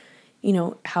through,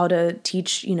 how to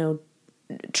teach,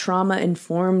 trauma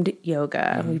informed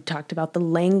yoga. We talked about the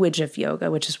language of yoga,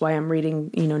 which is why I'm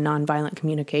reading, nonviolent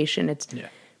communication. It's,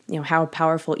 how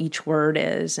powerful each word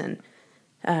is, and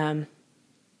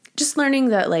just learning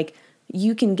that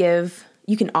you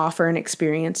can offer an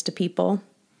experience to people,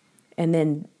 and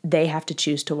then they have to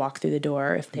choose to walk through the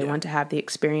door if they want to have the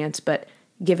experience, but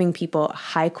giving people a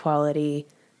high quality,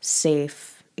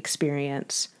 safe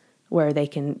experience where they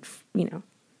can,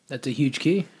 That's a huge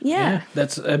key. Yeah.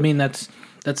 That's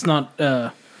not,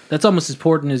 that's almost as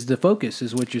important as the focus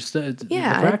is what you're the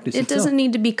practice it doesn't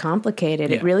need to be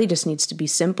complicated. It really just needs to be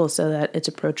simple so that it's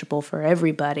approachable for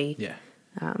everybody. Yeah.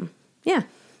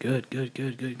 Good.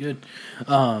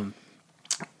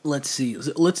 Let's see.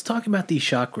 Let's talk about these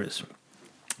chakras.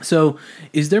 So,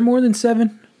 is there more than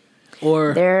 7? Or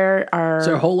is there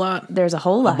a whole lot? There's a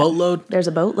whole lot. A boatload? There's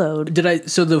a boatload.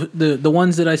 So the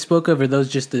ones that I spoke of, are those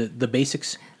just the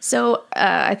basics? So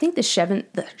I think the seven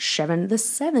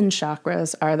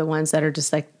chakras are the ones that are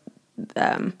just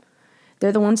they're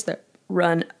the ones that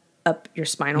run up your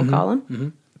spinal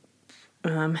column.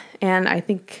 And I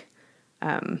think.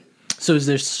 So is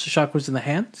there chakras in the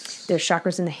hands? There's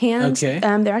chakras in the hands. Okay.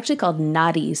 They're actually called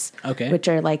nadis. Okay. Which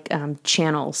are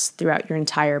channels throughout your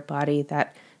entire body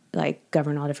that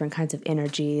govern all different kinds of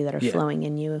energy that are flowing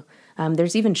in you.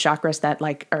 There's even chakras that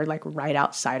are right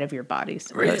outside of your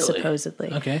bodies, really?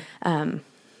 Supposedly. Okay. And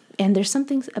there's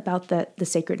something about the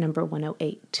sacred number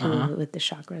 108 too with the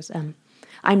chakras.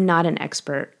 I'm not an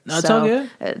expert. No, it's all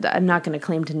good. I'm not going to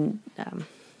claim to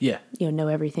know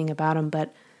everything about them,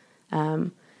 but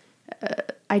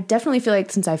I definitely feel like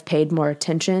since I've paid more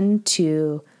attention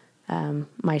to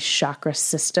my chakra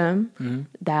system,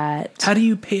 that... How do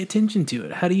you pay attention to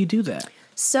it? How do you do that?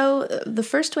 So the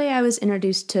first way I was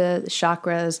introduced to the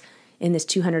chakras in this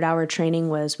 200-hour training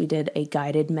was we did a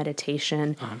guided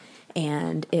meditation,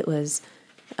 and it was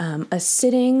us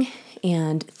sitting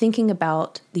and thinking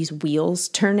about these wheels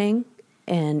turning,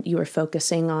 and you were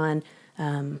focusing on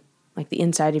the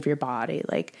inside of your body,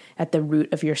 at the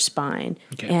root of your spine,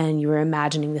 and you were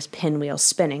imagining this pinwheel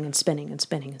spinning and spinning and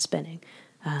spinning and spinning.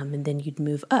 And then you'd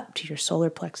move up to your solar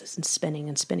plexus and spinning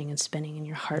and spinning and spinning, and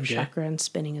your heart chakra and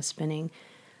spinning and spinning.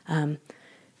 And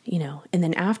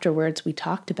then afterwards we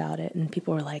talked about it, and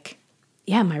people were like,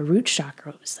 yeah, my root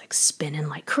chakra was spinning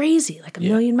like crazy, a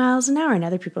million miles an hour. And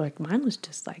other people were like, mine was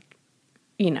just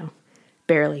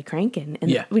barely cranking. And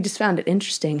Yeah. we just found it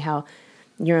interesting how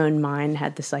your own mind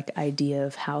had this like idea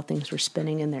of how things were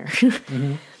spinning in there.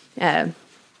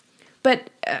 But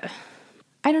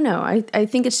I don't know. I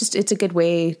think it's a good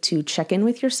way to check in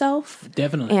with yourself.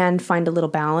 Definitely. And find a little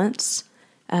balance.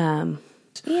 I mean,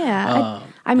 yeah.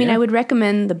 I would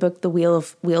recommend the book, The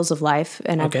Wheels of Life,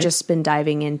 and I've Okay. just been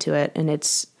diving into it, and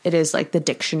it is like the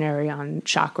dictionary on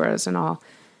chakras and all.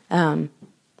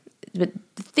 But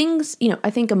things, I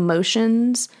think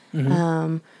emotions,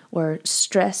 or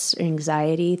stress or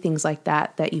anxiety, things like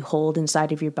that you hold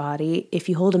inside of your body, if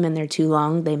you hold them in there too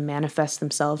long, they manifest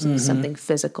themselves into something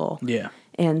physical. Yeah.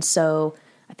 And so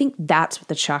I think that's what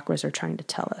the chakras are trying to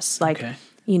tell us. Like, Okay.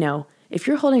 If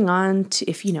you're holding on to,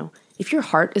 if your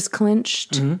heart is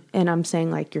clenched, and I'm saying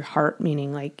like your heart,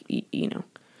 meaning like,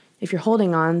 if you're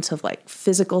holding on to like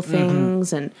physical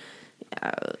things and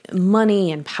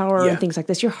money and power Yeah. and things like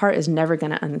this, your heart is never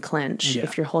going to unclench Yeah.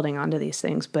 if you're holding on to these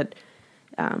things. But,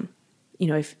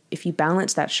 if you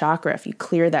balance that chakra, if you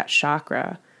clear that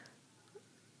chakra,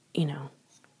 you're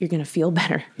going to feel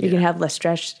better. You're going to have less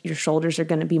stress. Your shoulders are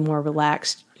going to be more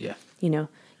relaxed. Yeah.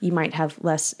 You might have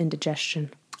less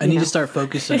indigestion. I need to start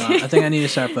focusing on. I think I need to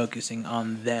start focusing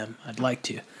on them. I'd like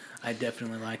to. I'd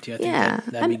definitely like to. I think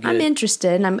that'd be good. I'm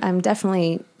interested, and I'm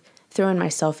definitely throwing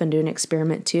myself into an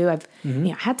experiment too. I've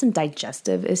had some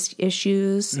digestive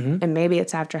issues, and maybe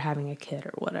it's after having a kid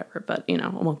or whatever. But I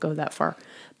won't go that far.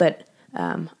 But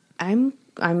I'm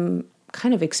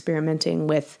kind of experimenting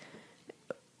with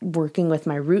working with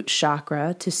my root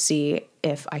chakra to see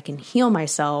if I can heal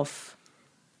myself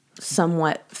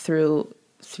somewhat through.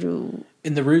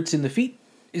 In the roots in the feet?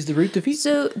 Is the root the feet?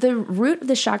 So the root of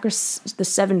the chakras, the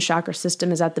 7 chakra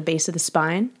system, is at the base of the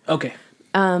spine. Okay.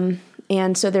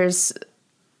 And so there's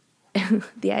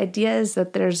the idea is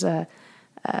that there's a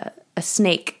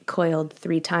snake coiled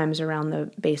 3 times around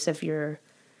the base of your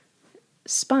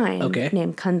spine,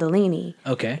 named Kundalini.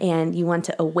 Okay. And you want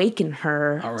to awaken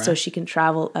her so she can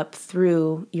travel up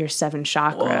through your 7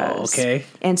 chakras. Whoa, okay.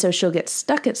 And so she'll get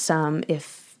stuck at some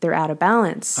if they're out of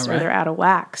balance or they're out of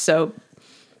whack. So,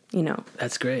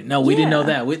 That's great. No, we didn't know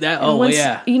that. Once,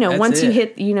 yeah. Once you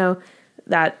hit,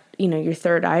 that, your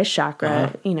third eye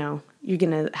chakra, you're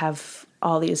going to have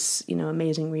all these,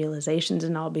 amazing realizations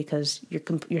and all because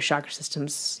your chakra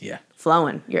system's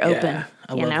flowing. You're open.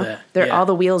 I love that. All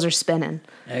the wheels are spinning.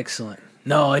 Excellent.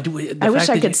 No, I do. I wish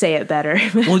I could say it better.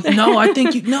 Well, no, I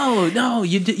think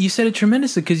you said it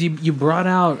tremendously because you brought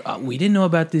out. We didn't know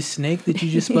about this snake that you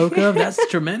just spoke of. That's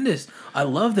tremendous. I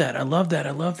love that.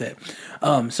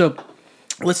 So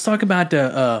let's talk about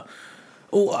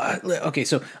okay.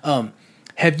 So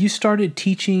have you started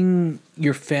teaching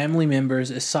your family members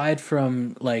aside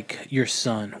from like your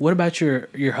son? What about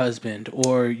your husband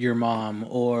or your mom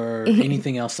or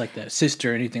anything else like that?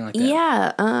 Sister, anything like that?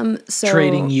 Yeah. So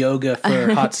Trading yoga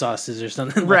for hot sauces or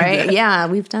something right. like that. Yeah,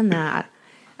 we've done that.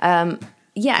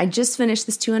 I just finished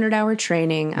this 200-hour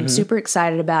training. I'm super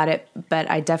excited about it, but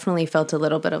I definitely felt a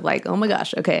little bit of like, oh my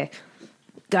gosh, okay,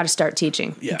 got to start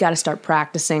teaching. Yeah. You got to start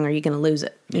practicing or you're going to lose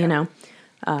it,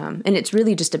 And it's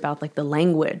really just about like the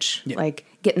language, like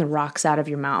getting the rocks out of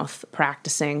your mouth,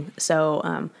 practicing.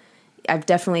 So I've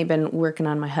definitely been working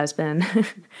on my husband,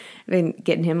 been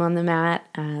getting him on the mat,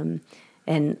 and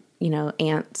my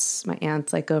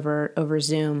aunts like over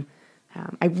Zoom.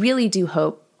 I really do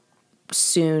hope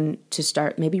soon to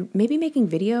start maybe making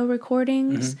video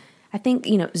recordings. I think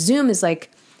Zoom is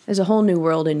like there's a whole new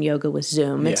world in yoga with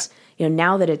Zoom. It's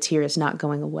now that it's here, it's not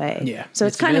going away. Yeah, so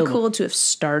it's kind of available. cool to have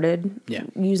started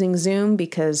using Zoom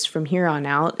because from here on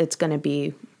out, it's going to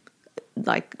be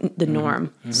like the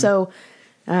norm. So,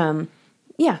 I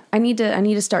need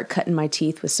to start cutting my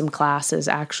teeth with some classes.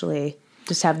 Actually,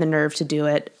 just have the nerve to do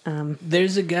it.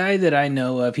 There's a guy that I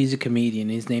know of. He's a comedian.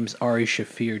 His name's Ari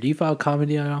Shafir. Do you follow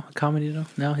comedy at all?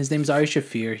 No, his name's Ari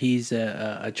Shafir. He's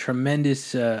a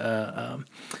tremendous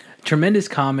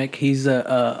comic.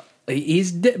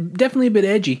 He's definitely a bit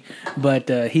edgy, but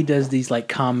he does these like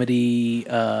comedy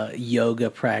yoga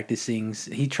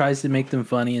practicings. He tries to make them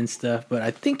funny and stuff, but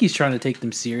I think he's trying to take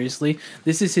them seriously.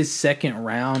 This is his second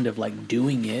round of like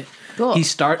doing it. Cool.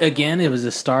 It was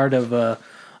the start of the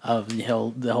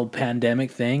whole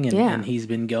pandemic thing, and he's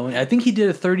been going. I think he did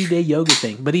a 30-day yoga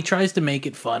thing, but he tries to make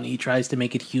it fun. He tries to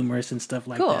make it humorous and stuff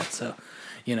like that. So,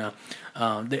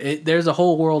 there's a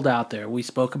whole world out there. We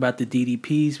spoke about the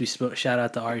DDPs. Shout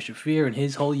out to Ari Shafir and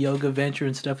his whole yoga venture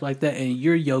and stuff like that, and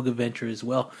your yoga venture as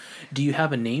well. Do you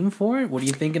have a name for it? What are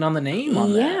you thinking on the name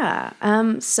on that?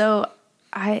 Yeah. So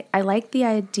I like the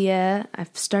idea.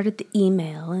 I've started the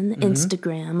email and the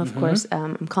Instagram, of course.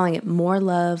 I'm calling it More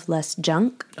Love, Less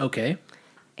Junk. Okay.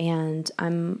 And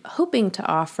I'm hoping to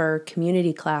offer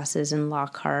community classes in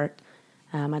Lockhart.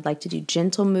 I'd like to do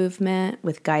gentle movement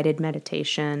with guided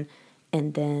meditation,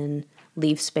 and then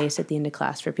leave space at the end of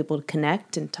class for people to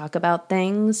connect and talk about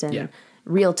things and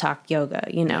real talk yoga.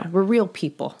 We're real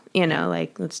people,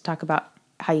 like let's talk about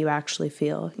how you actually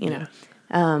feel, know.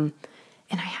 And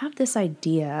I have this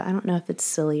idea. I don't know if it's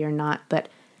silly or not, but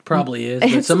probably is.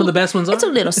 But some of the best ones are. It's a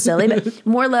little silly, but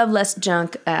more love, less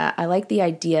junk. I like the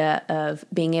idea of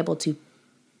being able to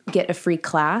get a free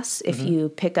class if you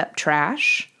pick up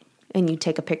trash and you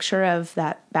take a picture of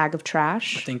that bag of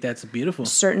trash. I think that's beautiful. A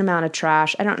certain amount of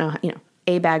trash. I don't know,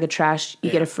 a bag of trash,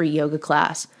 you get a free yoga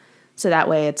class. So that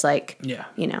way it's like,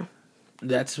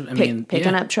 that's,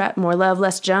 picking up trash, more love,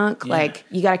 less junk. Yeah. Like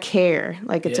you got to care.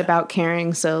 Like it's about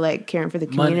caring. So like caring for the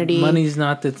community. Money's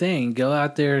not the thing. Go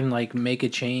out there and like make a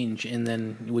change, and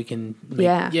then we can.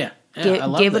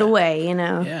 Give it away,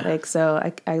 Yeah. Like,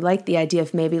 so I like the idea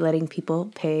of maybe letting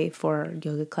people pay for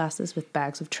yoga classes with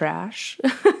bags of trash.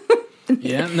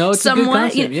 Yeah, no, it's a good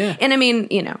concept. And I mean,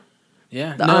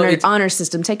 yeah, the honor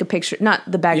system. Take a picture, not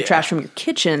the bag of trash from your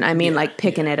kitchen. I mean, like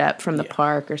picking it up from the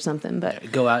park or something.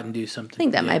 But go out and do something. I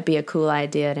think that might be a cool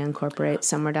idea to incorporate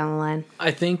somewhere down the line.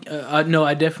 I think no,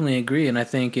 I definitely agree, and I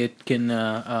think it can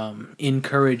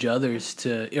encourage others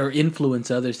to or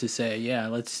influence others to say,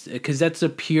 let's, because that's a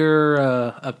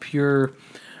pure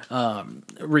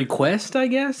request, I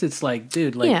guess. It's like,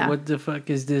 dude, what the fuck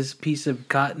is this piece of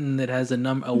cotton that has a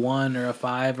 1 or a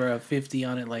 5 or a 50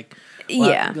 on it? Like,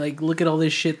 like look at all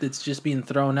this shit that's just being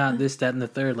thrown out, this, that, and the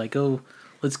third. Like,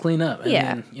 let's clean up.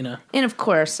 And then, And of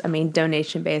course, I mean,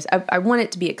 donation based. I want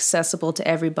it to be accessible to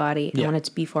everybody. I want it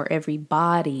to be for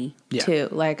everybody too.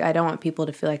 Like, I don't want people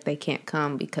to feel like they can't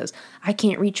come because I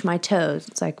can't reach my toes.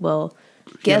 It's like, well,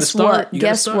 guess what?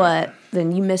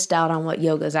 Then you missed out on what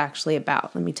yoga is actually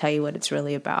about. Let me tell you what it's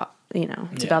really about.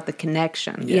 It's about the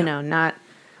connection. Not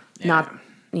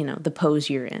the pose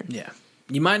you're in. Yeah,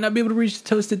 you might not be able to reach the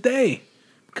toes today.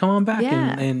 Come on back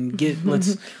and get.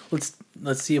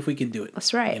 Let's see if we can do it.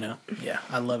 That's right. Yeah,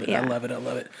 I love it. I love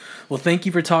it. Well, thank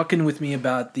you for talking with me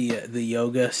about the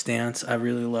yoga stance. I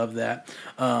really love that.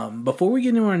 Before we get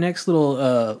into our next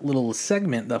little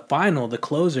segment, the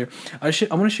closer, I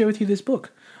want to share with you this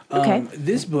book. Okay.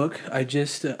 This book I've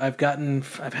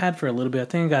had for a little bit. I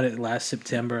think I got it last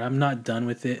September. I'm not done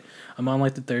with it. I'm on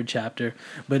like the 3rd chapter,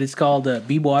 but it's called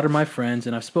Be Water, My Friends,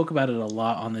 and I've spoke about it a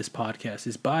lot on this podcast.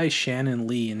 It's by Shannon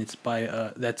Lee, and it's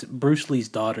by that's Bruce Lee's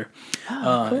daughter.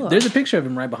 Oh, cool. There's a picture of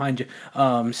him right behind you.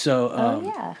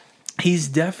 He's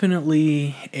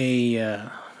definitely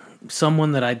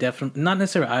someone that I definitely, not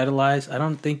necessarily idolize. I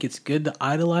don't think it's good to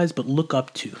idolize, but look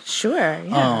up to. Sure,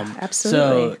 yeah,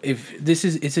 absolutely.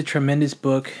 So it's a tremendous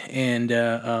book, and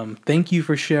thank you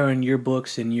for sharing your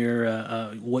books and your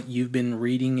what you've been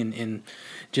reading and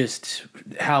just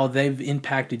how they've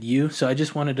impacted you. So I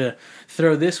just wanted to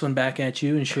throw this one back at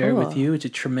you and share it with you. It's a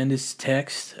tremendous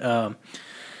text.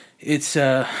 It's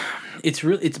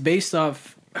based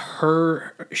off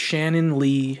Shannon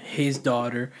Lee, his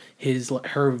daughter,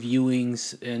 her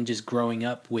viewings and just growing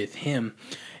up with him.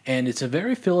 And it's a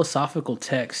very philosophical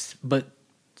text, but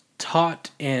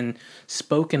taught and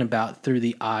spoken about through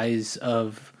the eyes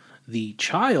of the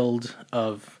child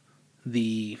of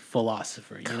the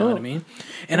philosopher. You know what I mean?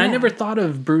 And I never thought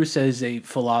of Bruce as a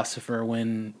philosopher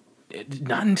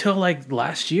not until like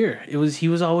last year. He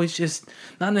was always just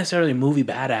not necessarily a movie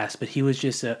badass, but he was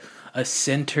just a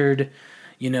centered,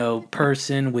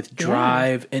 person with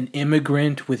drive, an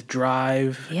immigrant with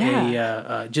drive,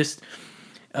 an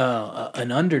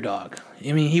underdog.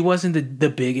 I mean, he wasn't the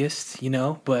biggest,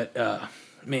 but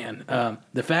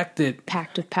the fact that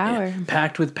packed with power,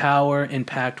 and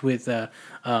packed with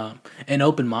an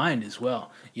open mind as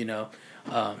well,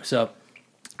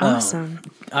 Awesome.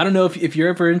 I don't know if you're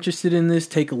ever interested in this.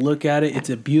 Take a look at it. It's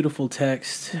a beautiful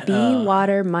text. Be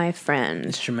Water, My Friend.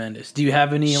 It's tremendous. Do you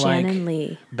have any Shannon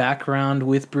Lee background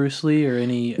with Bruce Lee or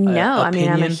any No, opinion? I mean,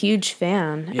 I'm a huge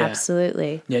fan. Yeah.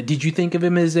 Absolutely. Yeah. Did you think of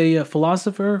him as a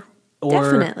philosopher?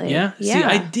 Definitely. Yeah. See,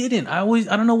 I didn't. I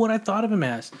don't know what I thought of him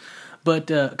as, but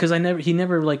because he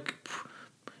never like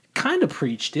kind of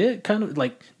preached it. Kind of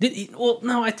like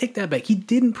no, I take that back. He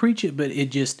didn't preach it, but it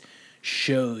just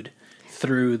showed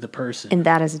through the person. And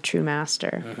that is a true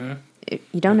master. Mm-hmm.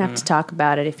 you don't have to talk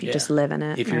about it if you just live in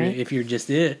it. If you're just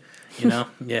it,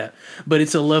 yeah. But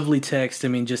it's a lovely text. I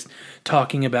mean, just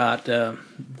talking about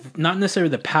not necessarily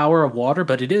the power of water,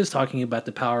 but it is talking about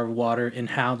the power of water and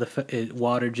how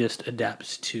water just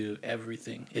adapts to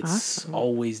everything. It's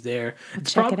always there.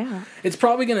 Check it out. It's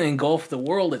probably going to engulf the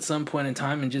world at some point in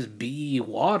time and just be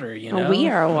water. Well, we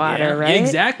are water, right? Yeah,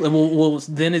 exactly. Well,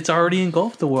 then it's already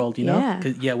engulfed the world. Yeah.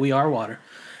 'Cause, we are water.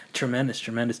 Tremendous.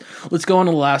 Let's go on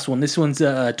to the last one. This one's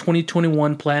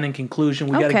 2021 plan and conclusion.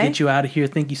 We got to get you out of here.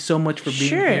 Thank you so much for being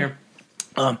here.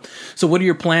 So what are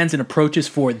your plans and approaches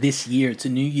for this year? It's a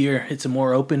new year. It's a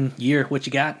more open year. What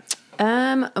you got?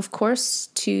 Of course,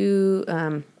 to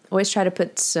always try to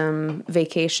put some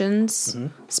vacations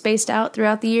spaced out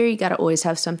throughout the year. You got to always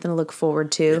have something to look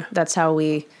forward to.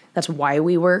 Yeah. That's why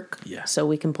we work. Yeah. So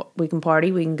we can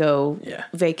party. We can go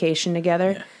vacation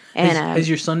together. Yeah. And has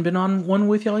your son been on one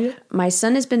with y'all yet? My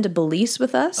son has been to Belize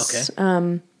with us.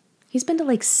 Okay. He's been to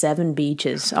like 7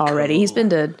 beaches already. Cool. He's been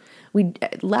to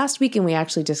last weekend we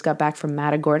actually just got back from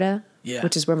Matagorda,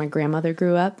 which is where my grandmother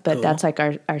grew up. But that's like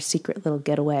our secret little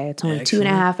getaway. It's only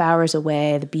 2.5 hours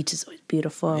away. The beach is always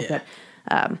beautiful. Yeah.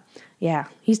 But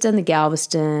he's done the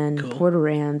Galveston, Port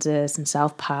Aransas, and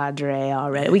South Padre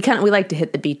already. Yeah. We like to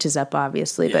hit the beaches up,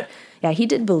 obviously, but. Yeah, he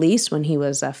did Belize when he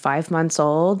was 5 months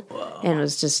old. Whoa. And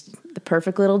was just the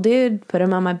perfect little dude. Put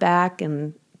him on my back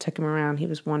and took him around. He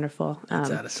was wonderful.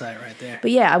 That's out of sight right there. But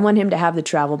yeah, I want him to have the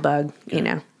travel bug.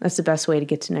 Yeah. That's the best way to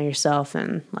get to know yourself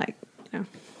and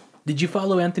Did you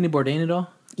follow Anthony Bourdain at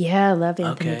all? Yeah, I love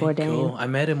Anthony Bourdain. Cool. I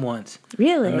met him once.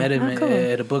 Really? I met him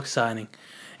at a book signing.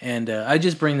 And I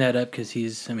just bring that up because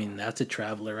that's a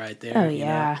traveler right there. Oh,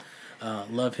 yeah.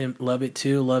 Love him, love it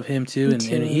too, love him too. And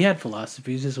he had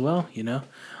philosophies as well,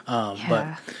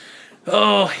 But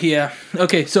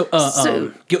okay,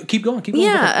 so keep going.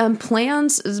 Yeah,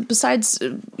 plans besides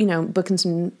booking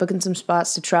some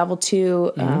spots to travel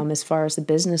to. As far as the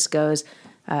business goes,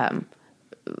 I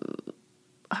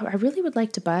really would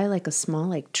like to buy like a small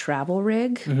like travel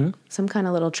rig, some kind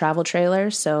of little travel trailer,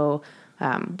 so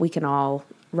we can all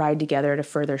ride together to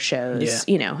further shows,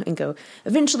 and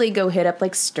eventually go hit up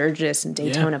like Sturgis and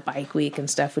Daytona Bike Week and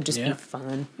stuff would just be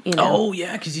fun. Oh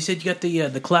yeah, because you said you got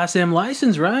the Class M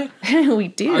license, right? We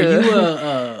do. Are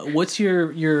you what's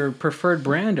your preferred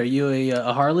brand? Are you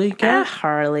a Harley guy?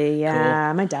 Harley, yeah.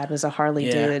 Cool. My dad was a Harley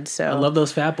dude, so I love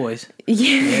those fat boys.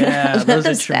 Yeah, those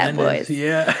are tremendous. Fat boys.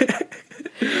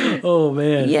 Yeah. Oh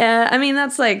man. Yeah, I mean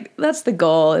that's the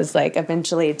goal is like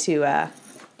eventually to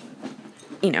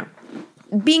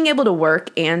being able to work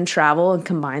and travel and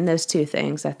combine those two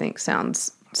things, I think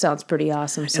sounds pretty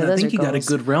awesome. So and I think you got a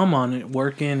good realm on it,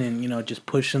 working and just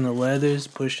pushing the leathers,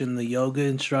 pushing the yoga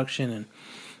instruction, and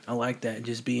I like that.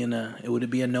 Just being would it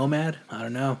be a nomad? I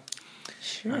don't know.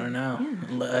 Sure. I don't know.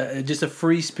 Yeah. Just a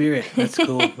free spirit. That's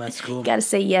cool. That's cool. Got to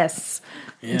say yes.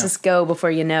 Yeah. And just go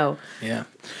before you know. Yeah.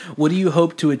 What do you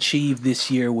hope to achieve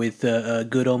this year with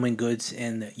Good Omen Goods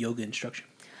and yoga instruction?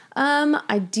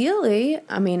 Ideally,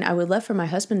 I would love for my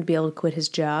husband to be able to quit his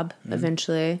job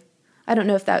eventually. I don't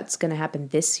know if that's going to happen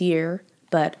this year,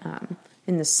 but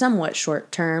in the somewhat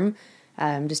short term,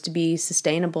 just to be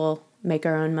sustainable, make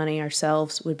our own money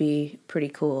ourselves would be pretty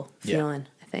cool feeling,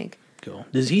 I think. Cool.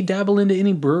 Does he dabble into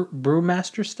any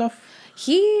brewmaster stuff?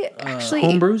 He actually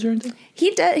homebrews or anything?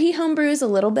 He homebrews a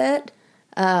little bit.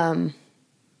 He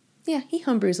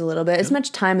homebrews a little bit. As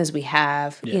much time as we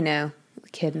have,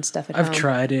 kid and stuff at home. I've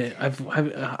tried it.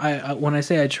 I when I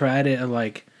say I tried it, I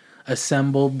like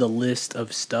assembled the list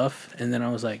of stuff, and then I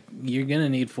was like, "You're gonna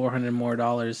need $400 more,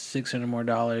 $600 more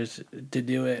to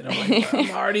do it." And I'm like,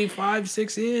 "I'm already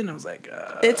 5-6 in." I was like,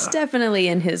 "It's definitely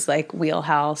in his like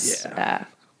wheelhouse." Yeah.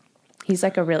 He's a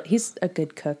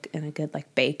good cook and a good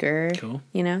like baker. Cool.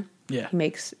 Yeah. He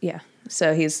makes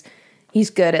So he's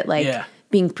good at like. Yeah.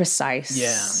 Being precise.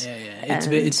 Yeah.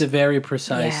 It's a very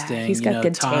precise thing. He's got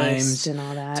good taste and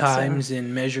all that. Times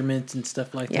and measurements and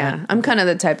stuff like that. Yeah, I'm kind of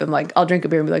the type of like, I'll drink a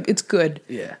beer and be like, it's good.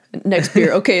 Yeah. Next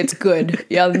beer, okay, it's good.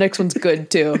 Yeah, the next one's good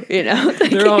too.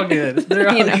 They're all good. They're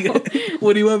all good.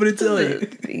 What do you want me to tell you?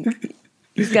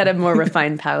 He's got a more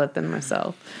refined palate than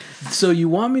myself. So you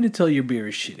want me to tell your beer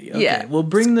is shitty? Okay, yeah. We'll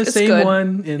bring the same good.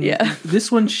 One, and this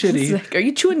one's shitty. Like, are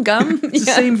you chewing gum? It's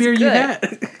the same beer you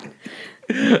had.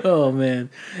 Oh man,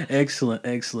 excellent.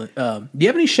 Do you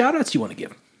have any shout outs you want to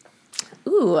give?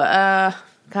 Ooh,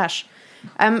 gosh.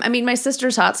 My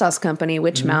sister's hot sauce company,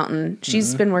 Witch Mountain,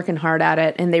 she's been working hard at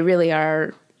it, and they really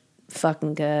are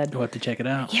fucking good. You'll have to check it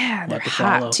out. Yeah, they're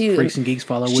hot too. Freaks and Geeks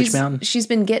follow Witch Mountain. She's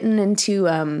been getting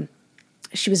into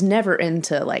she was never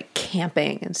into like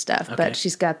camping and stuff, but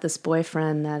she's got this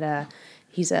boyfriend that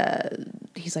he's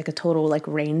like a total like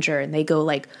ranger, and they go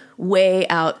like way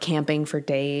out camping for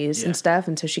days and stuff.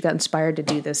 And so she got inspired to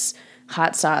do this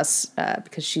hot sauce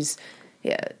because she's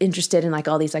interested in like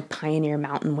all these like pioneer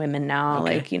mountain women now,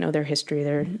 like, you know, their history,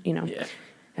 their, you know.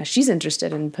 She's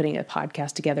interested in putting a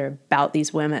podcast together about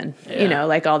these women, you know,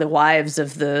 like all the wives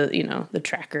of the, you know, the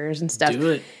trackers and stuff. Do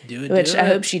it. Which I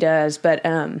hope she does. But,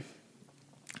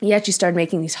 she started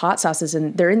making these hot sauces,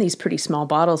 and they're in these pretty small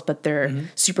bottles, but they're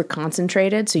super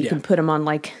concentrated. So you can put them on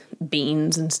like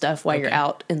beans and stuff while you're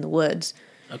out in the woods.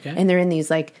 Okay. And they're in these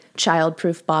like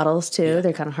child-proof bottles too. Yeah.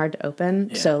 They're kind of hard to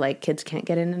open, so like kids can't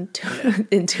get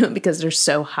into them because they're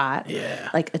so hot. Yeah.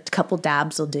 Like a couple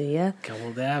dabs will do you.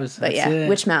 Couple dabs. But that's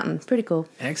Witch Mountain, pretty cool.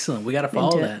 Excellent. We got to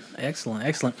follow that. Excellent.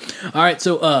 All right.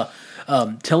 So,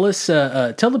 tell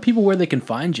the people where they can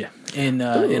find you in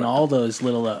all those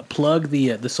little plug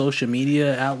the social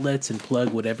media outlets and plug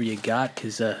whatever you got,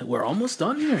 because we're almost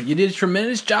done here. You did a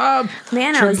tremendous job.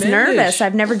 Man, I was nervous.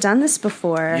 I've never done this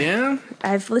before. Yeah,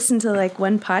 I've listened to like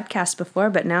one podcast before,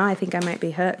 but now I think I might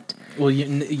be hooked. Well,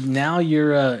 now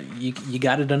you're you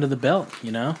got it under the belt.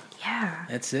 You know. Yeah.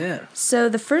 That's it. So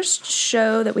the first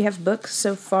show that we have booked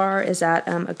so far is at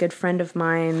a good friend of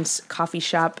mine's coffee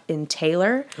shop in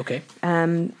Taylor. Okay.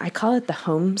 I call it the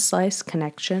Home Slice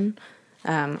Connection.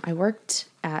 I worked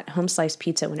at Home Slice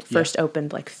Pizza when it first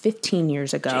opened like 15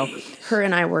 years ago. Jeez. Her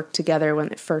and I worked together when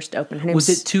it first opened. Was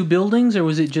it 2 buildings or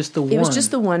was it just the one? It was just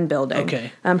the one building.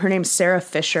 Okay. Her name's Sarah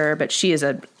Fisher, but she is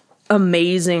an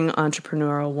amazing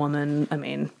entrepreneurial woman. I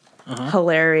mean,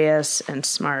 hilarious and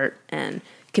smart and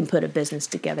can put a business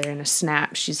together in a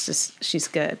snap. She's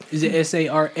good. Is it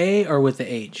SARA or with the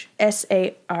H?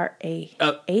 SARAH. Okay.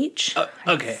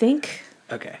 I think.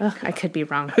 Okay. Oh, I could be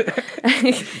wrong.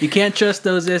 You can't trust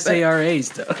those SARAs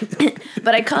though.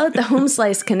 But I call it the Home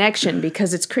Slice Connection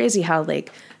because it's crazy how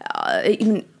like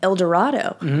even El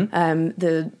Dorado,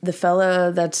 the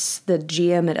fella that's the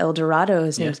GM at El Dorado,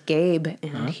 his name's Gabe,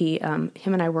 and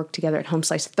him and I worked together at Home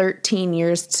Slice 13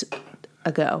 years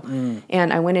ago.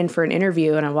 And I went in for an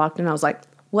interview and I walked in, I was like,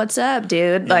 what's up,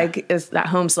 dude? Like, it's that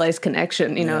Home Slice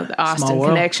connection, you know, the Austin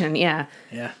connection. Yeah.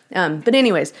 But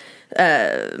anyways,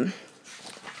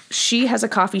 she has a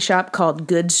coffee shop called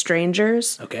Good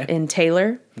Strangers in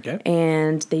Taylor.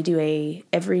 And they do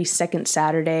every second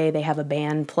Saturday, they have a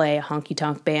band play, a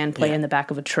honky-tonk band play in the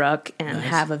back of a truck and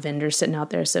have a vendor sitting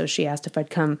out there. So she asked if I'd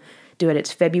come do it.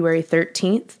 It's February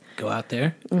 13th. Go out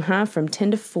there. From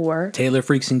 10 to 4. Taylor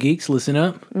Freaks and Geeks, listen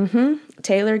up.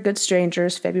 Taylor Good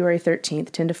Strangers, February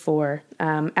 13th, 10 to 4.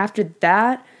 After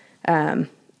that,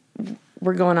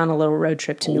 we're going on a little road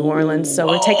trip to New Orleans. So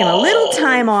we're taking a little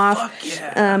time off.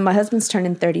 Yeah. My husband's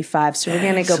turning 35, so we're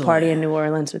going to go party in New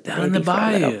Orleans with the baby for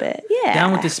a little bit. Yeah.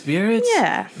 Down with the spirits?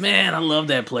 Yeah. Man, I love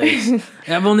that place.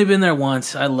 I've only been there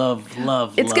once. I love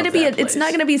it's gonna be it's not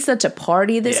going to be such a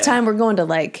party this time. We're going to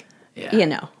like, you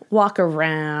know, walk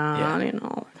around, you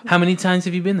know. How many times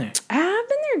have you been there? I've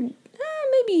been there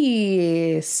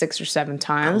maybe 6 or 7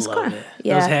 times. I love it.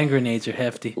 Those hand grenades are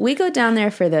hefty. We go down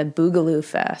there for the Boogaloo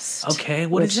Fest. Okay,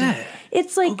 what is that?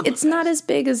 It's like Boogaloo Fest. Not as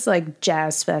big as like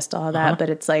Jazz Fest, all that, but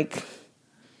it's like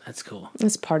that's cool.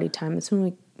 It's party time. It's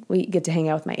when we get to hang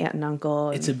out with my aunt and uncle.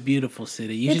 And it's a beautiful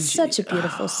city. It's such a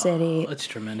beautiful city. It's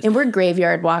tremendous. And we're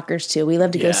graveyard walkers too. We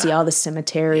love to go see all the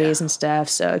cemeteries and stuff.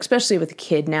 So especially with a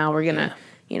kid now, we're gonna,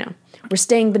 you know, we're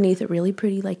staying beneath a really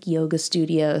pretty like yoga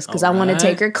studios because I want to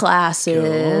take her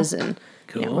classes and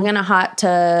you know, we're gonna hot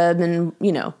tub and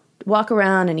you know walk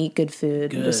around and eat good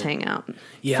food and just hang out.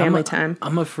 Yeah, family time.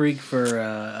 I'm a freak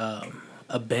for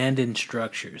abandoned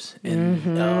structures, and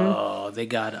they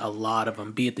got a lot of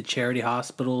them. Be it the charity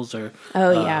hospitals or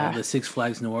the Six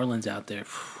Flags New Orleans out there.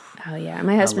 Oh yeah,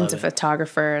 my husband's a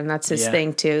photographer, and that's his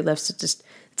thing too. He loves to just.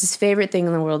 It's his favorite thing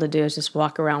in the world to do is just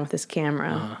walk around with his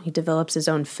camera. He develops his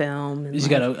own film. Has he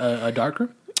got a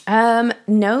darkroom?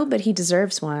 No, but he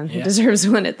deserves one. He deserves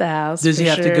one at the house. Does he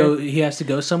have to go? He has to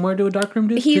go somewhere to a darkroom.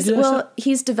 He's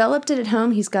developed it at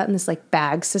home. He's gotten this like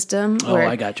bag system. Where,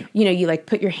 I got you. You know, you like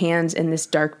put your hands in this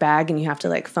dark bag and you have to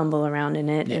like fumble around in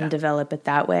it and develop it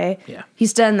that way. Yeah,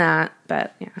 he's done that,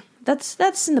 but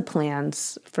that's in the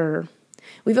plans for.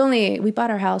 We bought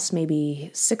our house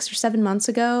maybe 6 or 7 months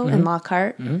ago in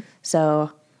Lockhart.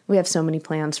 So we have so many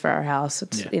plans for our house.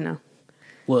 It's, you know.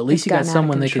 Well, at least you got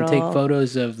someone that can take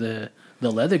photos of the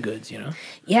leather goods, you know?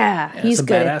 Yeah, he's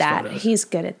good at that. Photos. He's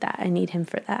good at that. I need him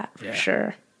for that, for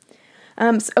sure.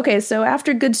 So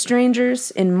after Good Strangers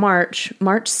in March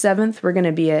 7th, we're going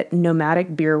to be at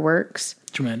Nomadic Beer Works.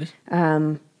 Tremendous.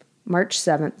 March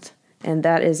 7th. And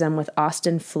that is with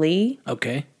Austin Flea.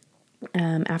 Okay.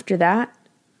 After that,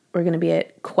 we're going to be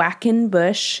at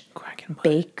Quackenbush Quackenbush.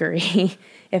 Bakery,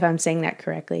 if I'm saying that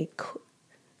correctly.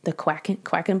 The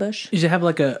Quackenbush. Does it have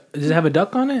a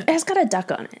duck on it? It's got a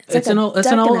duck on it. It's like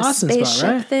that's an old Austin spot,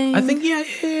 right? Thing. I think,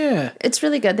 yeah. It's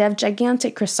really good. They have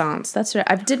gigantic croissants. That's right.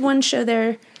 I did one show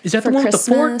there. Is that the one with the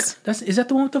fork? Is that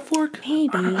the one with the fork?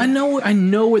 Maybe. I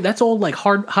know where that's all like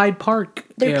Hyde Park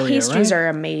Their area, pastries right? are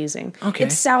amazing. Okay.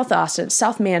 It's South Austin,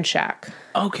 South Manchac.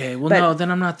 Okay, well, no, then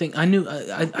I'm not thinking. I knew.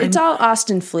 It's all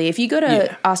Austin Flea. If you go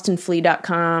to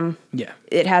austinflea.com,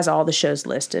 it has all the shows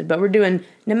listed. But we're doing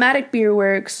Pneumatic Beer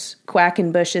Works,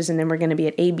 Quackenbushes, and then we're going to be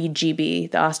at ABGB,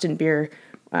 the Austin Beer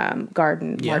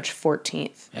Garden, March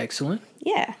 14th. Excellent.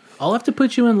 Yeah. I'll have to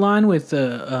put you in line with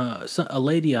a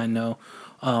lady I know.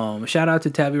 Shout out to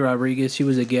Tabby Rodriguez. She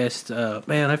was a guest.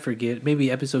 Man, I forget.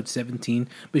 Maybe episode 17.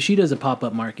 But she does a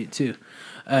pop-up market too.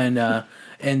 And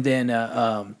then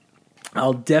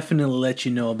I'll definitely let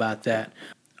you know about that.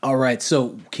 All right,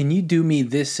 so can you do me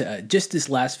this, just this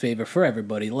last favor for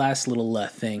everybody, last little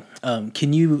thing.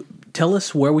 Can you tell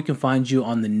us where we can find you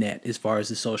on the net as far as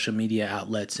the social media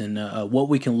outlets and what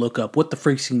we can look up, what the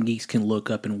Freaks and Geeks can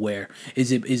look up and where?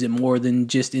 Is it more than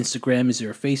just Instagram? Is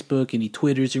there a Facebook, any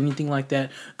Twitters or anything like that?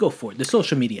 Go for it, the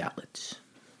social media outlets.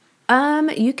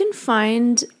 You can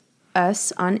find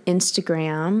us on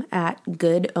Instagram at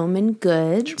Good Omen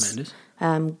Goods. Tremendous.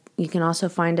 You can also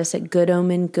find us at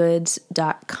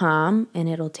goodomengoods.com, and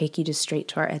it'll take you just straight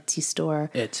to our Etsy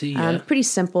store. Etsy, yeah. Pretty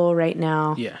simple right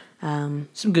now. Yeah.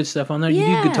 Some good stuff on there. You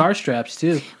do guitar straps,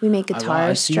 too. We make guitar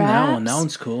I've straps. seen that one. That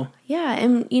one's cool. Yeah,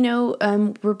 and,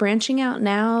 we're branching out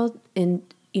now to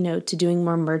doing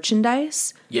more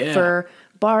merchandise for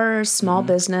bars, small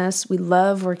business. We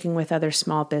love working with other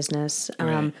small business.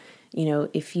 Right.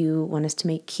 If you want us to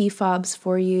make key fobs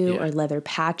for you or leather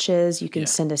patches, you can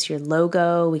send us your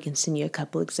logo. We can send you a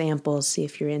couple examples, see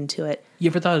if you're into it. You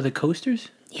ever thought of the coasters?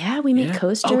 Yeah, we make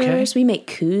coasters. Okay. We make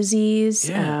koozies.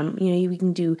 Yeah. We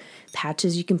can do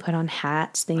patches you can put on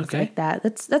hats, things like that.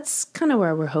 That's kind of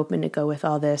where we're hoping to go with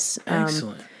all this.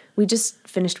 Excellent. We just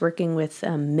finished working with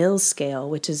Mill Scale,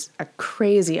 which is a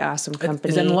crazy awesome company.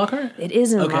 Is that in Lockhart? It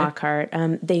is in Lockhart.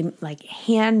 They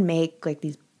hand make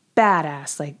these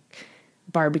badass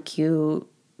barbecue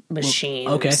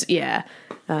machines. Okay. Yeah.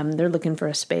 They're looking for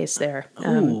a space there.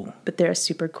 But they're a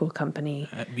super cool company.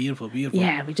 Beautiful.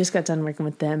 Yeah, we just got done working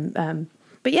with them.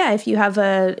 But yeah, if you have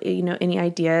any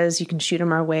ideas, you can shoot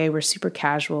them our way. We're super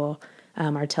casual.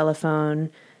 Our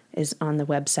telephone is on the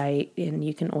website, and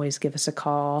you can always give us a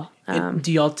call.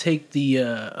 Do y'all take the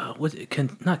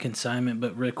not consignment,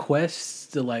 but requests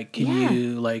to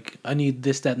you I need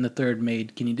this, that, and the third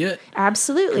made? Can you do it?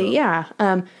 Absolutely,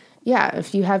 cool. Yeah.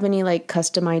 If you have any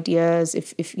custom ideas,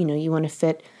 if you want to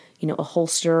fit a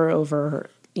holster over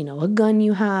a gun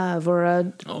you have or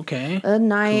a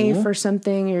knife or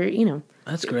something, or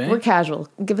that's great. We're casual.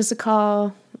 Give us a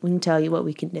call. We can tell you what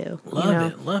we can do.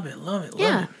 Love it.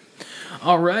 Yeah.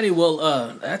 Alrighty, well,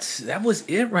 that was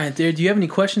it right there. Do you have any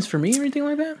questions for me or anything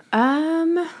like that?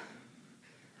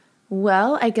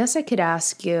 Well, I guess I could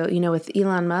ask you, with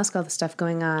Elon Musk, all the stuff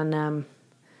going on,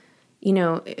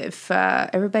 if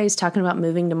everybody's talking about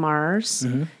moving to Mars,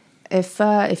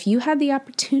 if you had the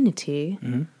opportunity,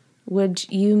 would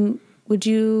you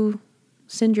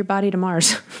send your body to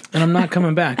Mars? And I'm not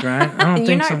coming back, right? I don't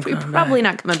think so. You're probably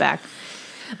not coming back.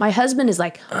 My husband is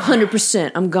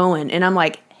 100%, I'm going. And I'm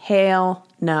like, hell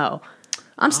no,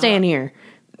 I'm staying here.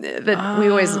 But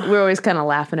we're always kind of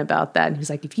laughing about that. And he's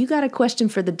like, if you got a question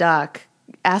for the doc,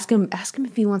 ask him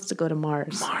if he wants to go to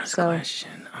Mars.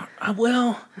 Question.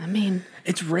 Well, I mean,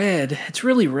 it's red. It's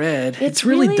really red. It's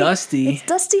really dusty. It's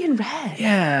dusty and red.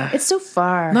 Yeah. It's so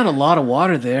far. Not a lot of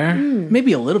water there.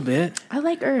 Maybe a little bit. I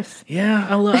like Earth. Yeah,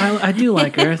 I do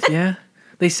like Earth. Yeah.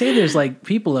 They say there's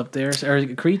people up there or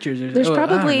creatures. There's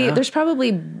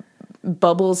probably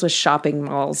bubbles with shopping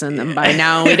malls in them by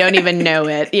now. We don't even know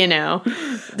it.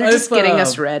 They're just getting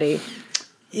us ready.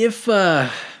 If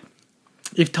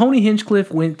Tony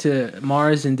Hinchcliffe went to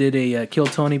Mars and did a Kill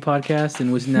Tony podcast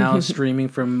and was now streaming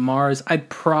from Mars, I'd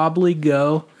probably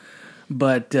go,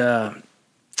 but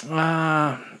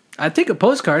I'd take a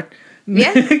postcard.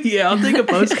 Yeah, yeah, I'll take a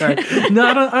postcard. No,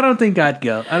 I don't think I'd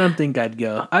go.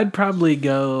 I'd probably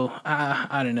go.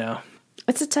 I don't know.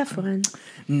 It's a tough one.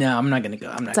 No, I'm not gonna go.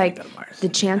 I'm not gonna go to Mars. The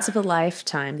chance of a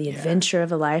lifetime, the adventure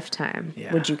of a lifetime.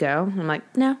 Yeah. Would you go? I'm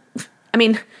like, no. I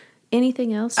mean,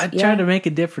 anything else? I'd try to make a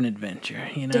different adventure,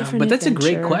 But that's a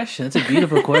great question. That's a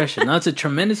beautiful question. That's a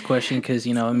tremendous question because,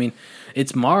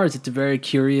 it's Mars. It's a very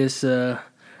curious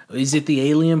Is it the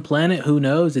alien planet? Who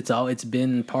knows? It's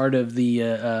been part of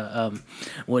the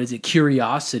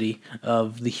curiosity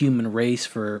of the human race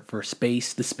for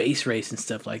space, the space race and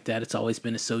stuff like that. It's always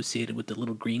been associated with the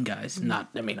little green guys.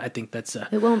 I think that's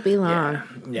it won't be long.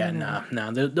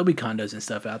 No. There'll be condos and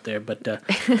stuff out there, but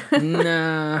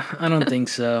nah, I don't think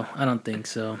so.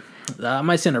 I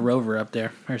might send a rover up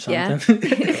there or something.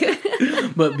 Yeah.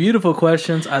 But beautiful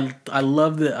questions. I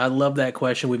love that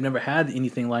question. We've never had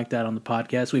anything like that on the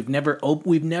podcast. We've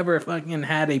never fucking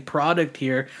had a product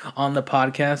here on the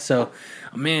podcast. So,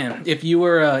 man, if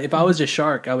I was a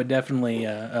shark, I would definitely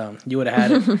you would have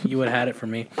had it. You would have had it for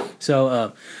me.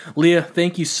 So, Leah,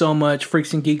 thank you so much.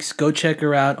 Freaks and Geeks, go check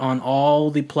her out on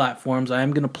all the platforms. I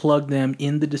am going to plug them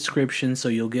in the description, so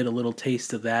you'll get a little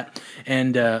taste of that.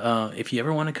 And if you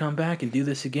ever want to come back and do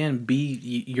this again,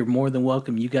 you're more than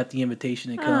welcome. You got the invitation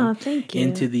to come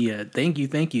into the thank you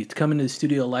to come into the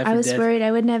studio Life or Death. I was worried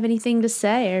I wouldn't have anything to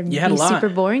say or be super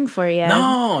boring for you.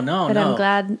 No. But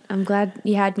I'm glad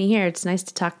you had me here. It's nice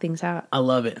to talk things out. I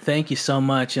love it. Thank you so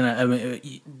much. And I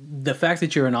mean, the fact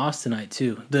that you're an Austinite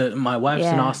too. My wife's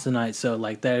an Austinite, so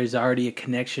like there's already a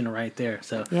connection right there.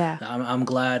 So yeah, I'm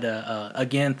glad.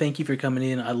 Again, thank you for coming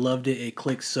in. I loved it. It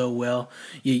clicked so well.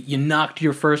 You knocked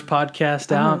your first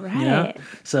podcast out. Right. You know,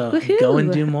 so go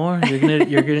and do more.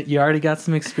 You already got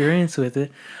some experience with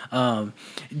it.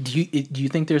 Do you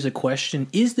think there's a question?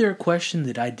 Is there a question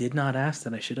that I did not ask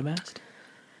that I should have asked?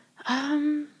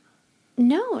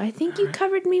 No, I think you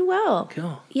covered me well.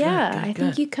 Cool. Yeah, I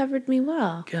think you covered me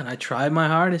well. Good. I tried my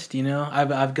hardest.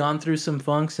 I've gone through some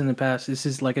funks in the past. This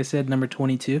is, like I said, number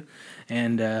 22,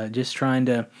 and just trying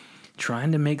to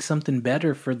make something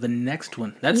better for the next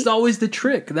one. That's always the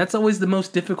trick. That's always the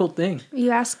most difficult thing.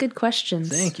 You ask good questions.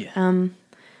 Thank you.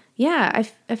 Yeah,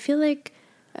 I feel like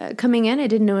coming in, I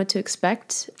didn't know what to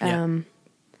expect. Yeah.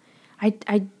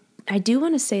 I do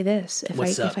want to say this if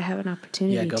I have an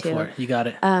opportunity to. Yeah, go for it. You got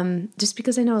it. Just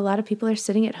because I know a lot of people are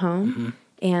sitting at home,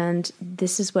 and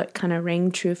this is what kind of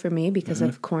rang true for me because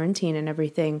of quarantine and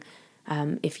everything.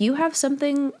 If you have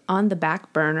something on the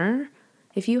back burner,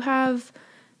 if you have,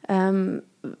 you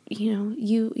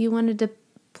wanted to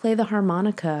play the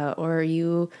harmonica, or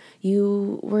you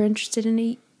were interested in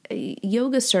a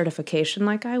yoga certification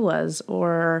like I was,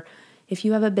 or if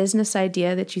you have a business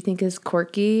idea that you think is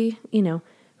quirky,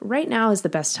 right now is the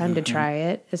best time to try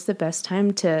it. It's the best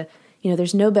time to,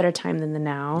 there's no better time than the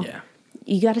now. Yeah.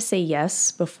 You got to say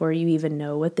yes before you even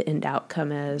know what the end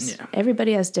outcome is. Yeah.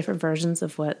 Everybody has different versions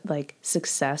of what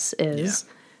success is,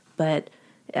 but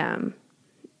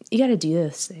you got to do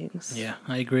those things. Yeah,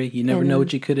 I agree. You never know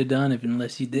what you could have done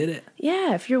unless you did it.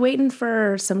 Yeah, if you're waiting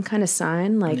for some kind of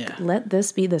sign, let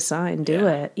this be the sign. Do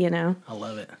it, I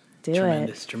love it.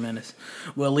 Tremendous.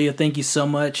 Well, Leah, thank you so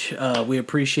much. We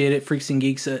appreciate it. Freaks and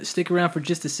Geeks, stick around for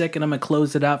just a second. I'm going to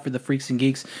close it out for the Freaks and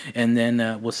Geeks, and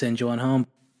then we'll send you on home.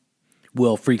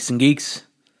 Well, Freaks and Geeks,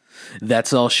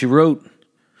 that's all she wrote.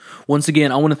 Once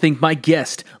again, I want to thank my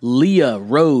guest, Leah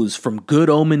Rose from Good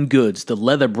Omen Goods, the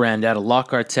leather brand out of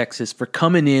Lockhart, Texas, for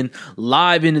coming in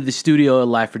live into the studio of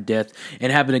Life or Death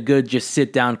and having a good just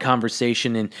sit-down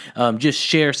conversation and just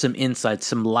share some insights,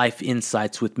 some life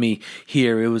insights with me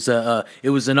here. It was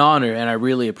an honor, and I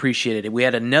really appreciated it. We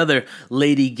had another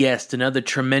lady guest, another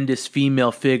tremendous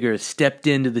female figure, stepped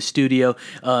into the studio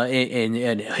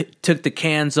and took the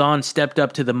cans on, stepped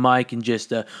up to the mic, and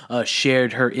just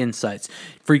shared her insights.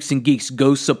 Freaks and Geeks,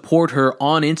 go support her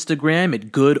on Instagram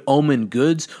at Good Omen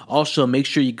Goods. Also, make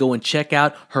sure you go and check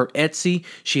out her Etsy.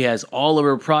 She has all of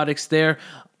her products there.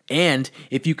 And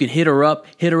if you can hit her up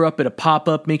at a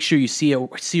pop-up. Make sure you see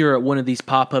her at one of these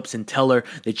pop-ups and tell her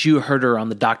that you heard her on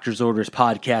the Doctor's Orders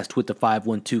podcast with the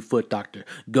 512 Foot Doctor.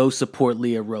 Go support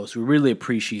Leah Rose. We really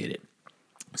appreciate it.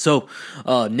 So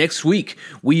next week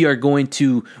we're going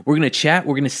to chat.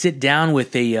 We're going to sit down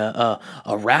with a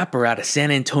rapper out of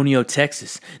San Antonio,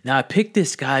 Texas. Now I picked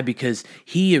this guy because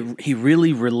he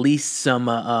really released some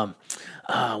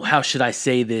how should I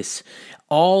say this?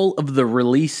 All of the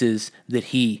releases that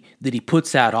he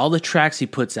puts out, all the tracks he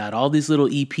puts out, all these little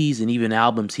EPs and even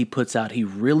albums he puts out, he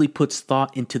really puts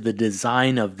thought into the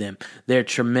design of them. They're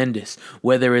tremendous.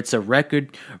 whether it's a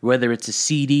record, whether it's a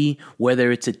CD,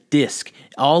 whether it's a disc,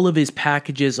 all of his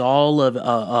packages, all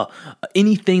of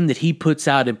anything that he puts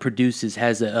out and produces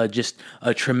has just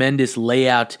a tremendous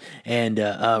layout and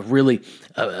really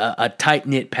a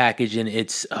tight-knit package, and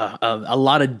it's a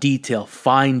lot of detail,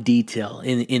 fine detail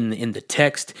in the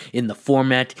text, in the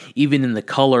format, even in the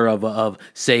color of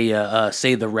say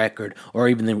the record or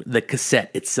even the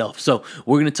cassette itself. So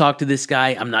we're going to talk to this guy.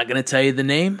 I'm not going to tell you the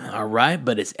name, all right,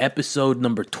 but it's episode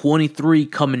number 23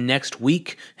 coming next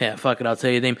week. Yeah, fuck it, I'll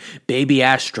tell you the name. Baby Eddie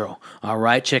Astro. All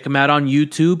right, check him out on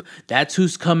YouTube. That's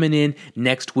who's coming in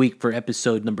next week for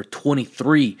episode number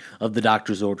 23 of the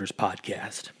Doctor's Orders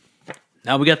podcast.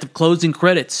 Now we got the closing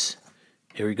credits.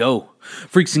 Here we go.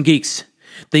 Freaks and Geeks,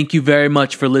 thank you very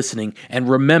much for listening. And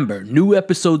remember, new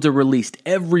episodes are released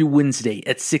every Wednesday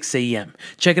at 6 a.m.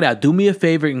 Check it out. Do me a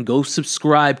favor and go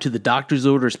subscribe to the Doctor's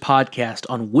Orders podcast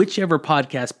on whichever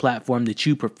podcast platform that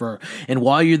you prefer. And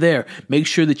while you're there, make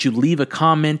sure that you leave a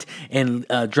comment and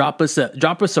drop us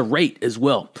a rate as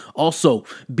well. Also,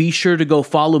 be sure to go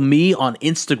follow me on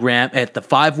Instagram at the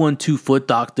 512 Foot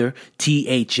Doctor,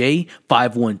 THA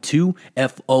 512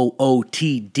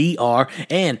 FOOTDR,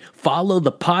 and follow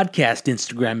the podcast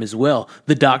Instagram as well,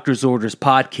 the Doctor's Orders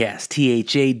podcast,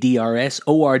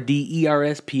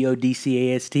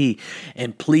 THADRSORDERSPODCAST.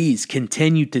 And please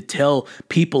continue to tell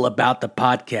people about the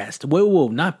podcast. Whoa,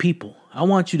 not people. I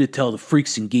want you to tell the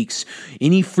freaks and geeks,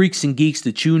 any freaks and geeks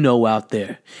that you know out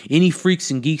there, any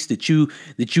freaks and geeks that you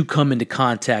come into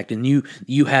contact and you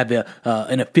have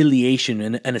an affiliation,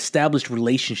 an established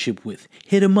relationship with.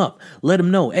 Hit them up. Let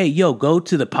them know. Hey, yo, go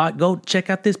check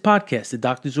out this podcast, the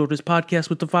Doctor's Orders podcast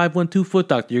with the 512 Foot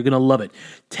Doctor. You're gonna love it.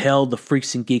 Tell the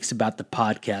freaks and geeks about the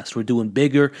podcast. We're doing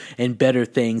bigger and better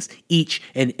things each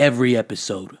and every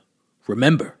episode.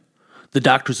 Remember, the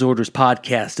Doctor's Orders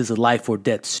podcast is a Life or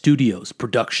Death Studios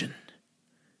production.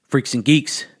 Freaks and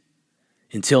Geeks,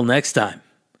 until next time,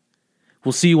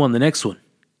 we'll see you on the next one.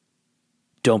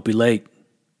 Don't be late.